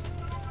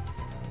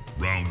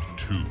 Round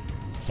 2.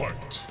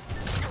 Fight.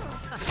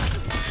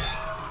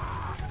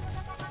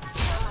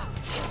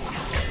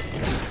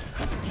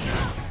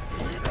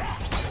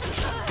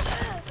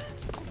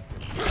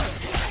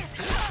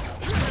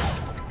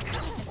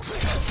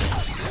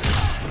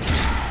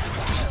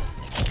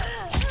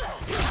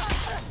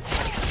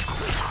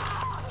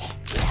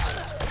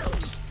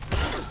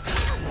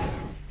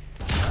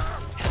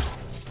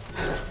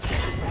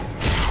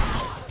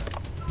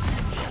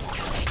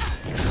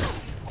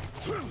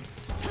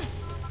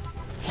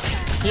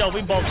 Yo,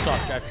 we both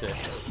suck. That's it.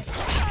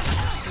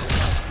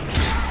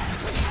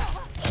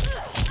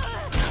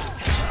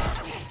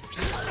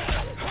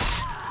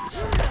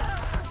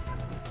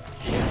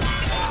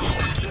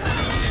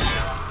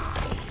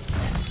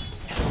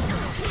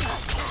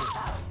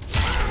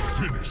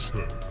 Finish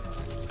her.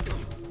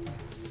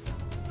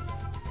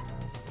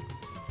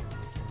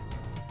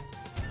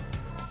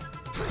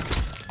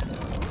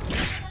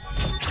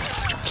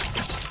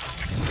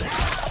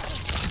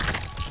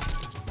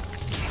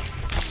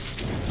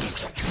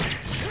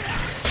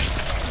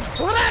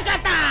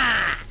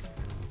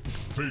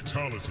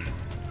 Fatality.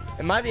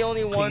 Am I the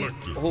only one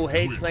who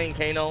hates playing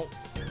Kano?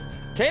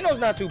 Kano's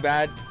not too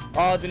bad.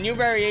 The new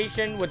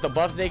variation with the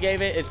buffs they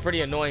gave it is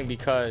pretty annoying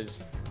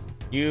because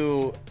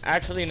you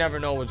actually never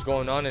know what's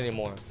going on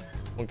anymore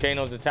when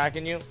Kano's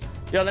attacking you.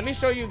 Yo, let me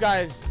show you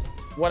guys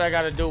what I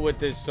gotta do with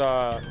this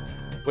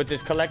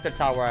collector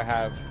tower I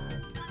have.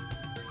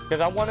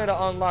 Because I wanted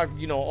to unlock,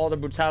 you know, all the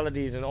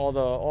brutalities and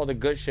all the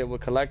good shit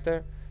with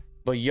collector.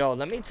 But yo,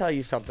 let me tell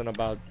you something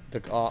about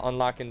the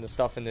unlocking the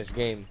stuff in this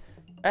game.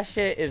 That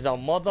shit is a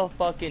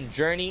motherfucking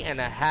journey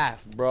and a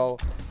half, bro.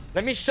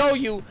 Let me show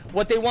you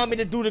what they want me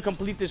to do to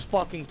complete this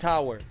fucking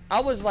tower. I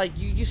was like,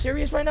 you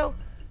serious right now?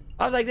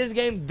 I was like, this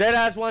game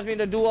deadass wants me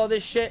to do all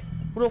this shit.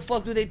 Who the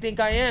fuck do they think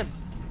I am?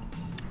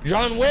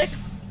 John Wick?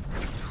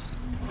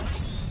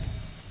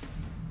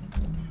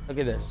 Look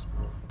at this.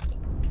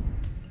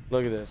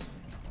 Look at this.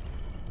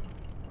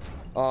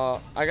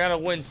 I gotta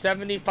win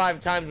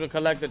 75 times with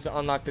collector to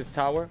unlock this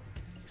tower.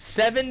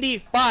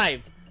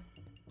 75!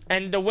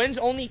 And the wins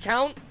only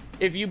count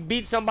if you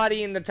beat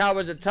somebody in the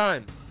towers at a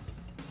time.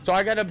 So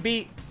I gotta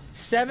beat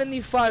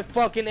 75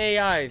 fucking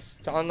AIs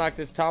to unlock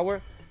this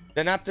tower.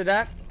 Then after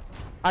that,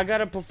 I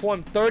gotta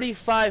perform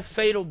 35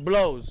 fatal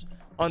blows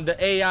on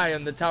the AI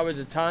on the towers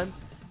at a time.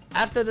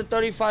 After the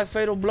 35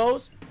 fatal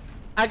blows,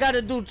 I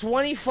gotta do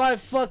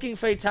 25 fucking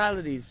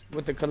fatalities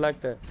with the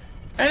collector.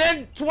 And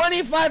then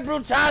 25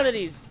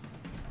 brutalities.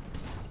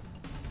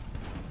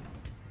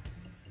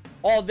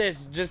 All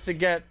this just to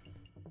get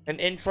an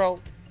intro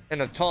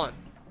and a taunt.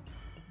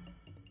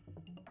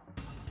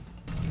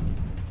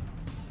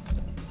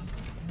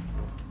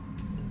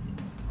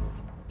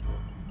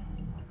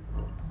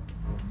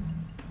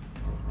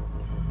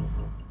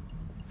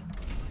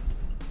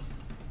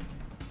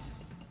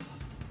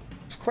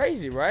 It's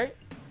crazy, right?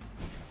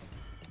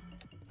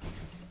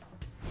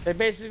 They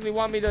basically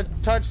want me to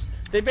touch.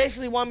 They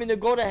basically want me to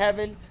go to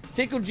heaven,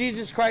 tickle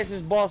Jesus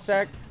Christ's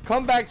ballsack,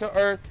 come back to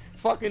earth,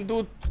 fucking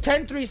do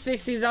 10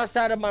 360s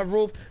outside of my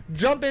roof,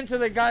 jump into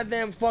the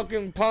goddamn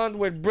fucking pond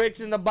with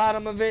bricks in the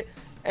bottom of it,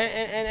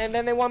 and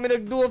then they want me to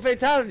do a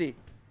fatality.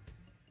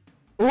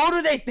 Who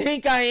do they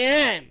think I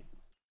am?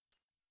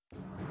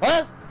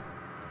 Huh?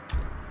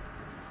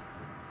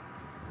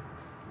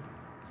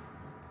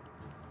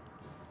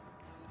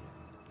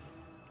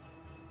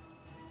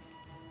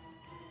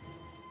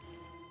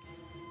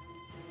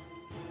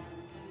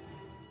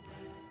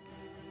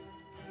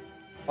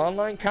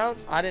 Online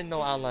counts? I didn't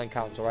know online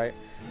counts, alright?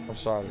 I'm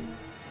sorry.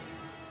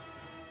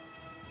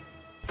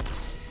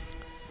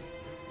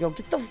 Yo,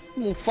 get the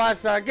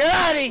Mufasa. Get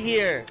out of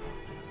here!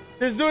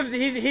 This dude,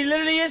 he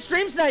literally is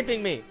stream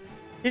sniping me.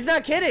 He's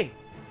not kidding.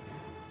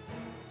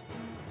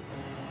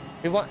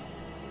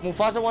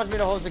 Mufasa wants me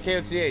to host a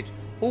KOTH.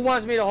 Who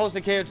wants me to host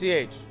a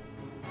KOTH?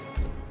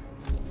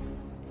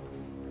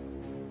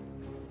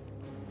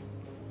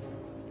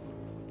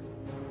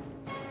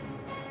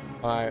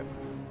 Alright.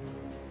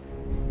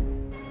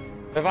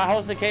 If I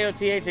host a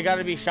KOTH, it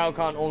gotta be Shao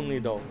Kahn only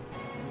though.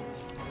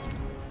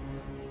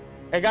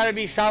 It gotta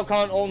be Shao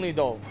Kahn only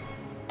though.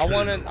 I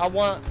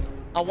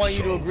want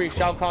you to agree,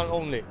 Shao Kahn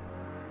only.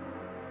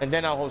 And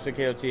then I'll host a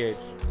KOTH.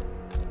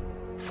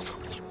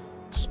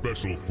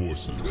 Special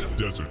Forces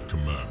Desert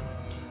Command.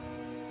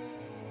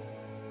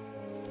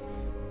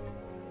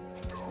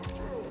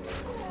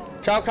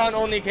 Shao Kahn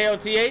only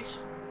KOTH?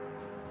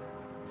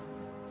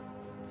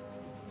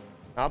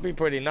 That'll be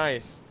pretty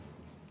nice.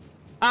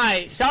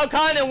 Alright, Shao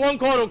Kahn and one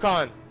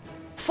Kodokan.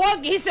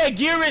 Fuck, he said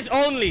gear is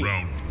only.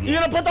 You're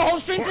gonna put the whole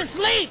stream to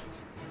sleep.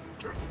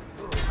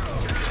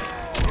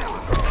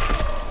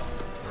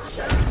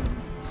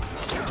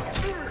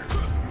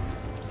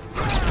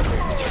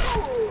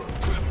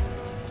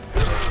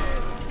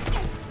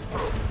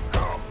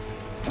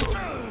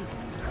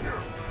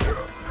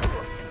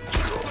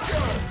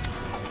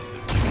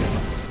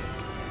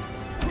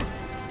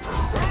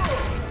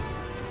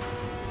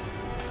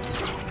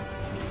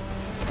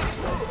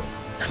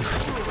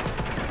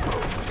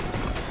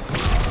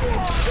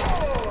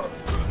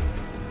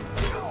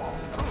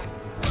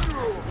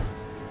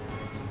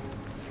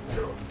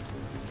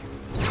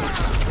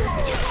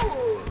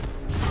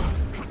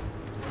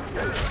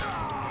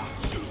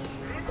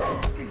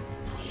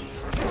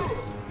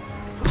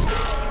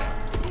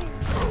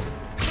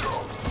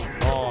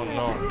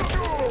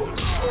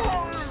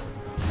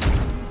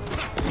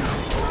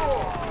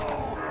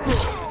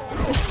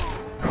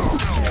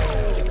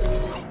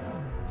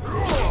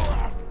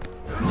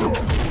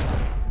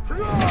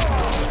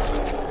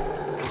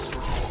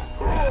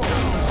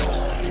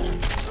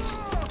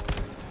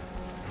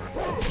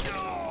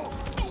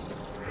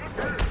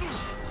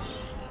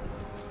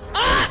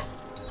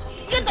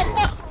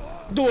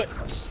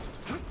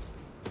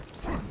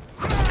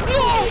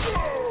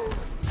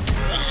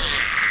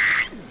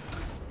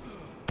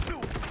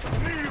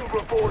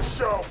 for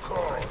Shao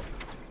Kahn.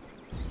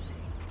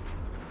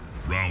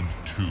 Round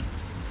 2.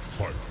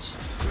 Fight.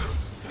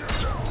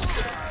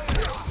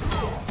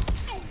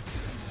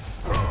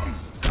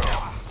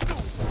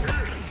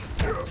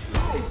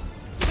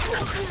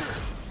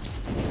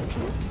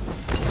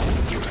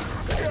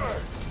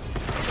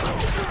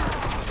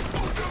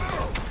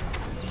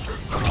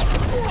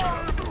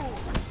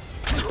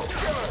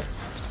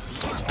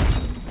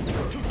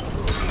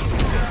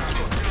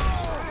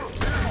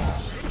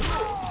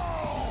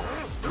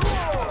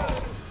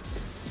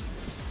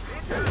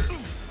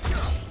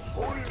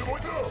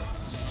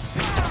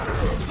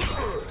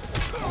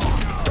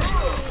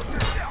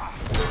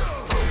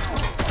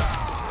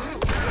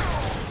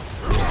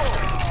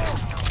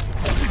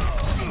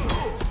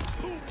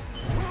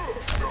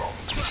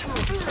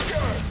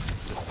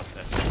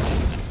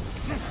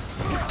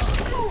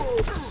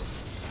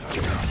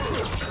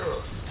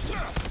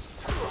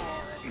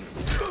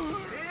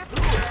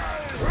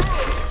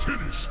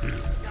 Finish him.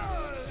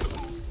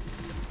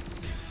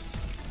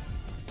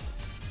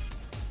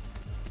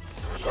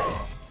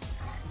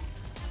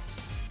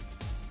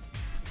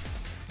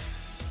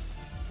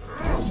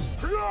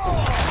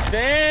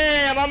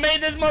 Damn, I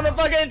made this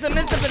motherfucker into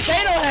Mr.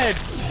 Potato Head.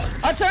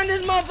 I turned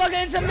this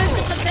motherfucker into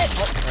Mr. Potato.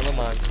 Oh, never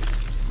mind.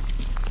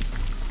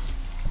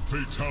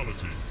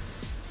 Fatality.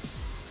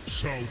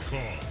 Shao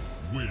Kahn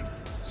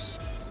wins.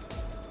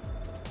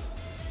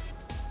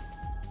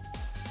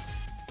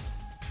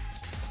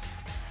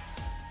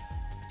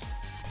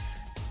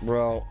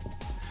 Bro.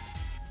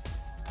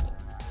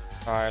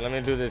 Alright, let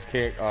me do this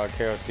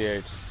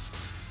KOTH.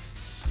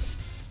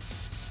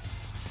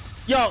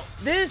 Yo,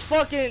 this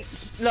fucking...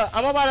 Look,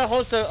 I'm about to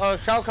host a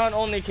Shao Kahn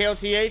only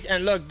KOTH.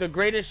 And look, the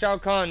greatest Shao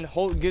Kahn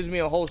gives me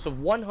a host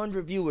of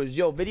 100 viewers.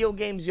 Yo, video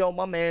games, yo,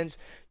 my mans.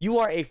 You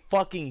are a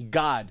fucking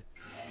god.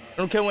 I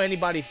don't care what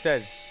anybody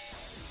says.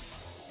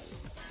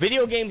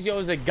 Video games, yo,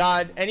 is a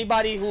god.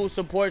 Anybody who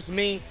supports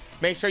me,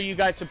 make sure you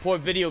guys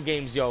support video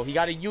games, yo. He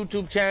got a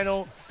YouTube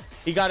channel.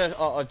 He got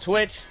a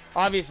Twitch.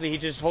 Obviously, he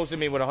just hosted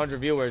me with 100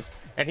 viewers.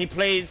 And he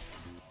plays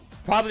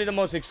probably the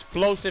most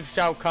explosive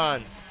Shao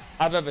Kahn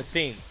I've ever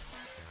seen.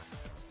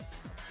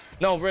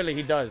 No, really,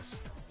 he does.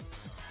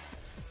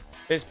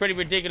 It's pretty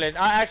ridiculous.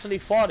 I actually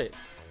fought it.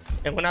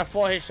 And when I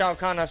fought his Shao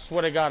Kahn, I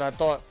swear to God, I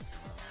thought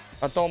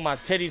my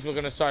titties were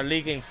going to start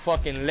leaking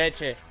fucking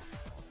leche.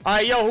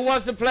 Alright, yo, who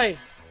wants to play?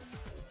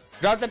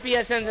 Drop the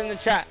PSNs in the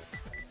chat.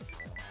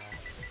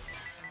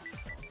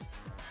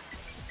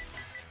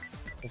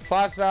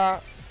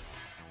 Mufasa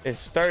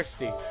is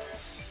thirsty.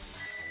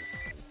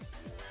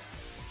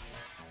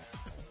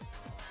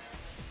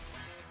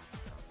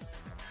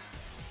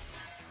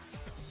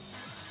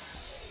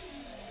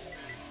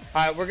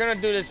 Alright, we're gonna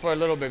do this for a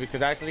little bit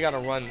because I actually gotta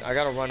run. I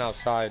gotta run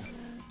outside,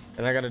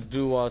 and I gotta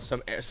do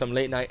some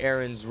late night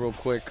errands real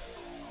quick.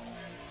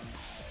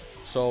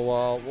 So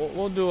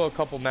we'll do a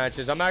couple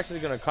matches. I'm actually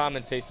gonna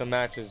commentate some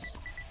matches.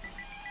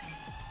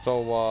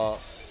 So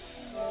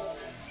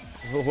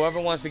whoever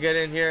wants to get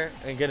in here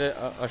and get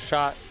a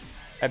shot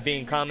at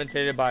being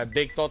commentated by a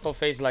big Toto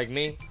face like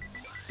me,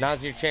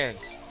 now's your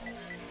chance.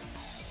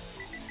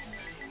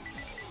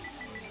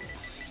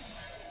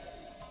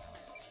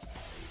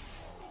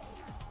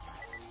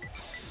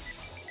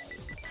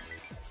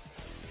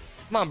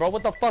 Come on, bro.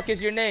 What the fuck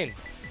is your name?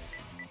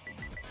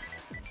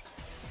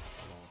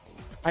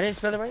 I didn't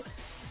spell it right.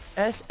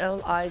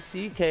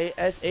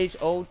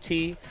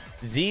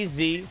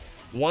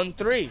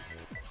 SLICKSHOTZZ13.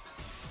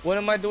 What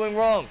am I doing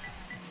wrong?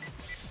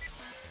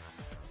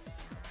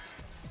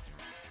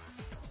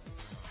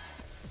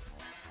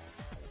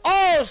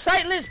 Oh,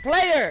 sightless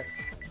player.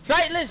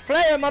 Sightless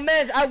player, my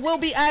man. I will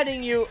be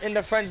adding you in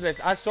the friends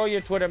list. I saw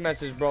your Twitter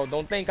message, bro.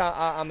 Don't think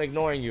I'm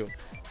ignoring you,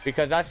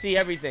 because I see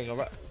everything. All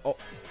right? Oh.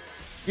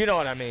 You know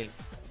what I mean.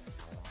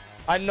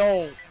 I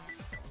know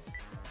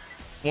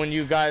when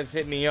you guys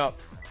hit me up,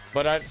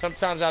 but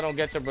sometimes I don't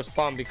get to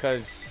respond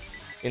because,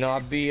 you know,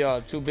 I'd be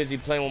too busy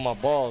playing with my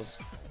balls.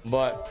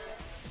 But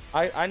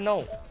I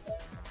know.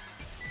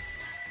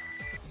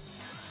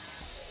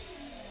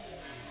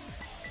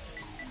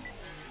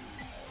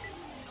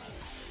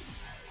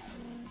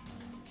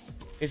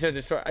 He said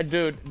destroy.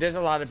 Dude, there's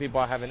a lot of people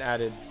I haven't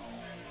added.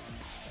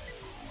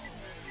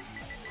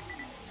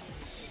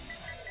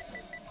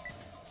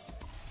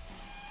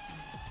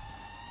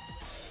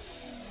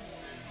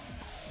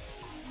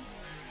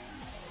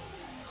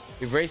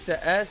 Erase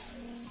the S?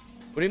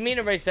 What do you mean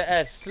erase the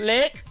S?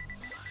 Slick?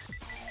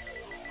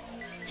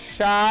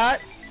 Shot?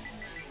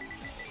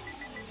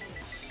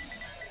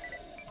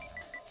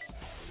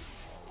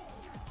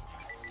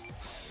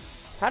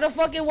 How the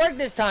fuck it work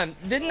this time?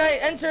 Didn't I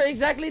enter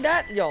exactly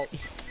that? Yo,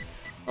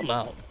 I'm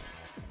out.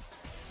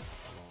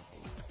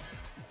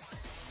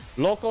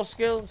 Local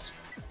skills?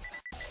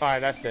 Alright,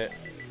 that's it.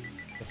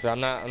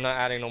 Listen, I'm not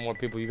adding no more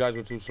people. You guys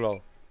were too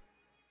slow.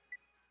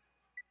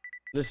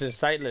 Listen,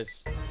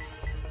 sightless.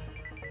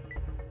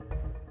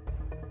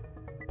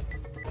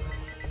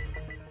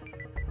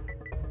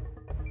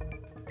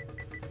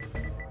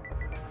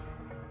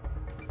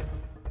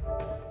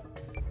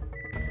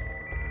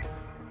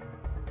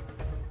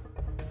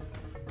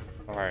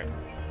 All right.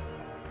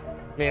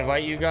 Let me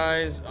invite you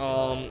guys.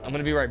 I'm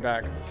gonna be right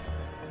back.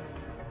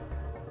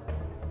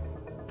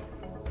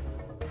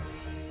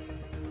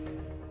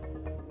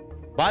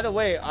 By the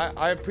way,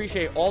 I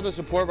appreciate all the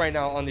support right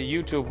now on the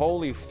YouTube.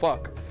 Holy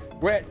fuck.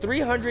 We're at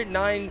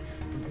 309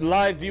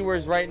 live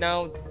viewers right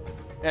now.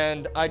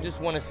 And I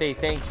just want to say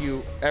thank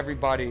you,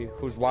 everybody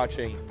who's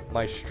watching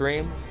my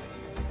stream.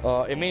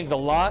 It means a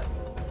lot.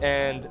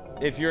 And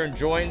if you're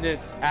enjoying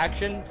this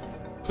action,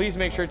 please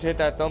make sure to hit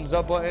that thumbs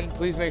up button.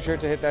 Please make sure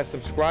to hit that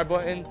subscribe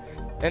button.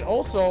 And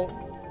also,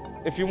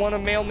 if you want to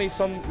mail me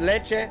some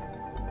leche,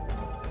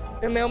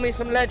 then mail me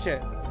some leche.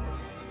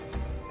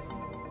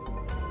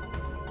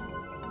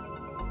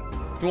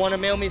 If you want to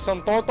mail me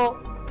some toto,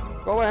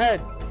 go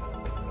ahead.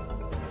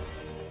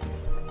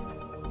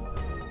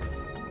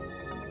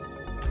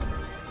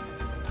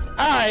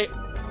 Alright,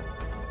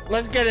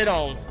 let's get it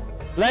on.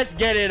 Let's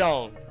get it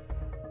on.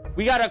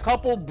 We got a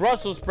couple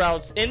Brussels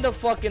sprouts in the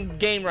fucking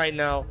game right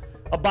now.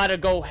 About to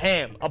go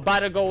ham.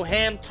 About to go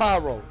ham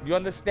taro. You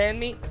understand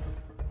me?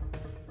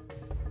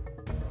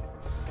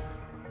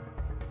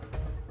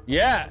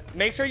 Yeah,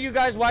 make sure you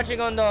guys watching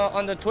on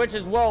the Twitch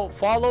as well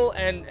follow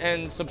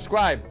and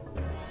subscribe.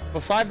 For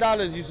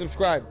 $5 you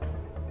subscribe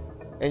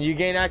and you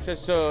gain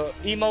access to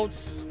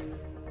emotes.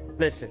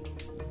 Listen,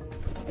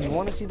 you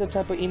want to see the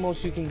type of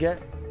emotes you can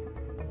get?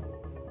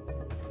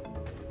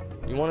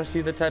 You want to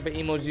see the type of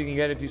emotes you can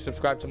get if you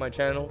subscribe to my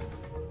channel?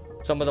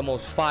 Some of the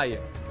most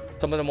fire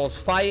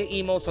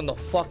emotes on the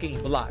fucking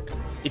block.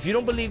 If you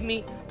don't believe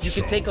me, you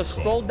can take a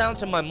stroll down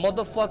to my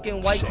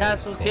motherfucking White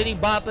Castle Titty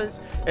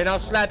Boppers and I'll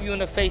slap you in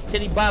the face.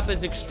 Titty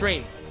Boppers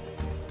Extreme.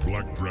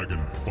 Black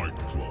Dragon Fight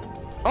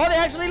Club. Oh, they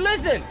actually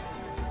listen.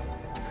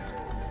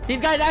 These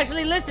guys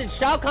actually listen.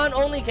 Shao Kahn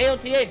only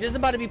KOTH. This is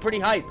about to be pretty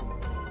hype.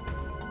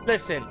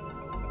 Listen,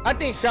 I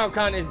think Shao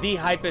Kahn is the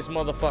hypest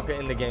motherfucker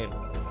in the game.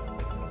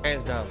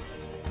 Hands down.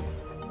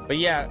 But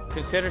yeah,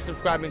 consider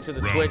subscribing to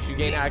the Twitch. You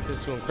gain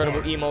access to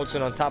incredible emotes,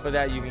 and on top of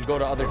that, you can go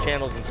to other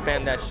channels and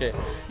spam that shit.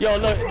 Yo,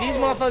 look, these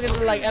motherfuckers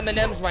are like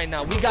M&Ms right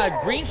now. We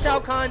got green Shao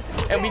Kahn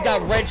and we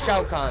got red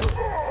Shao Kahn.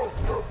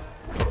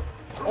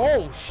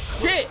 Oh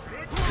shit!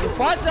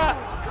 Mufasa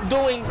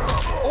doing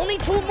only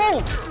 2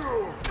 moves.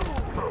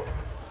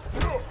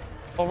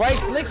 Alright,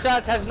 Slick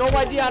Shots has no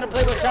idea how to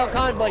play with Shao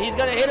Kahn, but he's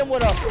gonna hit him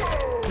with a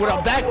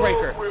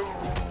backbreaker.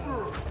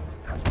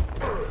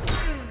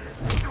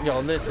 Yo,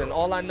 listen,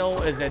 all I know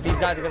is that these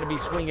guys are gonna be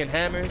swinging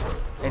hammers,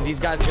 and these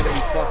guys are gonna be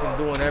fucking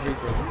doing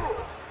everything.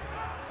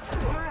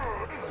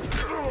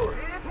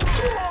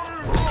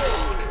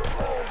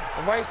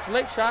 Alright,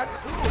 Slick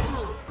Shots.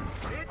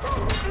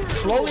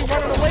 Slowly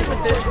running away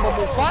with this, but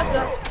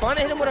Mufasa trying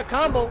to hit him with a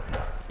combo.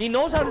 He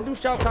knows how to do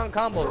Shao Kahn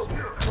combos.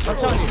 I'm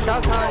telling you,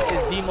 Shao Kahn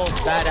is the most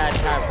badass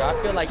character. I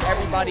feel like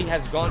everybody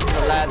has gone to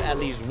the lab at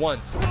least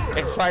once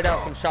and tried out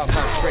some Shao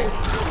Kahn strings.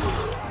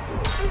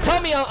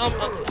 Tell me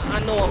I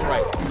know I'm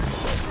right.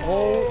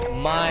 Oh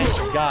my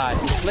god.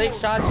 Slick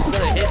Shots is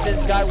gonna hit this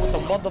guy with the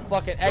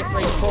motherfucking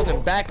X-ray. He told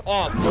him back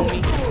off,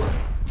 homie.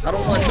 I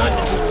don't want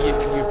nothing to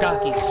do with you,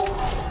 cocky.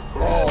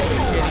 Oh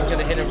shit, he's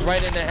gonna hit him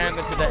right in the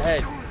hammer to the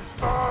head.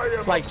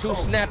 It's like 2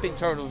 snapping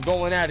turtles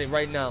going at it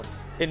right now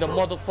in the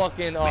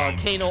motherfucking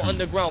Kano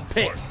Underground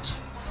pit.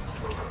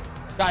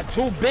 Got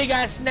 2 big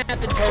ass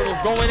snapping turtles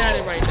going at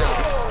it right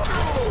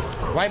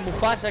now. Right,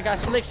 Mufasa got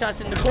Slick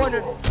Shots in the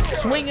corner,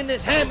 swinging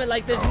this hammer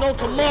like there's no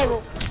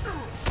tomorrow.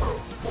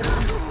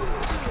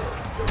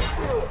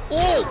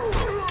 Oh!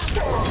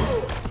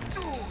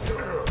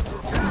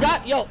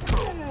 Got, yo.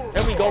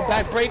 There we go,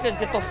 backbreakers.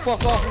 Get the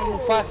fuck off of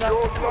Mufasa.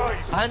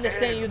 I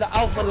understand you're the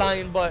alpha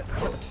lion, but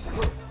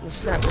let's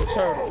snap the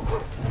turtle.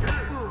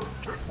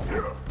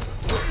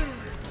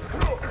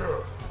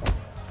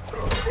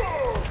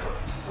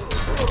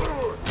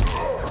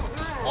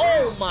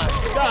 Oh my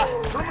god.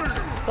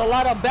 There's a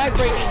lot of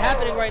backbreaking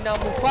happening right now.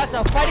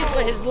 Mufasa fighting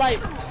for his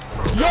life.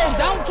 Yo,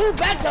 down 2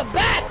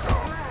 back-to-backs.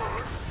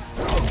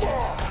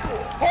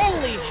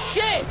 Holy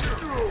shit.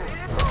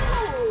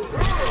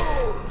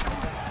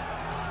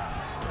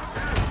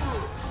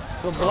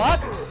 The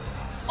block.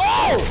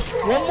 Oh,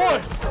 1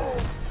 more.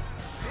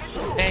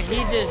 And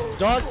he just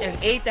ducked and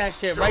ate that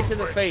shit right to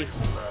the face.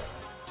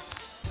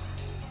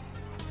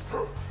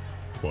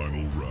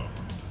 Final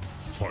round.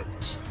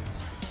 Fight.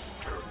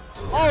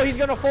 Oh, he's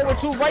gonna forward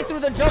 2 right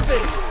through the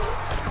jumping.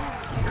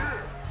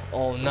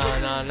 Oh,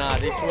 nah.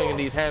 They swinging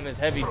these hammers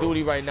heavy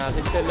duty right now.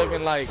 This shit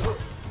looking like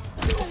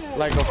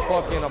a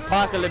fucking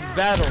apocalypse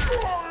battle.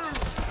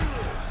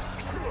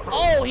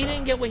 Oh, he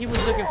didn't get what he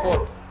was looking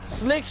for.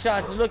 Slick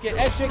Shots is looking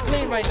extra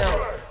clean right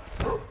now.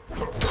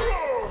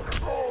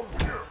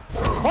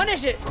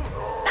 Punish it.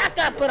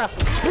 Taka pura.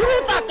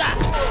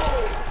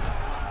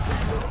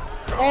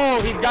 Oh,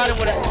 he's got him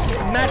with a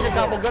magic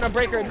combo. Gonna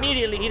break her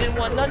immediately. He didn't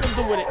want nothing to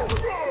do with it.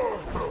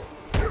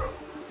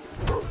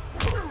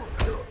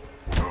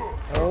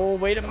 Oh,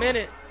 wait a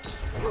minute.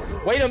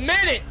 Wait a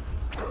minute.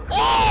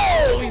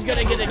 Oh, he's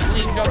gonna get a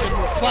clean jump with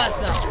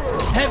Mufasa.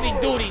 Heavy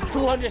duty,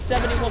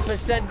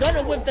 271%.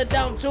 Gonna whip the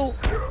down 2.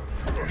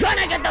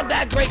 Gonna get the back.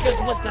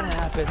 backbreakers. What's gonna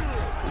happen?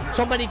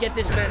 Somebody get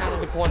this man out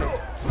of the corner.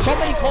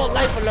 Somebody call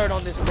life alert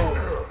on this man.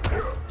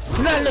 It's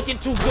not looking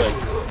too good.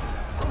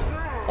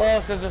 Oh,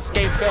 says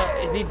escape.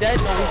 Is he dead?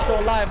 No, he's still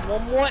alive.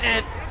 One more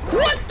and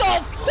what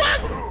the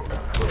fuck?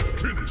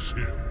 Finish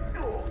him.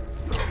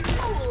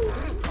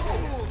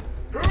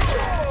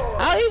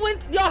 How he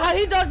went? Yo, how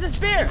he does the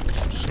spear?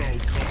 Shao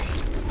Kahn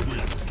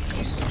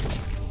wins.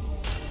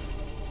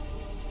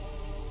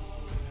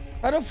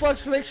 How the fuck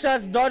Slick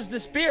Shots dodge the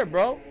spear,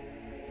 bro?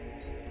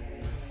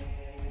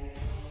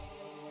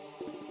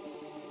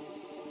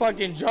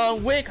 Fucking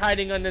John Wick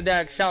hiding under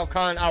that Shao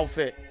Kahn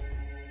outfit.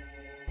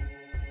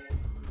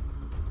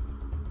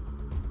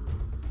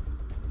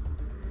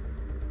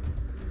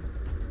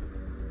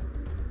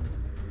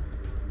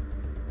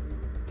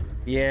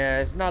 Yeah,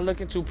 it's not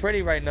looking too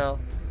pretty right now.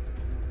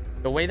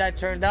 The way that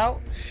turned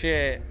out,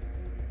 shit.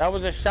 That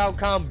was a Shao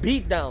Kahn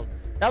beatdown.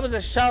 That was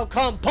a Shao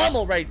Kahn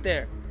pummel right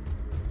there.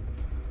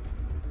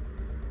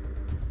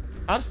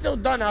 I'm still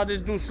done how this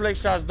dude Slick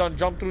Shots done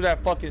jump through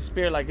that fucking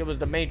spear like it was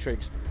the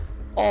Matrix.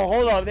 Oh,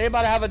 hold up. They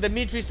about to have a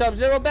Dimitri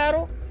Sub-Zero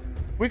battle?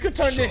 We could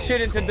turn this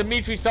shit into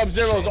Dimitri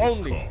Sub-Zeros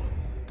only.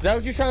 Is that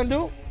what you're trying to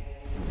do?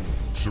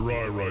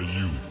 Shirai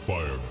Ryu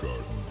Fire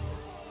Garden.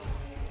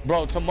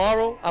 Bro,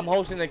 tomorrow I'm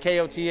hosting the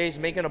KOTH,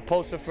 making a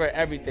poster for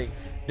everything.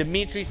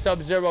 Dimitri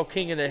Sub-Zero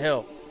King of the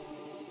Hill.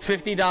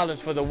 $50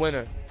 for the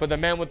winner. For the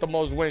man with the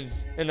most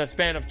wins in the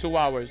span of 2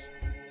 hours.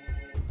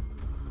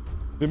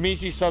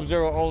 Dimitri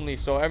Sub-Zero only.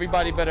 So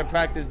everybody better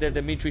practice their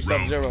Dimitri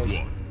Sub-Zeros.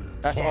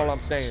 That's all I'm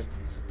saying.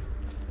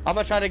 I'm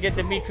gonna try to get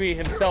Dimitri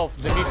himself,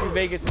 Dimitri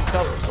Vegas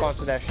himself, to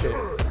sponsor that shit.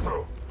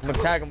 I'm gonna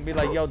tag him and be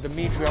like, yo,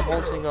 Dimitri, I'm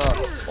hosting a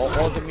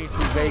all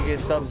Dimitri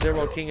Vegas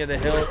Sub-Zero King of the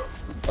Hill,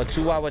 a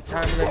 2-hour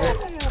time limit.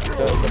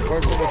 The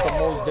person with the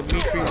most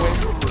Dimitri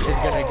wins is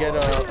gonna get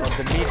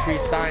a Dimitri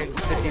signed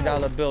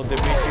 $50 bill,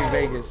 Dimitri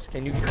Vegas.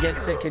 Can you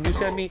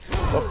send me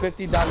a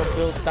 $50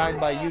 bill signed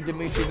by you,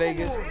 Dimitri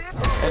Vegas?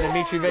 And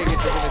Dimitri Vegas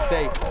is gonna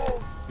say,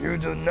 You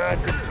do not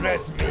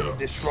impress me,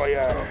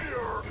 Destroyer.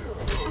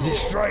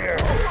 Destroyer,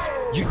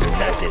 you do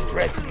not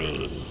impress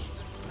me.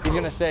 he's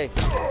gonna say,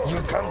 You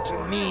come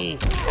to me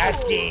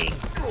asking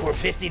for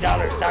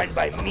 $50 signed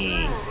by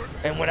me,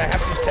 and what I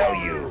have to tell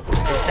you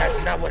is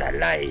that's not what I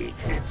like.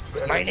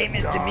 My name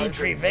is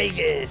Dimitri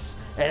Vegas,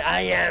 and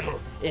I am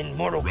in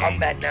Mortal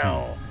Kombat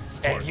now.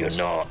 And you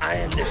know I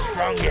am the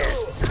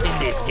strongest in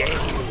this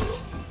game.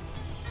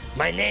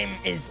 My name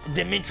is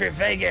Dimitri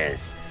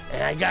Vegas,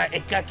 and I got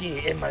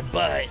Ikaki in my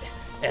butt,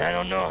 and I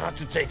don't know how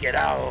to take it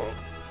out.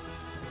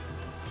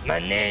 My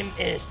name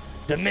is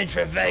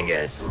Dimitri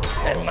Vegas,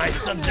 and my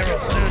Sub-Zero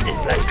suit is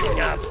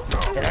lighting up.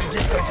 And I'm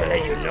just going to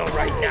let you know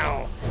right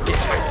now, if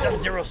my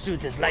Sub-Zero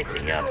suit is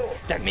lighting up,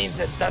 that means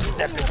that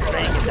dubstep is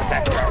playing in the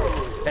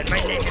background. And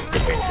my name is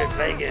Dimitri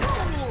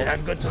Vegas, and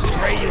I'm going to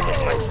spray you with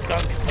my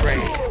skunk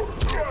spray.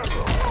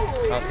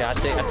 okay, I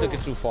think I took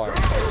it too far.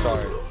 I'm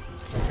sorry.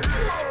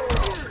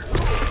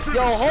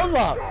 Yo, hold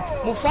up.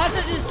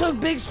 Mufasa just took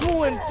Big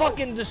Swoo and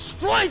fucking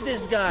destroyed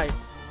this guy.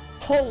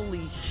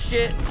 Holy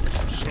shit.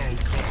 Shao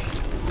Kahn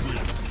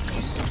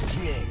wins.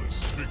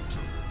 Flawless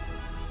victory.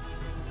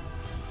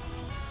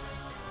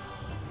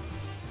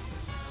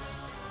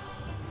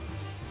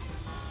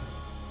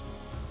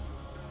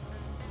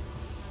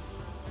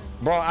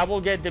 Bro, I will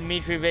get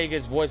Dimitri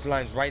Vegas voice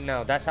lines right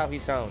now. That's how he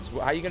sounds.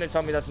 How you gonna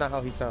tell me that's not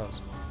how he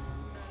sounds?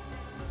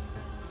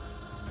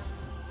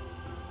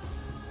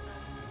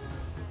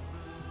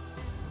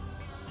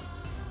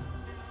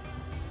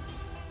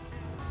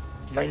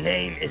 My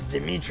name is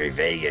Dimitri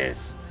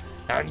Vegas.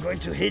 I'm going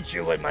to hit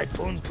you with my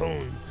poon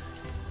poon.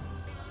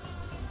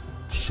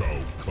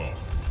 Shao Kahn.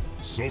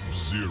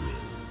 Sub-Zero.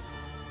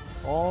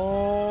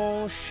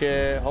 Oh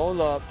shit,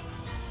 hold up.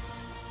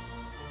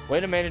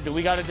 Wait a minute, do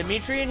we got a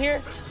Dimitri in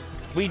here?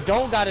 We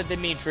don't got a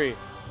Dimitri.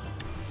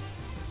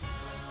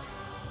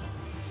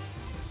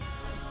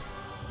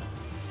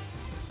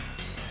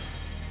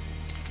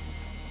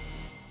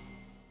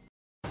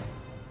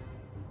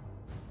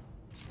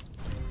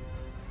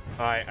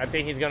 Alright, I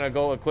think he's gonna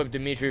go equip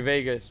Dimitri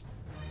Vegas.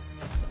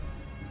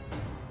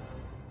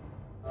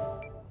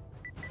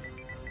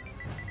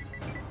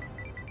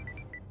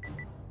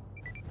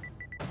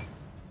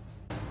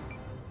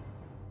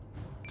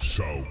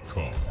 Shao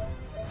Kahn.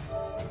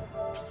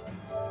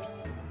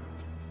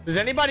 Does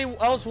anybody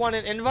else want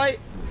an invite?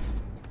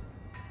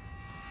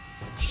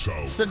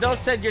 Shao Sado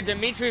said your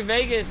Dimitri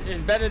Vegas is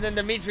better than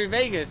Dimitri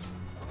Vegas.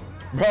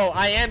 Bro,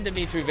 I am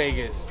Dimitri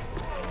Vegas.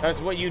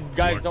 That's what you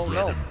guys Black don't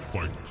know. Dragon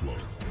Fight Club.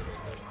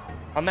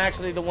 I'm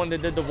actually the one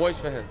that did the voice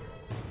for him.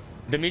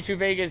 Dimitri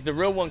Vegas, the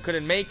real one,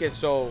 couldn't make it,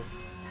 so,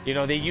 you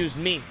know, they used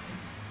me.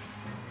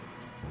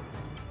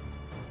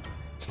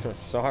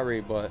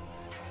 Sorry, but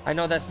I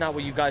know that's not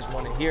what you guys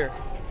want to hear.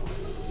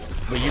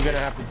 But you're gonna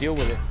have to deal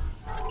with it.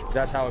 'Cause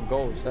that's how it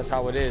goes. That's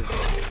how it is.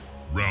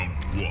 Round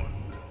 1.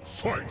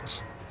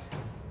 Fight.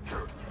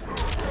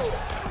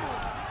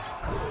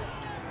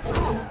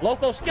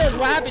 Local skills,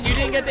 what happened? You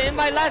didn't get the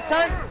invite last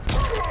time?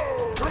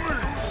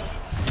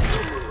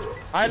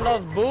 I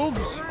love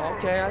boobs.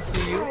 Okay, I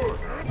see you.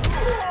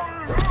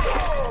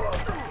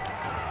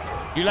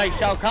 You like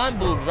Shao Kahn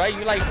boobs, right?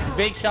 You like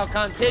big Shao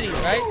Kahn titties,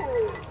 right?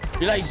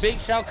 You like big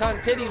Shao Kahn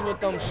titties with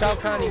them Shao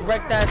Kahn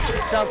erect ass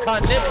Shao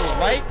Kahn nipples,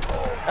 right?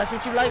 That's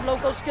what you like,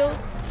 Loco Skills?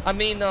 I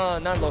mean,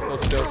 not Loco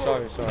Skills,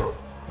 sorry.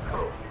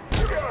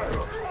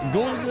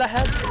 Goons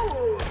Lahab?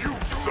 You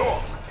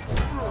suck.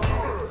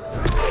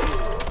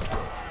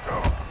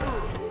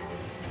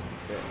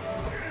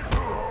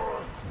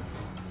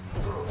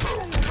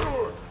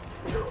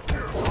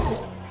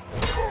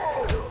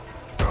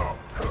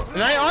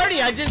 And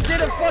I just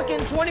did a fucking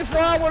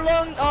 24-hour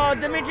long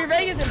Dimitri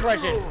Vegas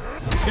impression.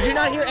 Did you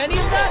not hear any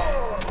of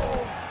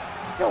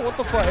that? Yo, what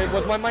the fuck?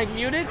 Was my mic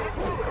muted?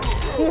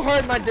 Who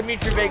heard my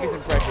Dimitri Vegas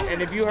impression?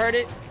 And if you heard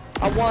it,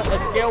 I want a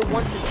scale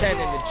 1 to 10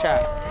 in the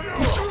chat.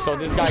 So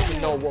this guy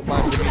can know what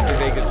my Dimitri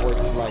Vegas voice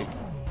is like.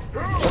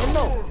 Let him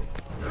know.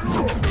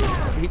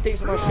 He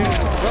thinks my shit is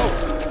a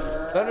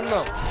joke. Let him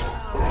know.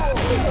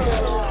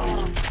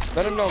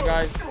 Let him know,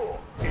 guys.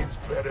 It's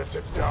better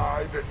to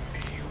die than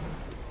kneel.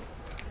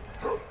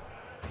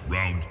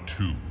 Round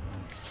 2,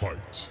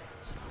 fight.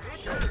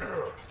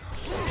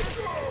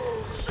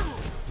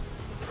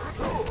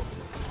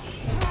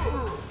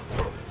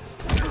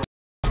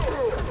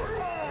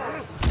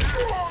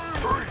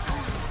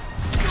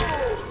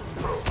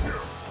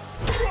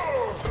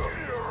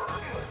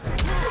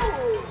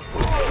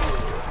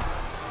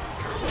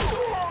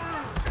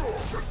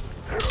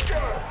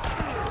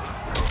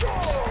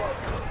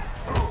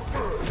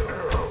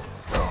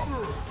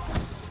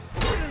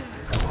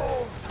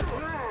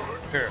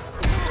 Here.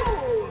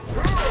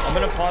 I'm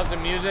gonna pause the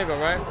music,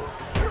 alright?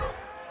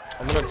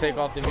 I'm gonna take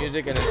off the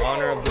music, and in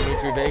honor of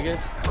Dimitri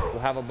Vegas, we'll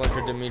have a bunch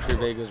of Dimitri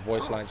Vegas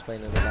voice lines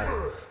playing in the back.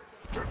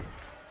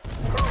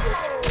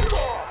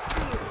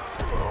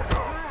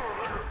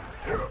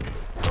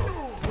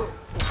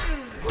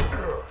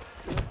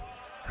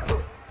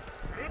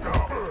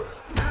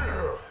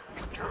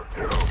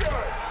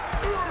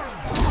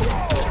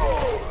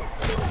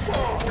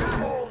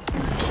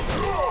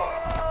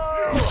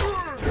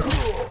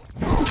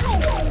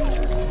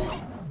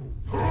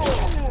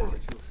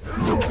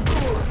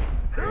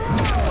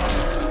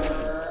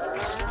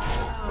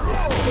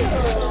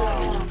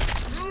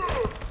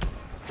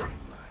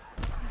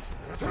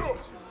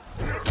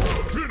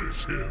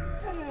 Finish him.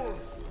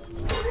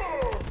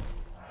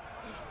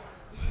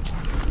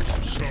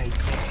 Shao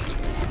Kahn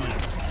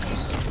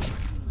wins.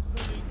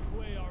 The Lin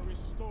Kuei are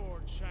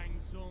restored, Shang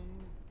Tsung.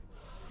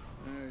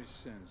 I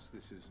sense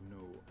this is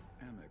no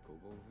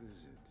amicable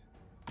visit.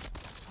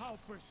 How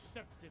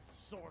perceptive,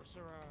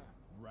 sorcerer.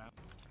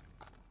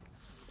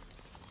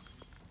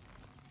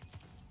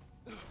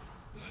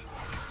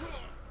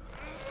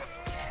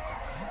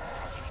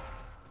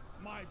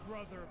 My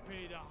brother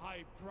paid a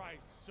high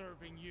price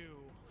serving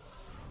you.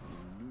 You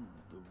knew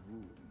the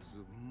rules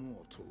of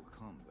mortal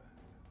combat.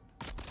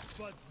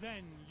 But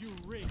then you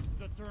rigged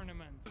the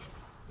tournament.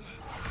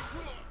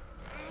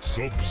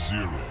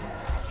 Sub-Zero.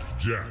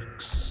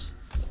 Jax.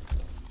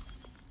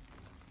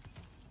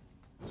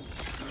 I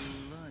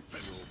like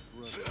your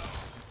brother's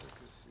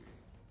efficacy.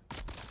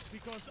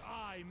 Because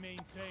I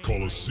maintain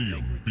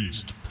Colosseum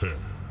Beast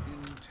Pen.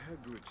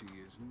 Integrity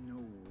is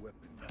no weapon.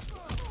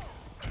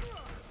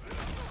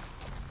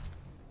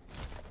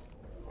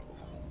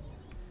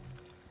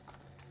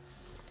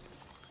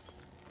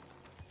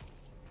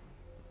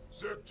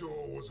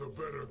 Zector was a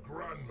better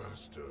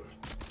Grandmaster.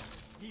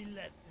 he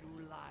led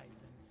through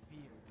lies and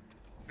fear.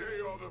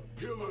 They are the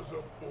pillars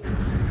of force.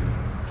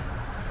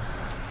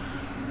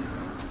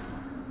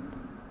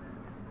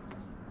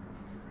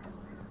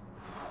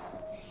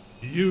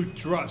 You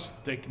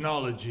trust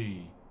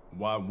technology.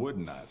 Why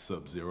wouldn't I,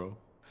 Sub-Zero?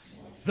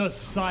 The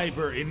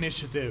Cyber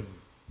Initiative.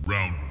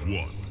 Round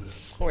 1.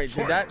 Wait,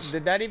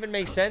 did that even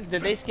make sense?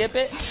 Did they skip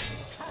it?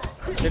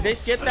 Did they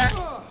skip that?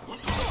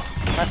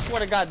 I swear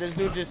to God, this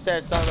dude just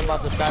said something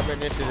about the Cyber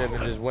Initiative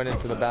and just went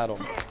into the battle.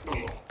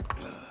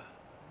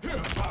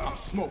 I'm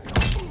smoking.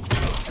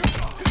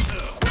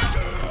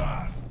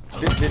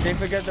 Did they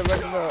forget the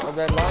rest of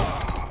that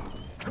line?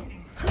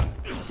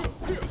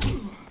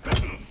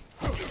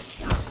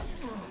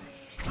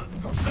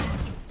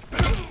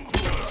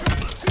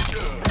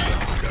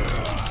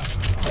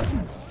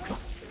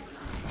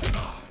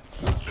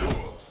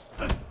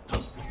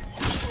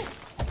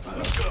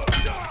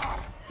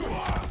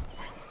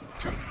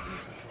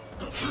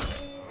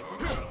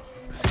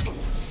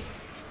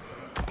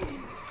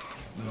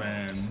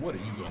 Man, what are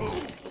you gonna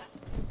do?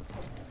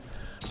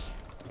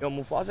 Yo,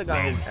 Mufasa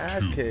got his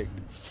ass kicked.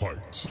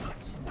 Fight. So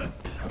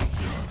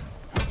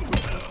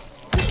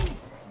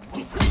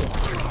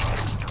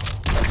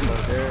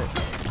there,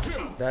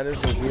 that is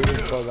the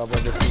weirdest bug I've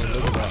ever seen.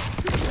 Look at that.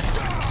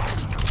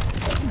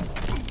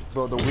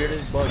 Bro, the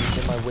weirdest bug is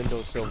in my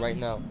windowsill right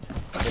now.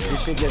 If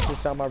this shit gets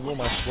inside my room,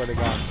 I swear to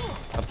God,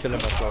 I'm killing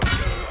myself.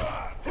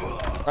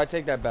 I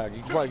take that back.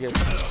 You can probably get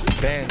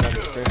banned on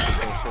the stream for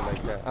some shit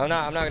like that. I'm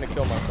not gonna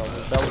kill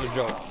myself. That was a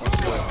joke. I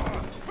swear.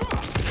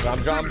 I'm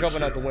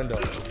jumping out the window.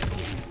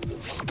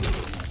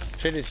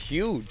 Shit is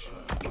huge.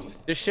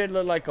 This shit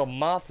look like a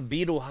moth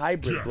beetle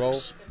hybrid, bro.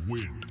 Jax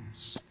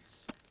wins.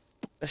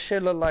 That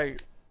shit look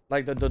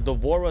Like the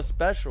Devora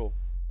special.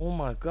 Oh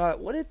my god,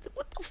 what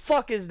the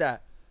fuck is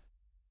that?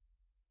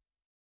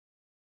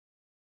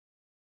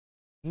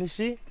 Let me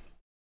see.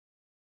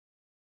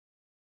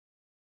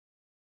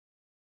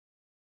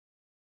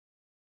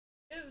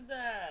 Is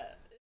that?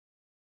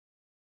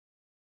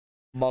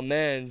 My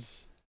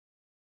man's.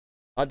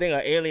 I think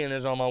an alien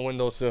is on my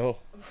windowsill.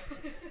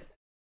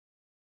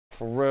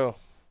 For real.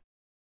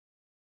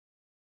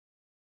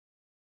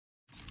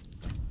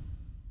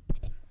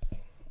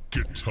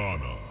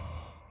 Kitana.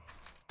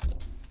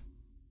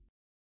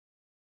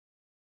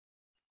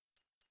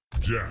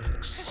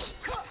 Jax.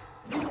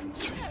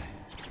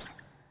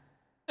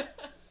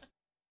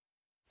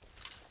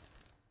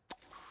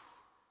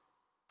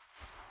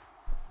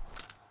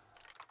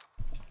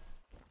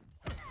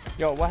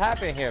 Yo, what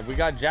happened here? We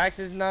got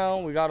Jax's now.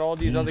 We got all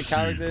these other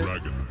characters.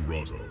 Dragon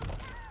Grotto.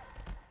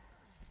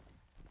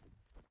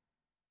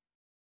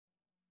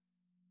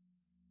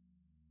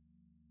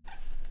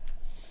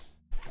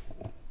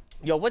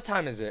 Yo, what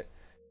time is it?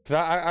 Cause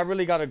I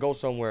really gotta go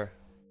somewhere.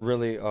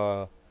 Really,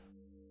 I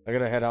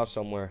gotta head out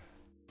somewhere.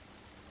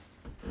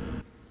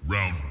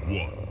 Round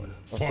 1.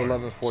 It's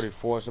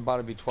 11:44. It's about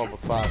to be 12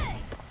 o'clock.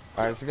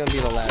 All right, this is gonna be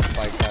the last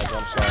fight, guys.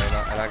 I'm sorry,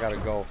 and I gotta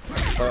go.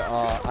 But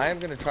I am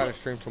gonna try to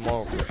stream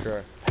tomorrow for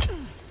sure.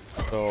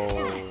 So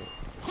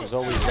there's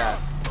always that.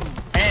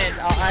 And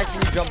I'll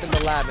actually jump in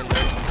the lab and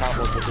learn some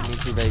combos with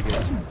Dimitri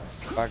Vegas.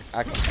 So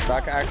I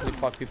can actually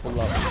fuck people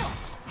up.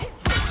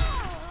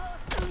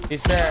 He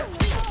said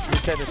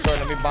to short,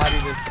 let me body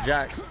this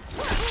Jax.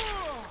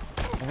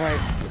 Alright,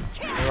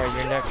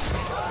 you're next.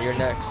 You're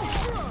next.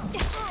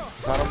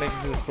 If I don't make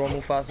it to the store,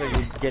 Mufasa,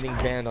 you're getting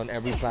banned on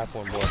every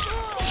platform, boy.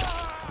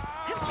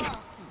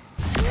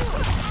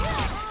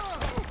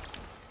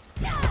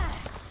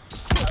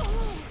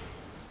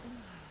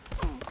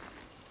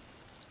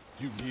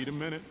 You need a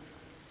minute?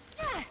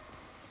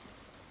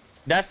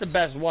 That's the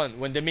best one.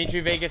 When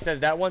Dimitri Vegas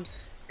says that one,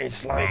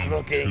 it's like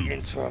looking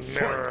into a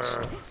mirror.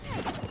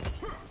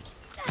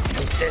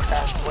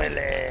 Teta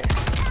duele.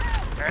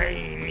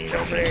 Ay, mi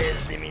nombre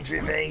es Dimitri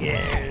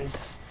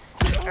Vegas.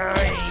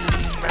 Ay,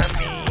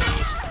 mami.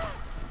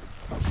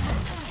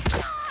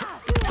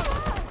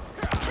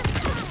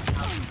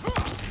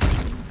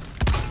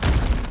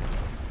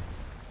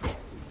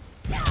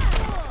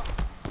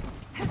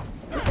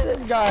 Look at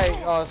this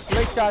guy,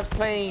 Slick Shot's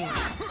playing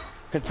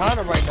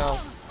Katana right now.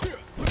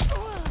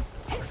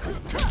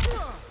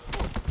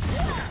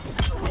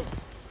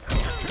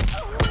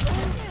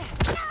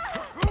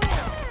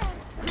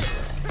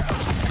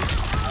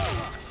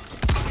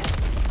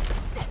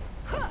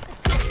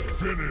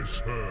 Finish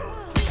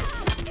her.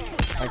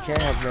 I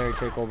can't have Mary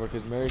take over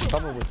because Mary's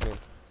coming with me.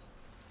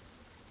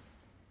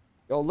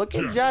 Yo, look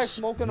at Jack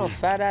smoking a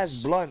fat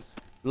ass blunt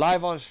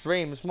live on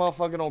stream. This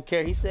motherfucker don't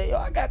care. He said, yo,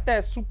 I got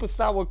that super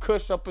sour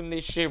kush up in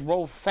this shit,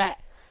 roll fat.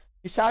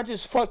 He said, I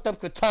just fucked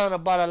up Katana,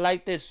 about to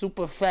light this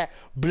super fat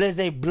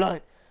blizzy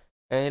blunt.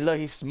 And look,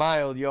 he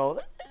smiled, yo.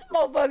 This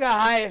motherfucker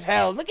high as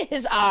hell. Look at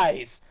his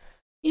eyes.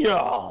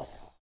 Yo,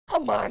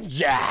 come on,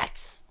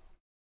 Jax.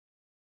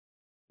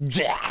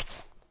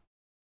 Jax.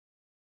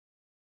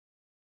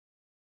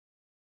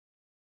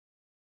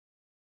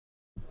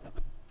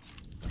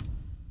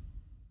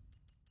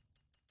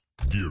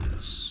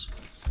 Gearus.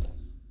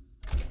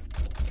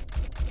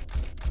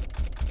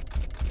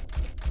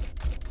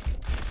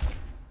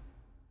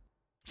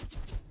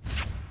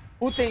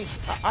 Who thinks?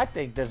 I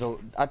think there's a.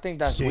 I think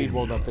that's weed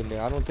rolled up in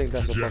there. I don't think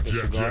that's a fucking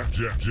cigar.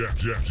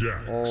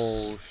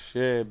 Oh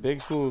shit! Big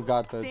Swoo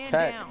got the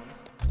tech.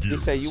 He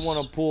said, "You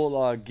want to pull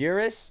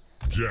Gearus?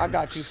 I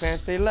got you.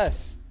 Fancy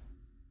less."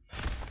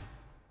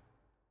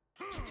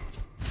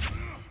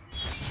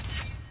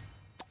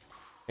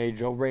 Hey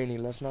Joe Rainey,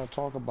 let's not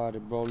talk about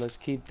it, bro. Let's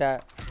keep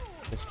that.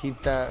 Let's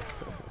keep that.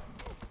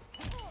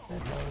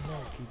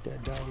 Keep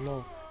that down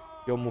low.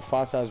 Yo,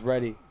 Mufasa is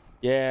ready.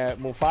 Yeah,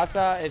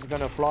 Mufasa is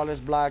gonna flawless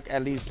block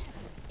at least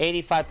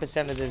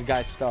 85% of this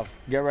guy's stuff.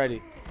 Get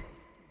ready.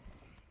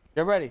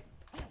 Get ready.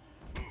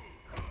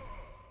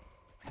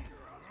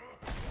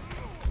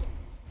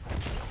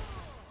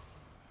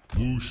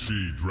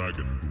 Wuxi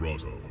Dragon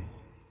Grotto.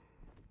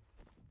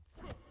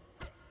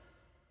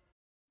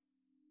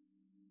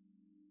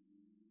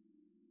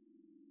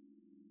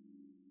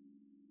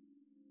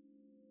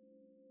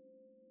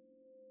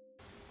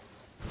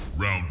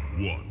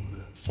 Round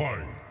 1.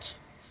 Fight.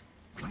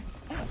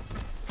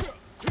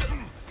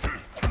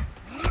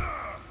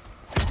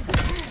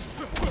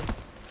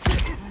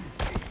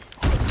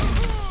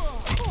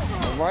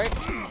 Alright.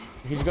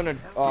 He's gonna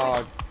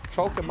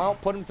choke him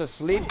out, put him to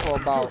sleep for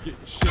about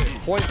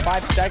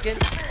 0.5 seconds.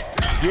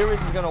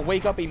 Gearus is gonna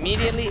wake up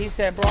immediately. He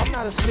said, bro, I'm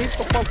not asleep.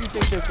 The fuck you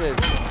think this is?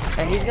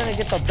 And he's gonna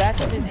get the back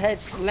of his head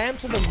slammed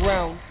to the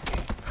ground.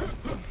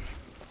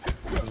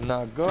 It's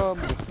not good.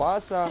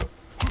 Mufasa.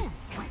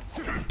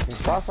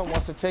 Mufasa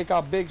wants to take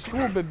out Big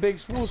Swoo, but Big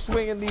Swoo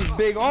swinging these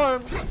big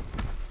arms.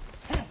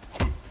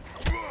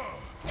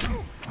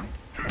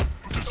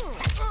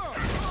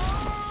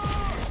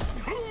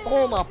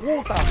 Oh my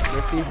puta!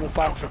 Let's see if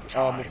Mufasa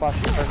turns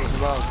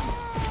this around.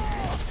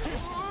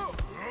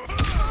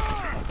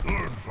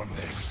 from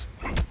this.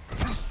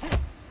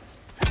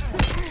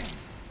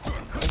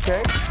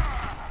 Okay.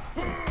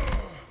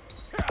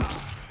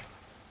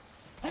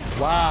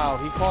 Wow,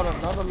 he caught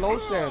another low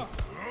sand.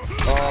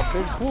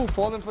 Big Swoo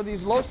falling for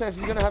these low sands.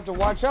 He's gonna have to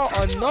watch out.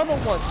 Another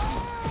one.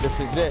 This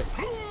is it.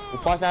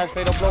 Mufasa has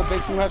fatal blow.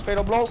 Big Swoo has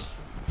fatal blow.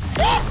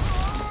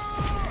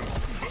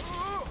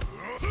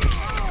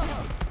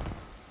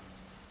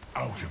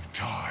 Out of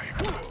time.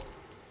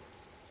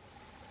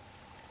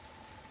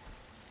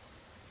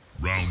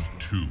 Round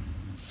 2.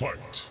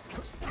 Fight.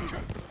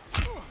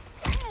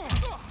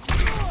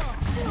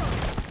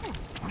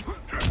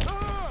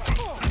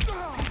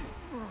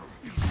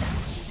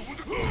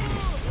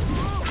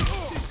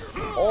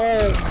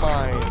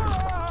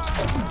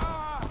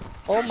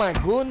 Oh my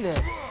goodness.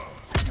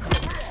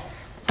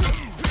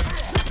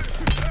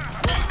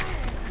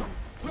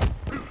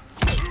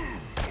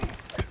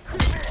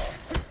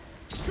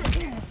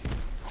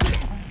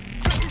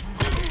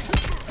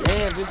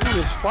 Damn, this dude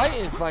is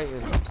fighting.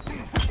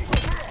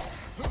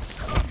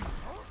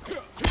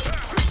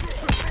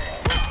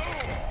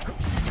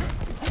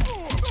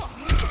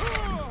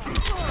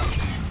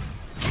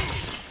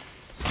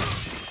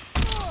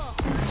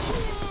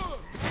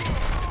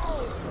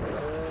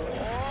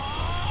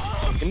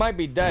 He might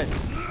be dead.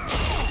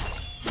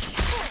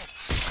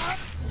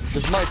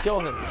 This might kill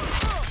him.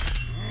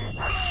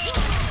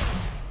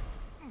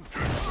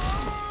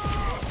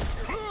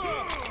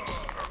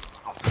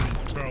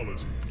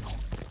 Fatality.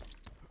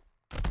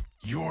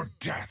 Your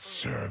death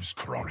serves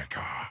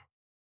Kronika.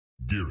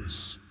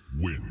 Geras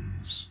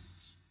wins.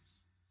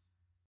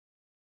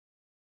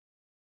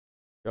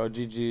 Yo,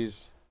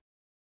 GG's.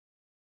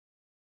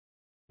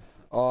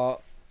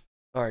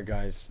 Alright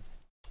guys.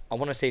 I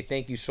want to say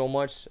thank you so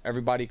much,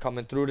 everybody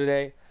coming through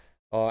today.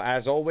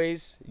 As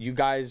always, you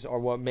guys are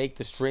what make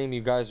the stream. You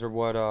guys are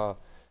what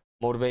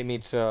motivate me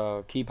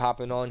to keep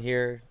hopping on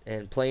here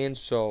and playing.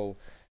 So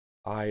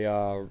I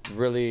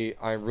really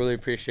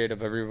appreciate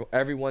of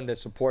everyone that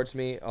supports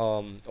me.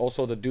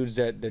 Also the dudes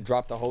that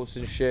drop the hosts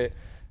and shit.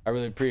 I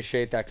really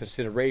appreciate that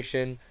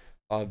consideration.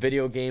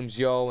 Video games,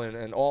 yo,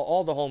 and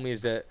all the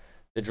homies that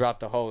drop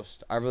the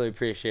host. I really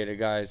appreciate it,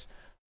 guys.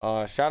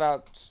 Shout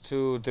outs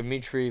to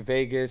Dimitri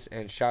Vegas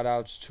and shout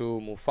outs to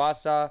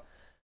Mufasa.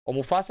 Oh,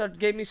 Mufasa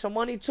gave me some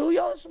money too,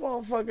 yo. This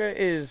motherfucker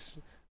is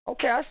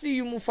okay. I see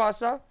you,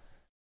 Mufasa.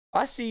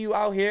 I see you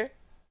out here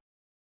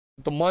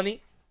with the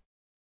money.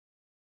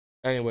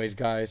 Anyways,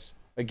 guys,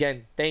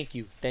 again, thank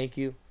you.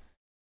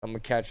 I'm gonna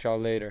catch y'all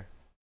later.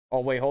 Oh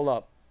wait, hold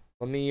up.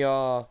 Let me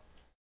drop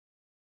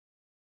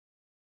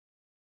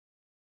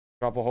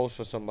a host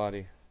for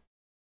somebody.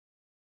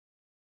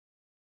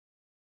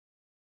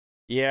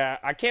 Yeah,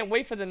 I can't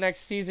wait for the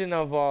next season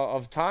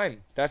of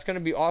Time. That's gonna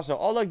be awesome.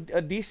 Oh look,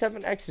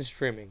 D7X is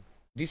streaming.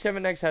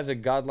 D7X has a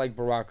godlike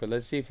Baraka.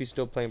 Let's see if he's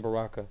still playing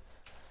Baraka.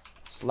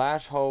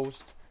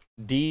 /host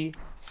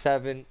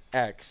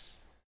D7X.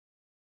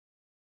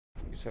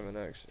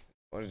 D7X.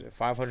 What is it?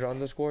 500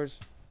 underscores?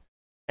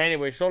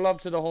 Anyway, show love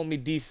to the homie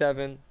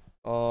D7.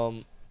 I'll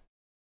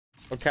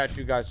catch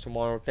you guys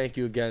tomorrow. Thank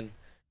you again.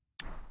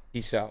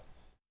 Peace out.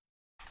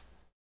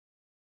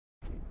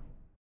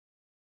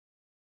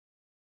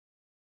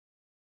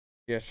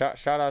 Yeah,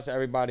 shout out to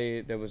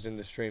everybody that was in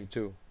the stream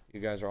too. You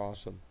guys are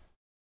awesome.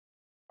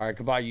 Alright,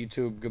 goodbye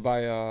YouTube.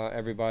 Goodbye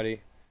everybody.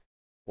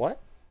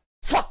 What?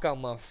 Fuck on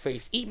my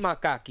face. Eat my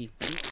cocky.